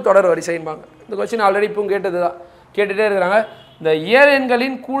 சிறப்பு தொடர் வரிசைன்பாங்க. இந்த கொஸ்டின் ஆல்ரெடி இப்போ கேட்டது தான், கேட்டுகிட்டே இருக்கிறாங்க. இந்த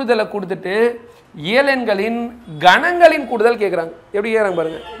இயலெண்களின் கூடுதலை கொடுத்துட்டு இயலெண்களின் கணங்களின் கூடுதல் கேட்குறாங்க. எப்படி கேட்குறாங்க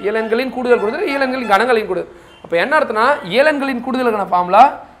பாருங்கள். இயலெண்களின் கூடுதல் கொடுத்துட்டு இயலெண்களின் கணங்களின் கூடுதல். அப்போ என்ன அர்த்தம்னா, இயலெண்களின் கூடுதலுக்கான ஃபார்முலா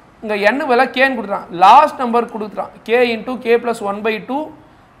இங்கே n விலை கேன்னு கொடுத்துறான். Last number கொடுத்துறான். k into k + 1/2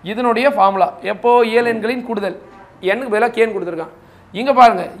 இதனுடைய ஃபார்முலா. எப்போ? இயலெண்களின் கூடுதல். n விலை கேன்னு கொடுத்துருக்கான். இங்கே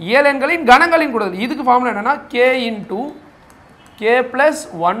பாருங்கள், இயலெண்களின் கணங்களின் கூடுதல். இதுக்கு ஃபார்முலா என்னென்னா k into k +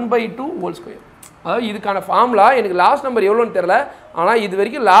 1/2 whole square. அதாவது இதுக்கான ஃபார்முலா எனக்கு லாஸ்ட் நம்பர் எவ்வளோன்னு தெரில, ஆனால் இது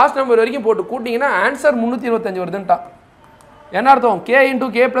வரைக்கும் லாஸ்ட் நம்பர் வரைக்கும் போட்டு கூட்டிங்கன்னா ஆன்சர் 325 வருதுன்ட்டா. என்ன அர்த்தம்? k இன்டூ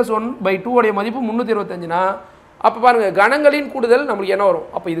k + 1/2 உடைய மதிப்பு 325னா அப்போ பாருங்கள், கணங்களின் கூடுதல் நம்மளுக்கு என்ன வரும்?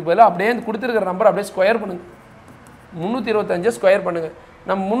 அப்போ இதுக்கு பதிலாக அப்படியே கொடுத்துருக்கிற நம்பர் அப்படியே ஸ்கொயர் பண்ணுங்கள். 325 ஸ்கொயர் பண்ணுங்கள்.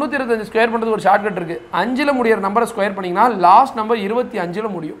 நம்ம 325 ஸ்கொயர் பண்ணுறது ஒரு ஷார்ட்கட் இருக்குது. 5ல் முடிகிற நம்பரை ஸ்கொயர் பண்ணிங்கன்னா லாஸ்ட் நம்பர் 25ல்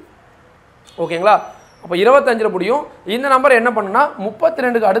முடியும். ஓகேங்களா? அப்போ 25ல் முடியும். இந்த நம்பர் என்ன பண்ணுன்னா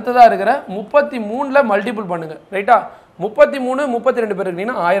 32க்கு அடுத்ததாக இருக்கிற 33ல் மல்டிபிள் பண்ணுங்கள். ரைட்டா? 33 32 பேர்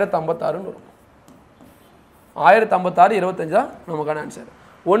இருக்கீங்கன்னா 1056ன்னு வரும். 1056 25 தான் நமக்கான ஆன்சர்.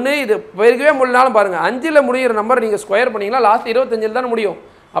 ஒன்று இது பெருக்கவே முடியலனாலும் பாருங்கள், 5ல் முடிகிற நம்பர் நீங்கள் ஸ்கொயர் பண்ணிங்கன்னா லாஸ்ட் 25ல் தானே முடியும்.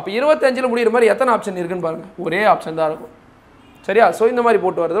 அப்போ 25ல் முடிகிற மாதிரி எத்தனை ஆப்ஷன் இருக்குன்னு பாருங்கள். ஒரே ஆப்ஷன் தான் இருக்கும். சரியா? ஸோ இந்த மாதிரி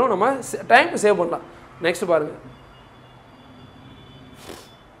போட்டு வரதும் நம்ம டைம் சேவ் பண்ணலாம். நெக்ஸ்ட் பாருங்கள்.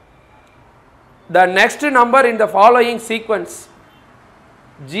 The next number in the following sequence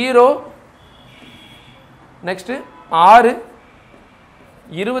 0 next 6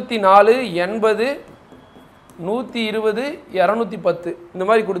 24 80 120 210 இந்த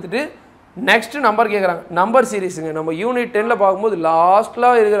மாதிரி கொடுத்துட்டு நெக்ஸ்ட் நம்பர் கேட்குறாங்க. நம்பர் சீரீஸுங்க. நம்ம யூனிட் 10ல் பார்க்கும்போது லாஸ்ட்டில்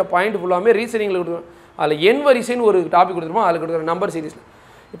இருக்கிற பாயிண்ட் ஃபுல்லாமே ரீசனிங்கில் கொடுத்துருவோம். அதில் என் வரிசைன்னு ஒரு டாபிக் கொடுத்துருப்போம். அதில் கொடுக்குற நம்பர் சீரீஸில்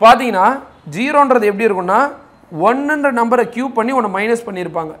இப்போ பார்த்தீங்கன்னா 0ன்றது எப்படி இருக்குன்னா 1ன்ற நம்பரை க்யூப் பண்ணி ஒன்று மைனஸ்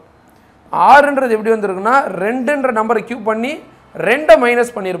பண்ணியிருப்பாங்க. 6ன்றது எப்படி வந்திருக்குன்னா 2ன்ற நம்பரை க்யூப் பண்ணி 2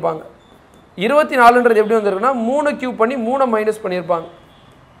 மைனஸ் பண்ணியிருப்பாங்க. 24ன்றது எப்படி வந்திருக்குன்னா 3 க்யூப் பண்ணி 3 மைனஸ் பண்ணியிருப்பாங்க.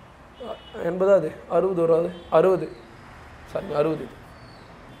 80 அது 60 வராது 60 சாரி 60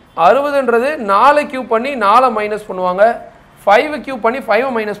 60ன்றது 4 கியூப் பண்ணி 4 மைனஸ் பண்ணுவாங்க 5 கியூப் பண்ணி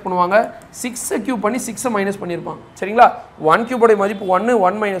 5 மைனஸ் பண்ணுவாங்க 6 கியூப் பண்ணி 6 மைனஸ் பண்ணியிருப்பாங்க சரிங்களா 1 கியூபோட மதிப்பு 1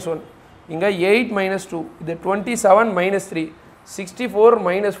 1 மைனஸ் 1 இங்கே 8 மைனஸ் 2 இது 27 மைனஸ் 3 64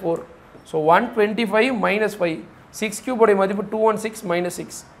 மைனஸ் 4 ஸோ 125 மைனஸ் 5 6 கியூபோட மதிப்பு 216 மைனஸ்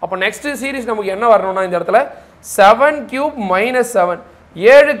 6 அப்போ நெக்ஸ்ட் சீரிஸ் நமக்கு என்ன வரணும்னா இந்த இடத்துல 7 கியூப் மைனஸ் 7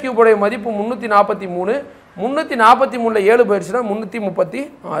 7 கியூபோட மதிப்பு 343 343ல் 7 போயிடுச்சுன்னா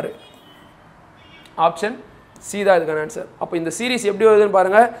 336 ஆப்ஷன் சி தான் இதுக்கான ஆன்சர் அப்போ இந்த சீரிஸ் எப்படி வருதுன்னு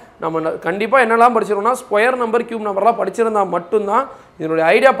பாருங்கள் நம்ம கண்டிப்பாக என்னெல்லாம் படிச்சிருக்கோம்னா ஸ்கொயர் நம்பர் கியூப் நம்பர்லாம் படிச்சிருந்தா மட்டும்தான் இதனுடைய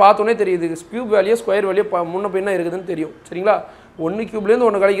ஐடியா பார்த்தோன்னே தெரியுது கியூப் வேல்யூ ஸ்கொயர் வேல்யூ முன்ன பின்ன இருக்குதுன்னு தெரியும் சரிங்களா 1 கியூப்லேருந்து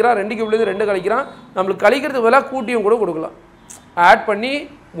 1 கழிக்கிறான் 2 கியூப்லேருந்து 2 கழிக்கிறான் நம்மளுக்கு கழிக்கிறதுக்கு பதிலாக கூட்டியும் கூட கொடுக்கலாம் ஆட் பண்ணி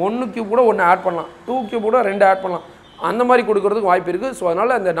 1 கியூப் கூட 1 ஆட் பண்ணலாம் 2 கியூப் கூட 2 ஆட் பண்ணலாம் அந்த மாதிரி கொடுக்கறதுக்கு வாய்ப்பு இருக்குது ஸோ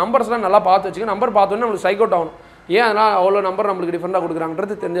அதனால் அந்த நம்பர்ஸ்லாம் நல்லா பார்த்து வச்சுக்க நம்பர் பார்த்தோன்னே நம்மளுக்கு ஸ்ட்ரைக் அவுட் ஆகணும் ஏன் அதனால் அவ்வளோ நம்பர் நம்மளுக்கு டிஃப்ரெண்ட்டாக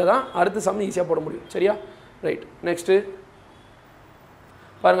கொடுக்குறாங்கன்றது தெரிஞ்சால் தான் அடுத்த சம் ஈஸியாக போட முடியும் சரியா ரைட் நெக்ஸ்ட்டு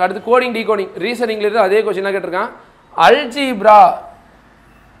பாருங்கள் அடுத்து கோடிங் டீகோடிங் ரீசனிங்லேருந்து அதே கொஸ்டினாக கேட்டிருக்கான் அல்ஜீப்ரா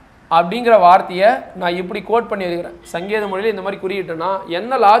அப்படிங்கிற வார்த்தையை நான் இப்படி கோட் பண்ணியிருக்கிறேன் சங்கீத மொழியில் இந்த மாதிரி குறியிட்டேன்னா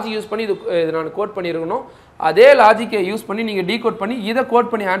என்ன லாஜிக் யூஸ் பண்ணி இது நான் கோட் பண்ணியிருக்கணும் அதே லாஜிக்கை யூஸ் பண்ணி நீங்கள் டீகோட் பண்ணி இதை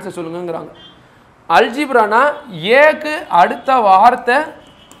கோட் பண்ணி ஆன்சர் சொல்லுங்கிறாங்க அல்ஜீப்ரானா ஏக்கு அடுத்த வார்த்தை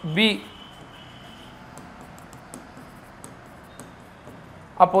பி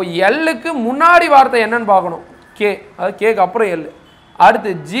அப்போ எல்லுக்கு முன்னாடி வார்த்தை என்னன்னு பார்க்கணும் கே அது கேக்கு அப்புறம் எல்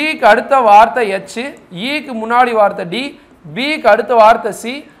அடுத்து ஜிக்கு அடுத்த வார்த்தை ஹெச் இக்கு முன்னாடி வார்த்தை டி பிக்கு அடுத்த வார்த்தை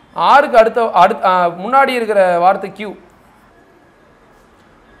சி ஆருக்கு அடுத்த முன்னாடி இருக்கிற வார்த்தை கியூ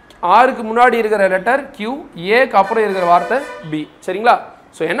ஆருக்கு முன்னாடி இருக்கிற லெட்டர் கியூ ஏக்கு அப்புறம் இருக்கிற வார்த்தை பி சரிங்களா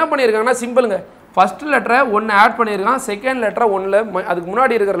ஸோ என்ன பண்ணியிருக்காங்கன்னா சிம்பிளுங்க ஃபர்ஸ்ட் லெட்டரை 1 ஆட் பண்ணியிருக்கான் செகண்ட் லெட்டரை 1 அதுக்கு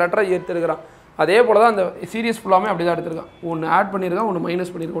முன்னாடி இருக்கிற லெட்டரை எடுத்துருக்கிறான் அதே போல் தான் அந்த சீரியஸ் ஃபுல்லாமே அப்படி தான் எடுத்துருக்கான் 1 ஆட் பண்ணியிருக்கான் 1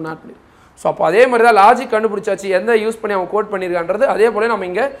 மைனஸ் பண்ணியிருக்கான் 1 ஆட் பண்ணியிருக்கான் ஸோ அப்போ அதே மாதிரி தான் லாஜிக் கண்டுபிடிச்சாச்சு எந்த யூஸ் பண்ணி அவன் கோட் பண்ணியிருக்கான்றது அதே போல் நம்ம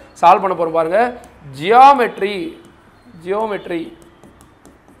இங்கே சால்வ் பண்ண போகிறோம் பாருங்கள் ஜியோமெட்ரி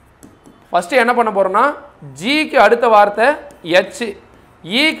ஃபஸ்ட்டு என்ன பண்ண போகிறோன்னா ஜிக்கு அடுத்த வார்த்தை ஹெச்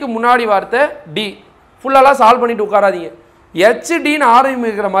இக்கு முன்னாடி வார்த்தை டி ஃபுல்லாலாம் சால்வ் பண்ணிட்டு உட்காராதீங்க ஹெச்டின்னு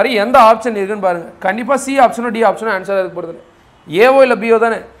ஆரம்பிக்கிற மாதிரி எந்த ஆப்ஷன் இருக்குன்னு பாருங்கள் கண்டிப்பாக சி ஆப்ஷனும் டி ஆப்ஷனும் ஆன்சர் அதுக்கு போகிறது ஏவோ இல்லை பிஓ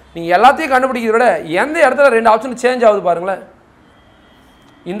தானே நீங்கள் எல்லாத்தையும் கண்டுபிடிக்கிறத விட எந்த இடத்துல 2 ஆப்ஷன் சேஞ்ச் ஆகுது பாருங்களேன்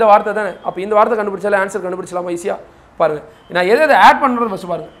இந்த வார்த்தை தானே அப்போ இந்த வார்த்தை கண்டுபிடிச்சாலே ஆன்சர் கண்டுபிடிச்சலாமா ஈஸியாக பாருங்கள் நான் எதை ஆட் பண்ணுறது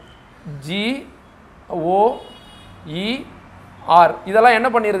ஃபஸ்ட்டு பாருங்கள் GOER இதெல்லாம் என்ன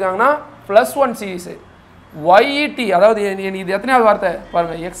பண்ணியிருக்காங்கன்னா +1 சீரீஸு YET அதாவது இது எத்தனையாவது வார்த்தை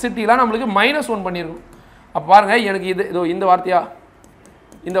பாருங்கள் XTலாம் நம்மளுக்கு -1 பண்ணியிருக்கும் அப்போ பாருங்கள் எனக்கு இதோ இந்த வார்த்தையா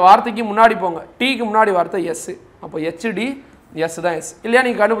இந்த வார்த்தைக்கு முன்னாடி போங்க டீக்கு முன்னாடி வார்த்தை எஸ் அப்போ ஹெச்டி எஸ் தான் எஸ் இல்லையா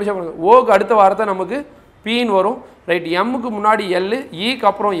நீங்கள் கண்டுபிடிச்சா பாருங்க ஓக்கு அடுத்த வார்த்தை நமக்கு பின்னு வரும் ரைட் எம்முக்கு முன்னாடி எல் இக்கு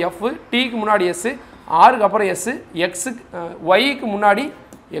அப்புறம் எஃப் டீக்கு முன்னாடி எஸ் ஆருக்கு அப்புறம் எஸ் எக்ஸுக்கு ஒய்க்கு முன்னாடி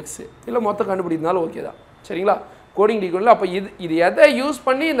எக்ஸு இல்லை மொத்தம் கண்டுபிடிக்கிறதுனால ஓகே தான் சரிங்களா கோடிங் டீகோடில் அப்போ இது எதை யூஸ்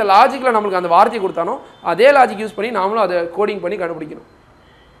பண்ணி இந்த லாஜிக்கில் நம்மளுக்கு அந்த வார்த்தையை கொடுத்தானோ அதே லாஜிக் யூஸ் பண்ணி நாமளும் அதை கோடிங் பண்ணி கண்டுபிடிக்கணும்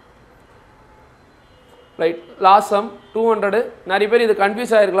ரைட் லாஸ்ட் சம் 200 நிறைய பேர் இது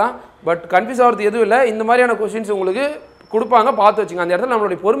கன்ஃபியூஸ் ஆகிருக்கலாம் பட் கன்ஃபியூஸ் ஆகிறது எதுவும் இல்லை இந்த மாதிரியான கொஸ்டின்ஸ் உங்களுக்கு கொடுப்பாங்க பார்த்து வச்சுங்க அந்த இடத்துல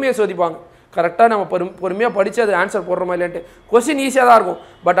நம்மளுடைய பொறுமையை சோதிப்பாங்க கரெக்டாக நம்ம பொறுமையாக படித்து அது ஆன்சர் போடுறோமா இல்லைன்ட்டு கொஸ்டின் ஈஸியாக தான் இருக்கும்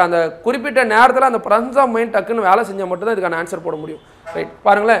பட் அந்த குறிப்பிட்ட நேரத்தில் அந்த ப்ரெசன்ஸ் ஆஃப் மைண்ட் டக்குன்னு வேலை செஞ்சால் மட்டும்தான் இதுக்கான ஆன்சர் போட முடியும் ரைட்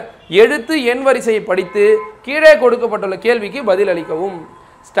பாருங்களேன் எழுத்து எண் வரிசையை படித்து கீழே கொடுக்கப்பட்டுள்ள கேள்விக்கு பதில் அளிக்கவும்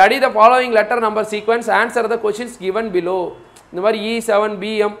study the following letter number sequence answer the questions given below இந்த மாதிரி E7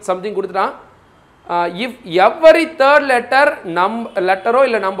 BM சம்திங் கொடுத்துட்டான் if every third letter or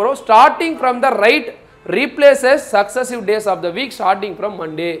number starting from the right replaces successive days of the week starting from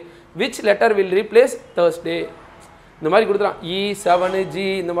Monday, which letter will replace Thursday? இந்த மாதிரி கொடுத்துறான் E7 G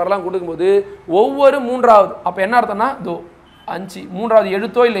இந்த மாதிரிலாம் கொடுக்கும்போது ஒவ்வொரு மூன்றாவது அப்போ என்ன அர்த்தம்னா தோ 5 மூன்றாவது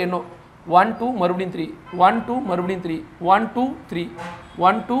எழுத்தோ இல்லை என்னோ 1 2 மறுபடியும் 3 1 2 மறுபடியும் 3 1 2 3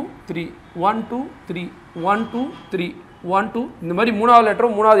 1 2 3 1 2 3 1 2 3 1 2 இந்த மாதிரி மூணாவது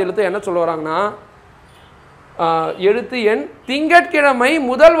லெட்டரும் மூணாவது எழுத்து என்ன சொல்ல வராங்கன்னா எழுத்து எண் திங்கட்கிழமை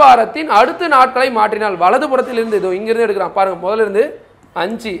முதல் வாரத்தின் அடுத்த நாட்களை மாற்றினால் வலது புறத்தில் இருந்து இதோ இங்கிருந்து எடுக்கிறான் பாருங்க முதல்ல இருந்து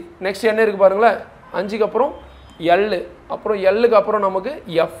 5 நெக்ஸ்ட் என்ன இருக்கு பாருங்களேன் 5க்கு அப்புறம் L அப்புறம் Lக்கு அப்புறம் நமக்கு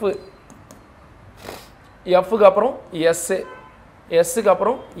F Fக்கு அப்புறம் S Sக்கு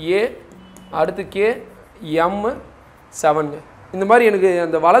அப்புறம் A அடுத்து K M 7 இந்த மாதிரி எனக்கு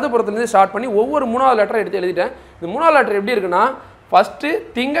அந்த வலது புறத்திலிருந்து ஸ்டார்ட் பண்ணி ஒவ்வொரு மூணாவது லெட்டரை எடுத்து எழுதிட்டேன் இந்த மூணாவது லெட்டர் எப்படி இருக்குன்னா ஃபஸ்ட்டு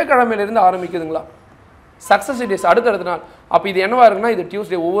திங்கக்கிழமையிலேருந்து ஆரம்பிக்குதுங்களா சக்ஸஸிவ் டேஸ் அடுத்த நாள் அப்போ இது என்னவா இருக்குன்னா இது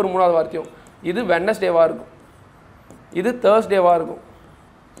டியூஸ்டே ஒவ்வொரு மூணாவது வார்த்தையும் இது வெட்னஸ்டேவாக இருக்கும் இது தேர்ஸ்டேவாக இருக்கும்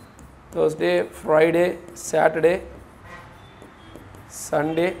Thursday, Friday, Saturday,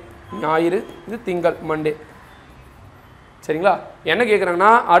 Sunday, ஞாயிறு, இது திங்கள், மண்டே. சரிங்களா? என்ன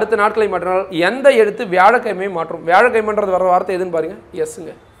கேட்குறாங்கன்னா அடுத்த நாட்களை மாற்றினால் எந்த எழுத்து வியாழக்கிழமையை மாற்றும்? வியாழக்கிழமைன்றது வர வார்த்தை எதுன்னு பாருங்க,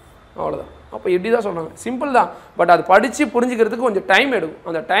 எஸ்ஸுங்க. அவ்வளோதான். அப்போ இப்படி தான் சொல்கிறாங்க, சிம்பிள் தான். பட் அது படித்து புரிஞ்சுக்கிறதுக்கு கொஞ்சம் டைம் எடுக்கும்.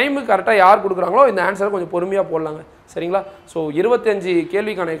 அந்த டைமுக்கு கரெக்டாக யார் கொடுக்குறாங்களோ இந்த ஆன்சரை கொஞ்சம் பொறுமையாக போடலாங்க. சரிங்களா? ஸோ 25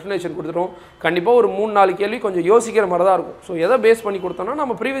 கேள்விக்கான எக்ஸ்ப்ளனேஷன் கொடுத்துட்டோம். கண்டிப்பாக ஒரு 3-4 கேள்வி கொஞ்சம் யோசிக்கிற மாதிரி தான் இருக்கும். ஸோ எதை பேஸ் பண்ணி கொடுத்தோம்னா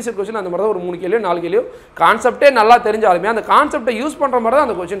நம்ம ப்ரீவியஸ் கொஸ்டின் அந்த மாதிரி தான் ஒரு 3 கேள்வியோ 4 கேள்வியோ கான்செப்டே நல்லா தெரிஞ்சாலுமே அந்த கான்செப்டை யூஸ் பண்ணுற மாதிரி தான்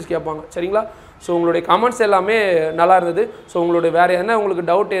அந்த கொஸ்டின்ஸ் கேட்பாங்க. சரிங்களா? ஸோ உங்களுடைய கமெண்ட்ஸ் எல்லாமே நல்லா இருந்தது. ஸோ உங்களுடைய வேறு என்ன உங்களுக்கு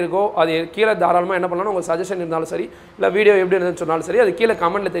டவுட் இருக்கோ அது கீழே தாராளமாக என்ன பண்ணலாம், உங்கள் சஜஷன் இருந்தாலும் சரி, இல்லை வீடியோ எப்படி இருந்ததுன்னு சொன்னாலும் சரி, அது கீழே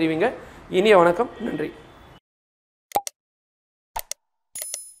கமெண்ட்டில் தெரிவிங்க. இனிய வணக்கம், நன்றி.